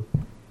 So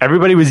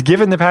everybody was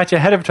given the patch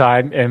ahead of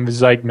time and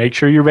was like, make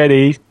sure you're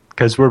ready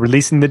because we're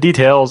releasing the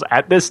details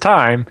at this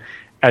time.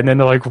 And then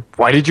they're like,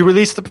 why did you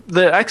release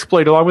the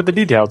exploit along with the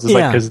details? It's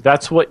like, because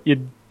that's what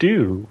you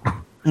do.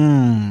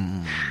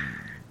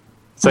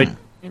 It's like,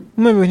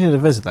 maybe we need to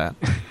visit that.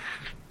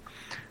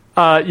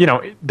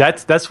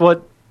 That's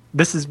what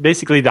this is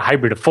basically the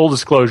hybrid of full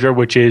disclosure,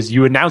 which is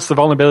you announce the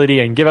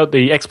vulnerability and give out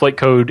the exploit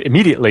code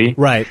immediately.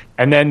 Right.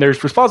 And then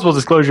there's responsible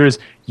disclosures.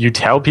 You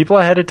tell people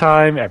ahead of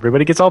time,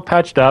 everybody gets all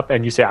patched up,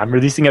 and you say, I'm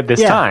releasing at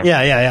this time.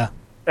 Yeah.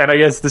 And I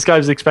guess this guy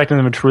was expecting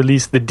them to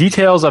release the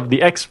details of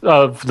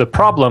the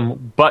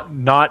problem, but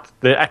not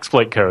the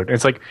exploit code. And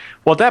it's like,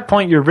 well, at that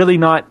point, you're really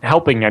not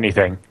helping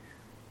anything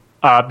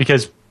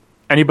because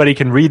anybody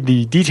can read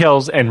the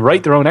details and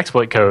write their own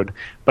exploit code.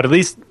 But at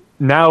least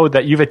now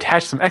that you've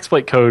attached some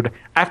exploit code,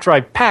 after I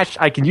patched,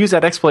 I can use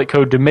that exploit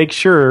code to make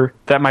sure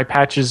that my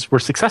patches were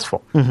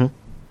successful.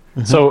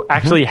 So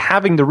actually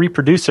having the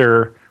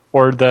reproducer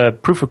or the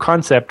proof of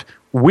concept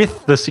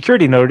with the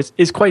security notice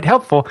is quite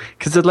helpful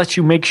because it lets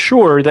you make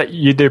sure that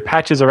their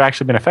patches are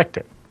actually been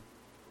affected.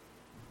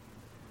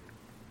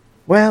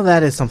 Well,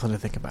 that is something to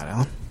think about,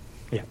 Alan.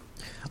 Yeah.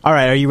 All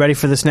right, are you ready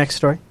for this next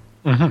story?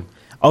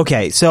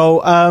 Okay,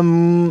 so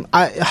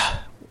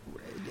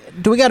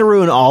do we got to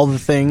ruin all the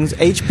things?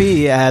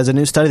 HP has a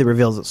new study that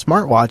reveals that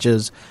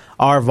smartwatches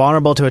are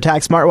vulnerable to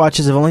attacks.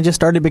 Smartwatches have only just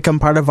started to become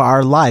part of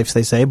our lives,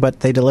 they say, but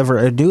they deliver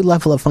a new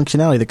level of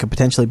functionality that could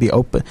potentially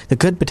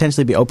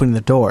be opening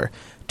the door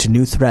to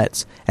new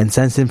threats and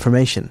sensitive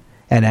information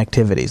and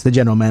activities. The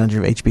general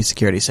manager of HP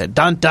Security said,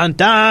 dun, dun,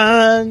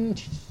 dun.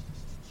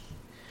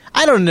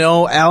 I don't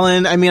know,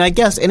 Alan. I mean, I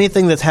guess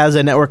anything that has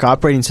a network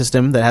operating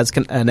system that has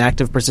an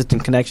active,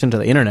 persistent connection to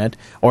the internet,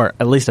 or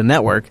at least a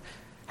network,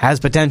 has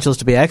potentials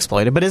to be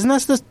exploited. But isn't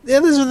this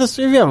if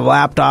you have a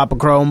laptop, a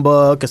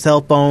Chromebook, a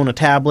cell phone, a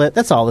tablet,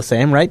 that's all the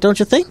same, right? Don't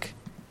you think?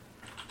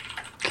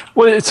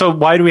 Well, so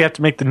why do we have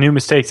to make the new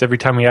mistakes every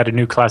time we add a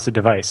new class of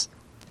device?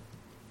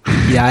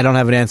 Yeah, I don't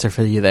have an answer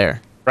for you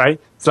there.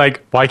 Right? It's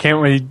like, why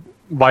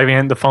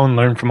can't the phone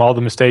learn from all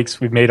the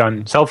mistakes we've made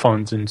on cell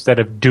phones instead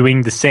of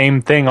doing the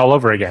same thing all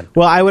over again?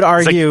 Well, I would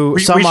argue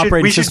some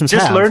operating systems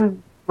have.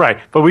 Right,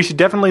 but we should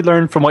definitely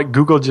learn from what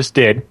Google just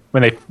did,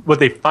 what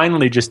they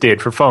finally just did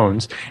for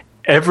phones.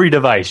 Every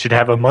device should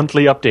have a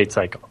monthly update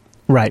cycle.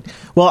 Right.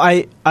 Well,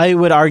 I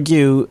would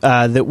argue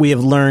that we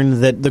have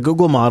learned that the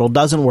Google model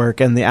doesn't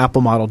work and the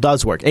Apple model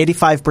does work.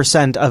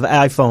 85% of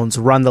iPhones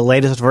run the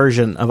latest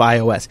version of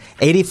iOS.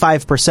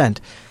 85%.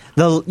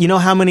 You know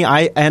how many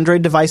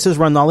Android devices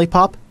run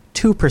Lollipop?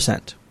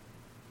 2%.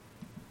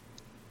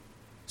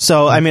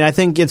 So, I mean, I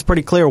think it's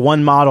pretty clear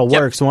one model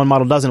works and one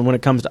model doesn't when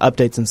it comes to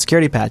updates and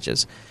security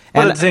patches.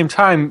 But at the same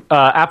time,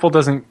 Apple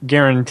doesn't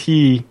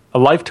guarantee a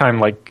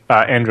lifetime like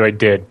Android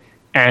did.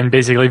 And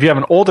basically, if you have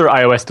an older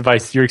iOS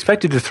device, you're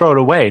expected to throw it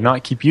away,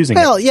 not keep using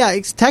it. Well, yeah,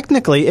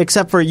 technically,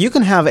 except for you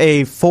can have an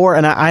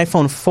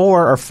iPhone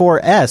 4 or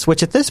 4S,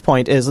 which at this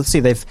point is, let's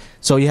see,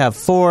 so you have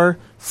 4,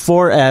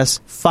 4S,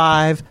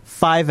 5,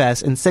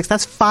 5S, and 6.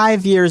 That's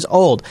 5 years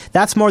old.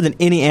 That's more than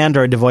any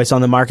Android device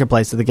on the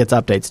marketplace that gets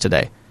updates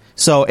today.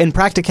 So in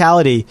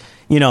practicality,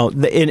 in how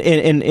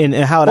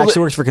it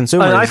actually works for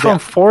consumers, an iPhone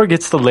 4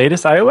 gets the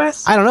latest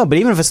iOS? I don't know, but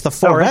even if it's the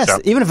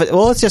 4S,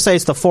 let's just say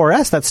it's the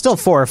 4S, that's still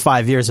 4 or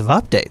 5 years of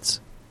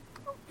updates.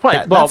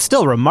 Right. That's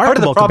still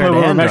remarkable compared to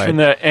Android. Part of the problem when we're measuring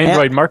the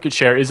Android market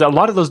share is that a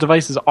lot of those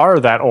devices are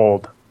that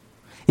old.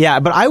 Yeah,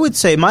 but I would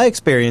say my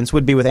experience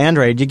would be with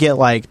Android, you get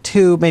like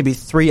 2, maybe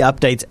 3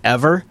 updates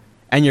ever,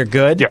 and you're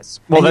good. Yes.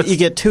 Well, you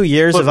get 2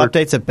 years of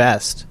updates at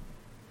best.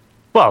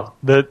 Well,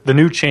 the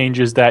new change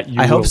is that you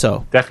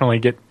definitely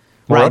get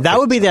more right. updates. That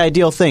would be the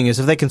ideal thing is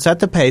if they can set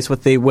the pace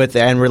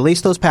and release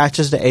those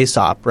patches to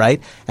ASOP,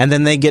 right? And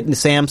then they get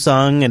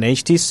Samsung and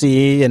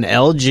HTC and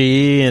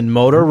LG and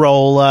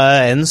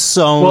Motorola and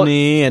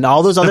Sony and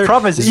all those other. The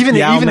problem is even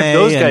if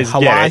those guys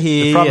get it,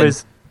 the problem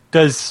is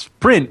does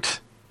Sprint,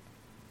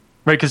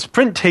 right? Because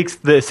Sprint takes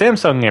the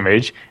Samsung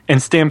image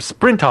and stamps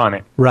Sprint on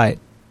it, right?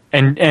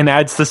 And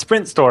adds the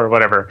Sprint store or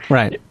whatever,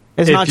 right?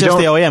 It's not just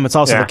the OEM; it's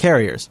also the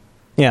carriers.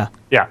 Yeah.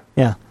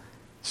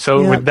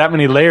 So with that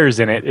many layers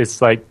in it,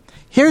 it's like,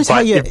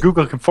 if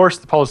Google can force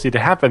the policy to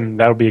happen,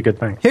 that would be a good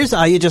thing. Here's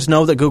how you just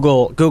know that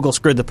Google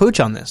screwed the pooch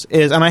on this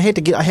and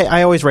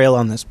I always rail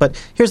on this, but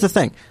here's the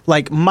thing: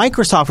 like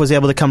Microsoft was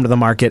able to come to the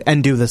market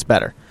and do this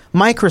better.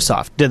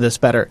 Microsoft did this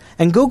better.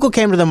 And Google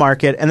came to the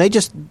market, and they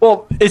just...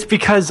 Well, it's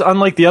because,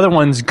 unlike the other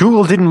ones,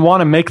 Google didn't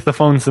want to make the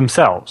phones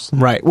themselves.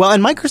 Right. Well,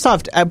 and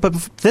Microsoft... but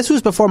this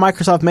was before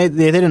Microsoft made...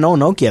 They didn't own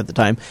Nokia at the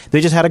time. They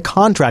just had a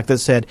contract that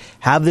said,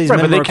 have these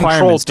minimum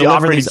requirements. The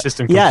operating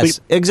system completely. Yes,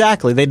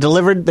 exactly. They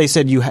delivered... They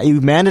said,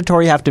 you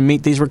mandatory have to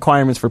meet these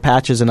requirements for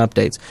patches and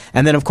updates.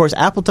 And then, of course,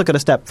 Apple took it a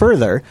step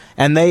further,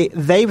 and they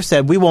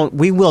said,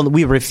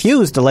 we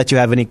refuse to let you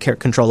have any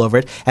control over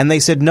it. And they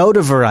said no to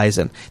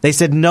Verizon. They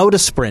said no to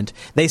Sprint.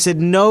 They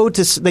said no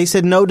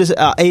to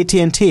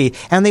AT&T,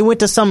 and they went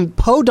to some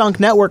podunk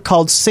network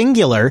called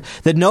Singular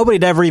that nobody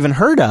had ever even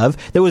heard of,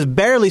 that was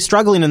barely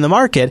struggling in the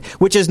market,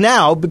 which has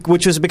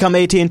become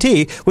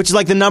AT&T, which is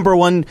like the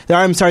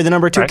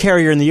number two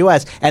carrier in the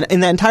U.S. And in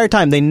that entire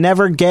time,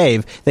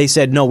 they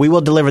said, no, we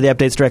will deliver the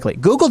updates directly.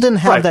 Google didn't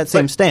have that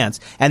same stance,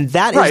 and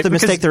that is the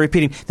mistake they're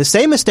repeating. The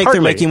same mistake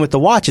they're making with the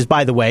watches,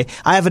 by the way.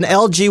 I have an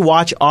LG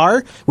Watch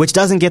R, which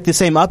doesn't get the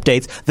same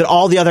updates that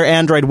all the other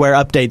Android Wear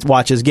updates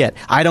watches get.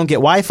 I don't get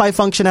Wi-Fi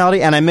functionality,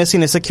 and I'm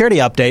missing a security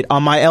update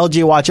on my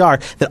LG Watch R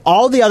that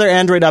all the other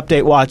Android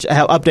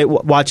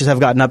watches have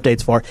gotten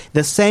updates for.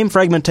 The same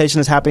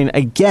fragmentation is happening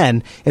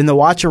again in the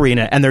watch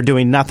arena, and they're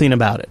doing nothing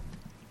about it.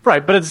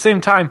 Right, but at the same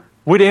time,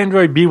 would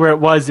Android be where it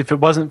was if it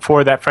wasn't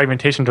for that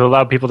fragmentation to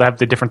allow people to have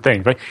the different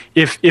things? Right?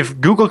 If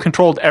Google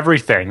controlled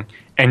everything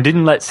and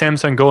didn't let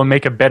Samsung go and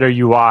make a better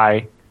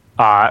UI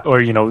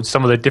or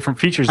some of the different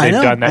features they've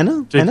done,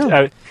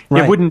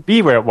 it wouldn't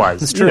be where it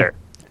was. It's true. Either.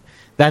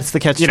 That's the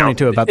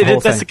catch-22 about the whole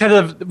thing. That's the kind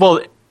of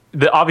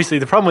obviously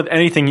the problem with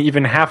anything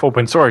even half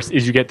open source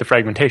is you get the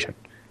fragmentation,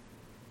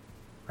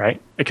 right?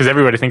 Because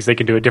everybody thinks they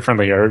can do it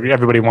differently, or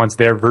everybody wants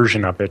their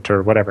version of it,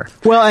 or whatever.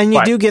 Well, and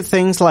you do get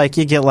things like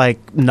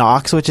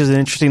Knox, which is an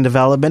interesting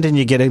development, and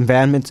you get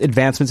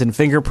advancements in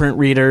fingerprint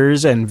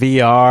readers and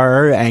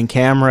VR and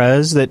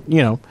cameras that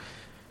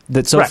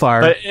so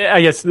far. But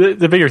I guess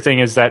the bigger thing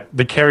is that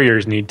the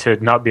carriers need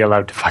to not be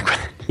allowed to fuck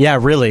with it. Yeah,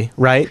 really,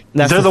 right?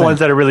 They're the ones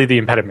that are really the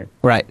impediment.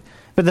 Right.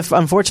 But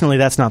unfortunately,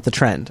 that's not the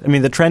trend. I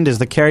mean, the trend is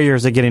the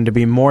carriers are getting to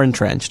be more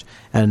entrenched,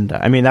 and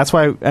that's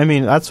why.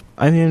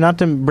 Not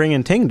to bring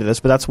in Ting to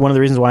this, but that's one of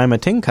the reasons why I'm a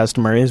Ting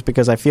customer, is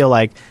because I feel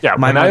like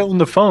when I own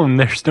the phone,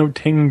 there's no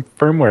Ting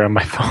firmware on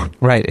my phone.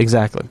 Right.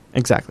 Exactly.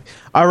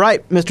 All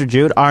right, Mr.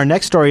 Jude. Our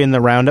next story in the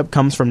roundup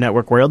comes from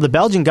Network World. The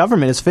Belgian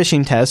government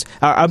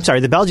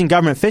the Belgian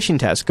government phishing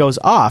test goes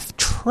off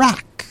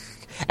track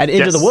and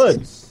into the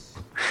woods.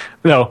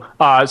 No.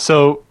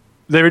 So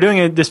they were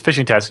doing this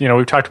phishing test.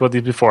 We've talked about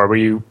these before, where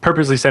you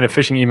purposely send a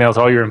phishing email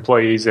to all your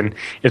employees, and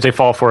if they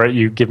fall for it,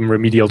 you give them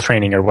remedial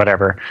training or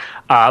whatever.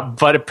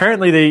 But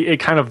apparently it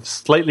kind of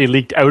slightly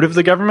leaked out of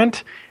the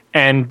government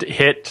and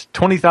hit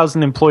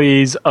 20,000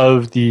 employees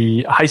of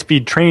the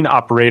high-speed train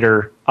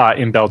operator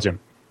in Belgium.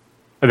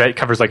 That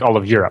covers all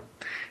of Europe.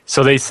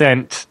 So they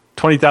sent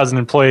 20,000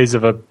 employees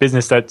of a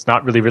business that's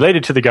not really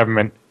related to the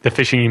government the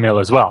phishing email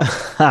as well.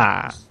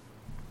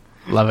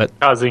 Love it.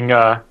 Causing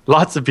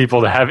lots of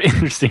people to have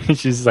interesting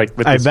issues with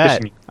this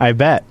phishing. I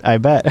bet.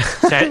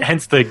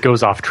 Hence the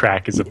goes off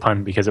track is a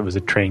pun because it was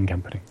a train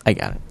company. I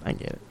get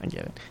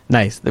it.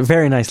 Nice.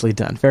 Very nicely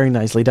done.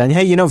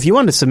 Hey, if you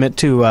want to submit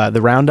to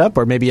the roundup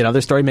or maybe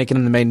another story, make it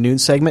in the main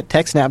news segment,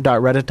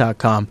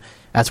 techsnap.reddit.com.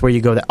 That's where you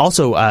go.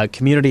 Also,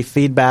 community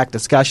feedback,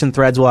 discussion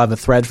threads. We'll have a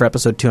thread for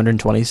episode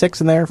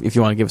 226 in there. If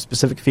you want to give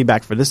specific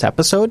feedback for this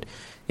episode,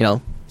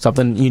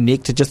 something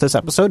unique to just this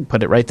episode,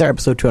 put it right there,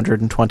 episode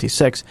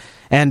 226.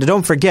 And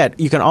don't forget,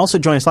 you can also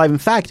join us live. In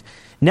fact,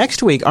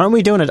 next week, are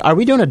we doing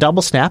a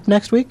double snap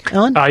next week,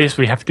 Alan? Yes,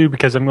 we have to,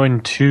 because I'm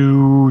going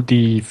to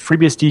the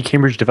FreeBSD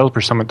Cambridge Developer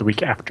Summit the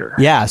week after.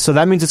 Yeah, so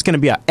that means it's going to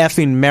be a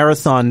effing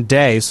marathon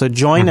day. So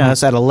join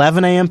us at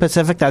 11 a.m.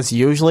 Pacific. That's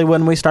usually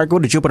when we start. Go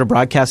to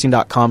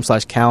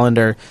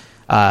jupiterbroadcasting.com/calendar.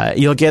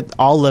 You'll get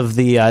all of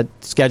the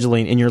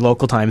scheduling in your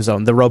local time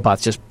zone. The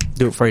robots just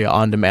do it for you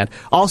on demand.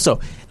 Also,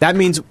 that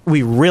means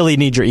we really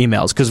need your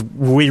emails, because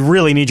we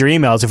really need your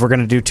emails if we're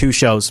going to do 2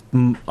 shows.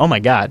 Oh, my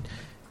God.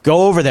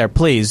 Go over there,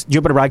 please.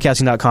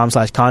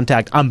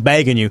 JupiterBroadcasting.com/contact. I'm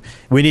begging you.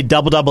 We need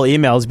double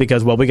emails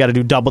because, we got to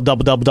do double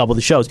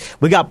the shows.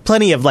 We got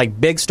plenty of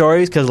big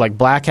stories because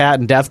Black Hat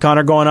and DEF CON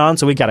are going on,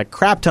 so we got a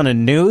crap ton of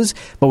news,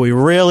 but we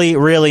really,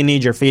 really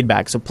need your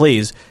feedback. So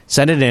please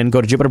send it in. Go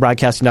to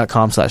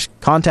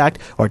JupiterBroadcasting.com/contact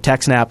or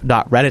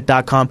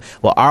techsnap.reddit.com.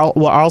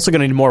 We're also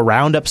going to need more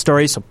roundup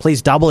stories, so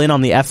please double in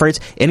on the efforts.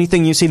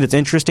 Anything you see that's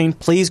interesting,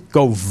 please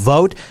go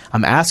vote.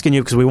 I'm asking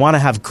you because we want to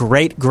have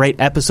great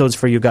episodes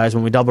for you guys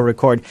when we double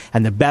record.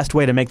 And the best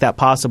way to make that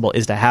possible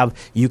is to have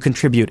you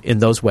contribute in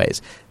those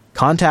ways.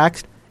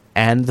 Contact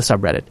and the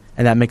subreddit.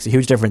 And that makes a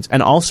huge difference.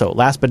 And also,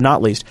 last but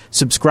not least,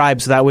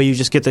 subscribe so that way you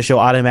just get the show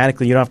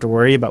automatically. You don't have to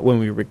worry about when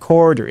we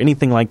record or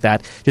anything like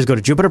that. Just go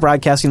to Jupiter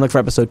Broadcasting, look for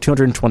episode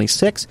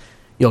 226.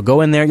 You'll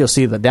go in there. You'll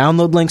see the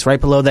download links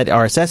right below that,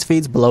 RSS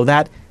feeds below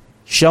that.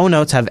 Show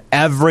notes have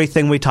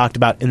everything we talked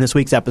about in this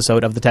week's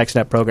episode of the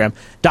TechSnap program,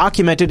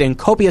 documented in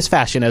copious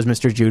fashion, as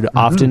Mr. Jude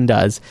often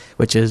does,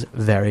 which is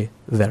very,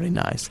 very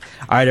nice.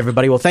 All right,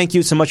 everybody. Well, thank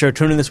you so much for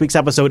tuning in this week's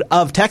episode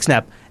of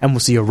TechSnap, and we'll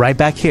see you right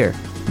back here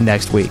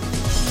next week.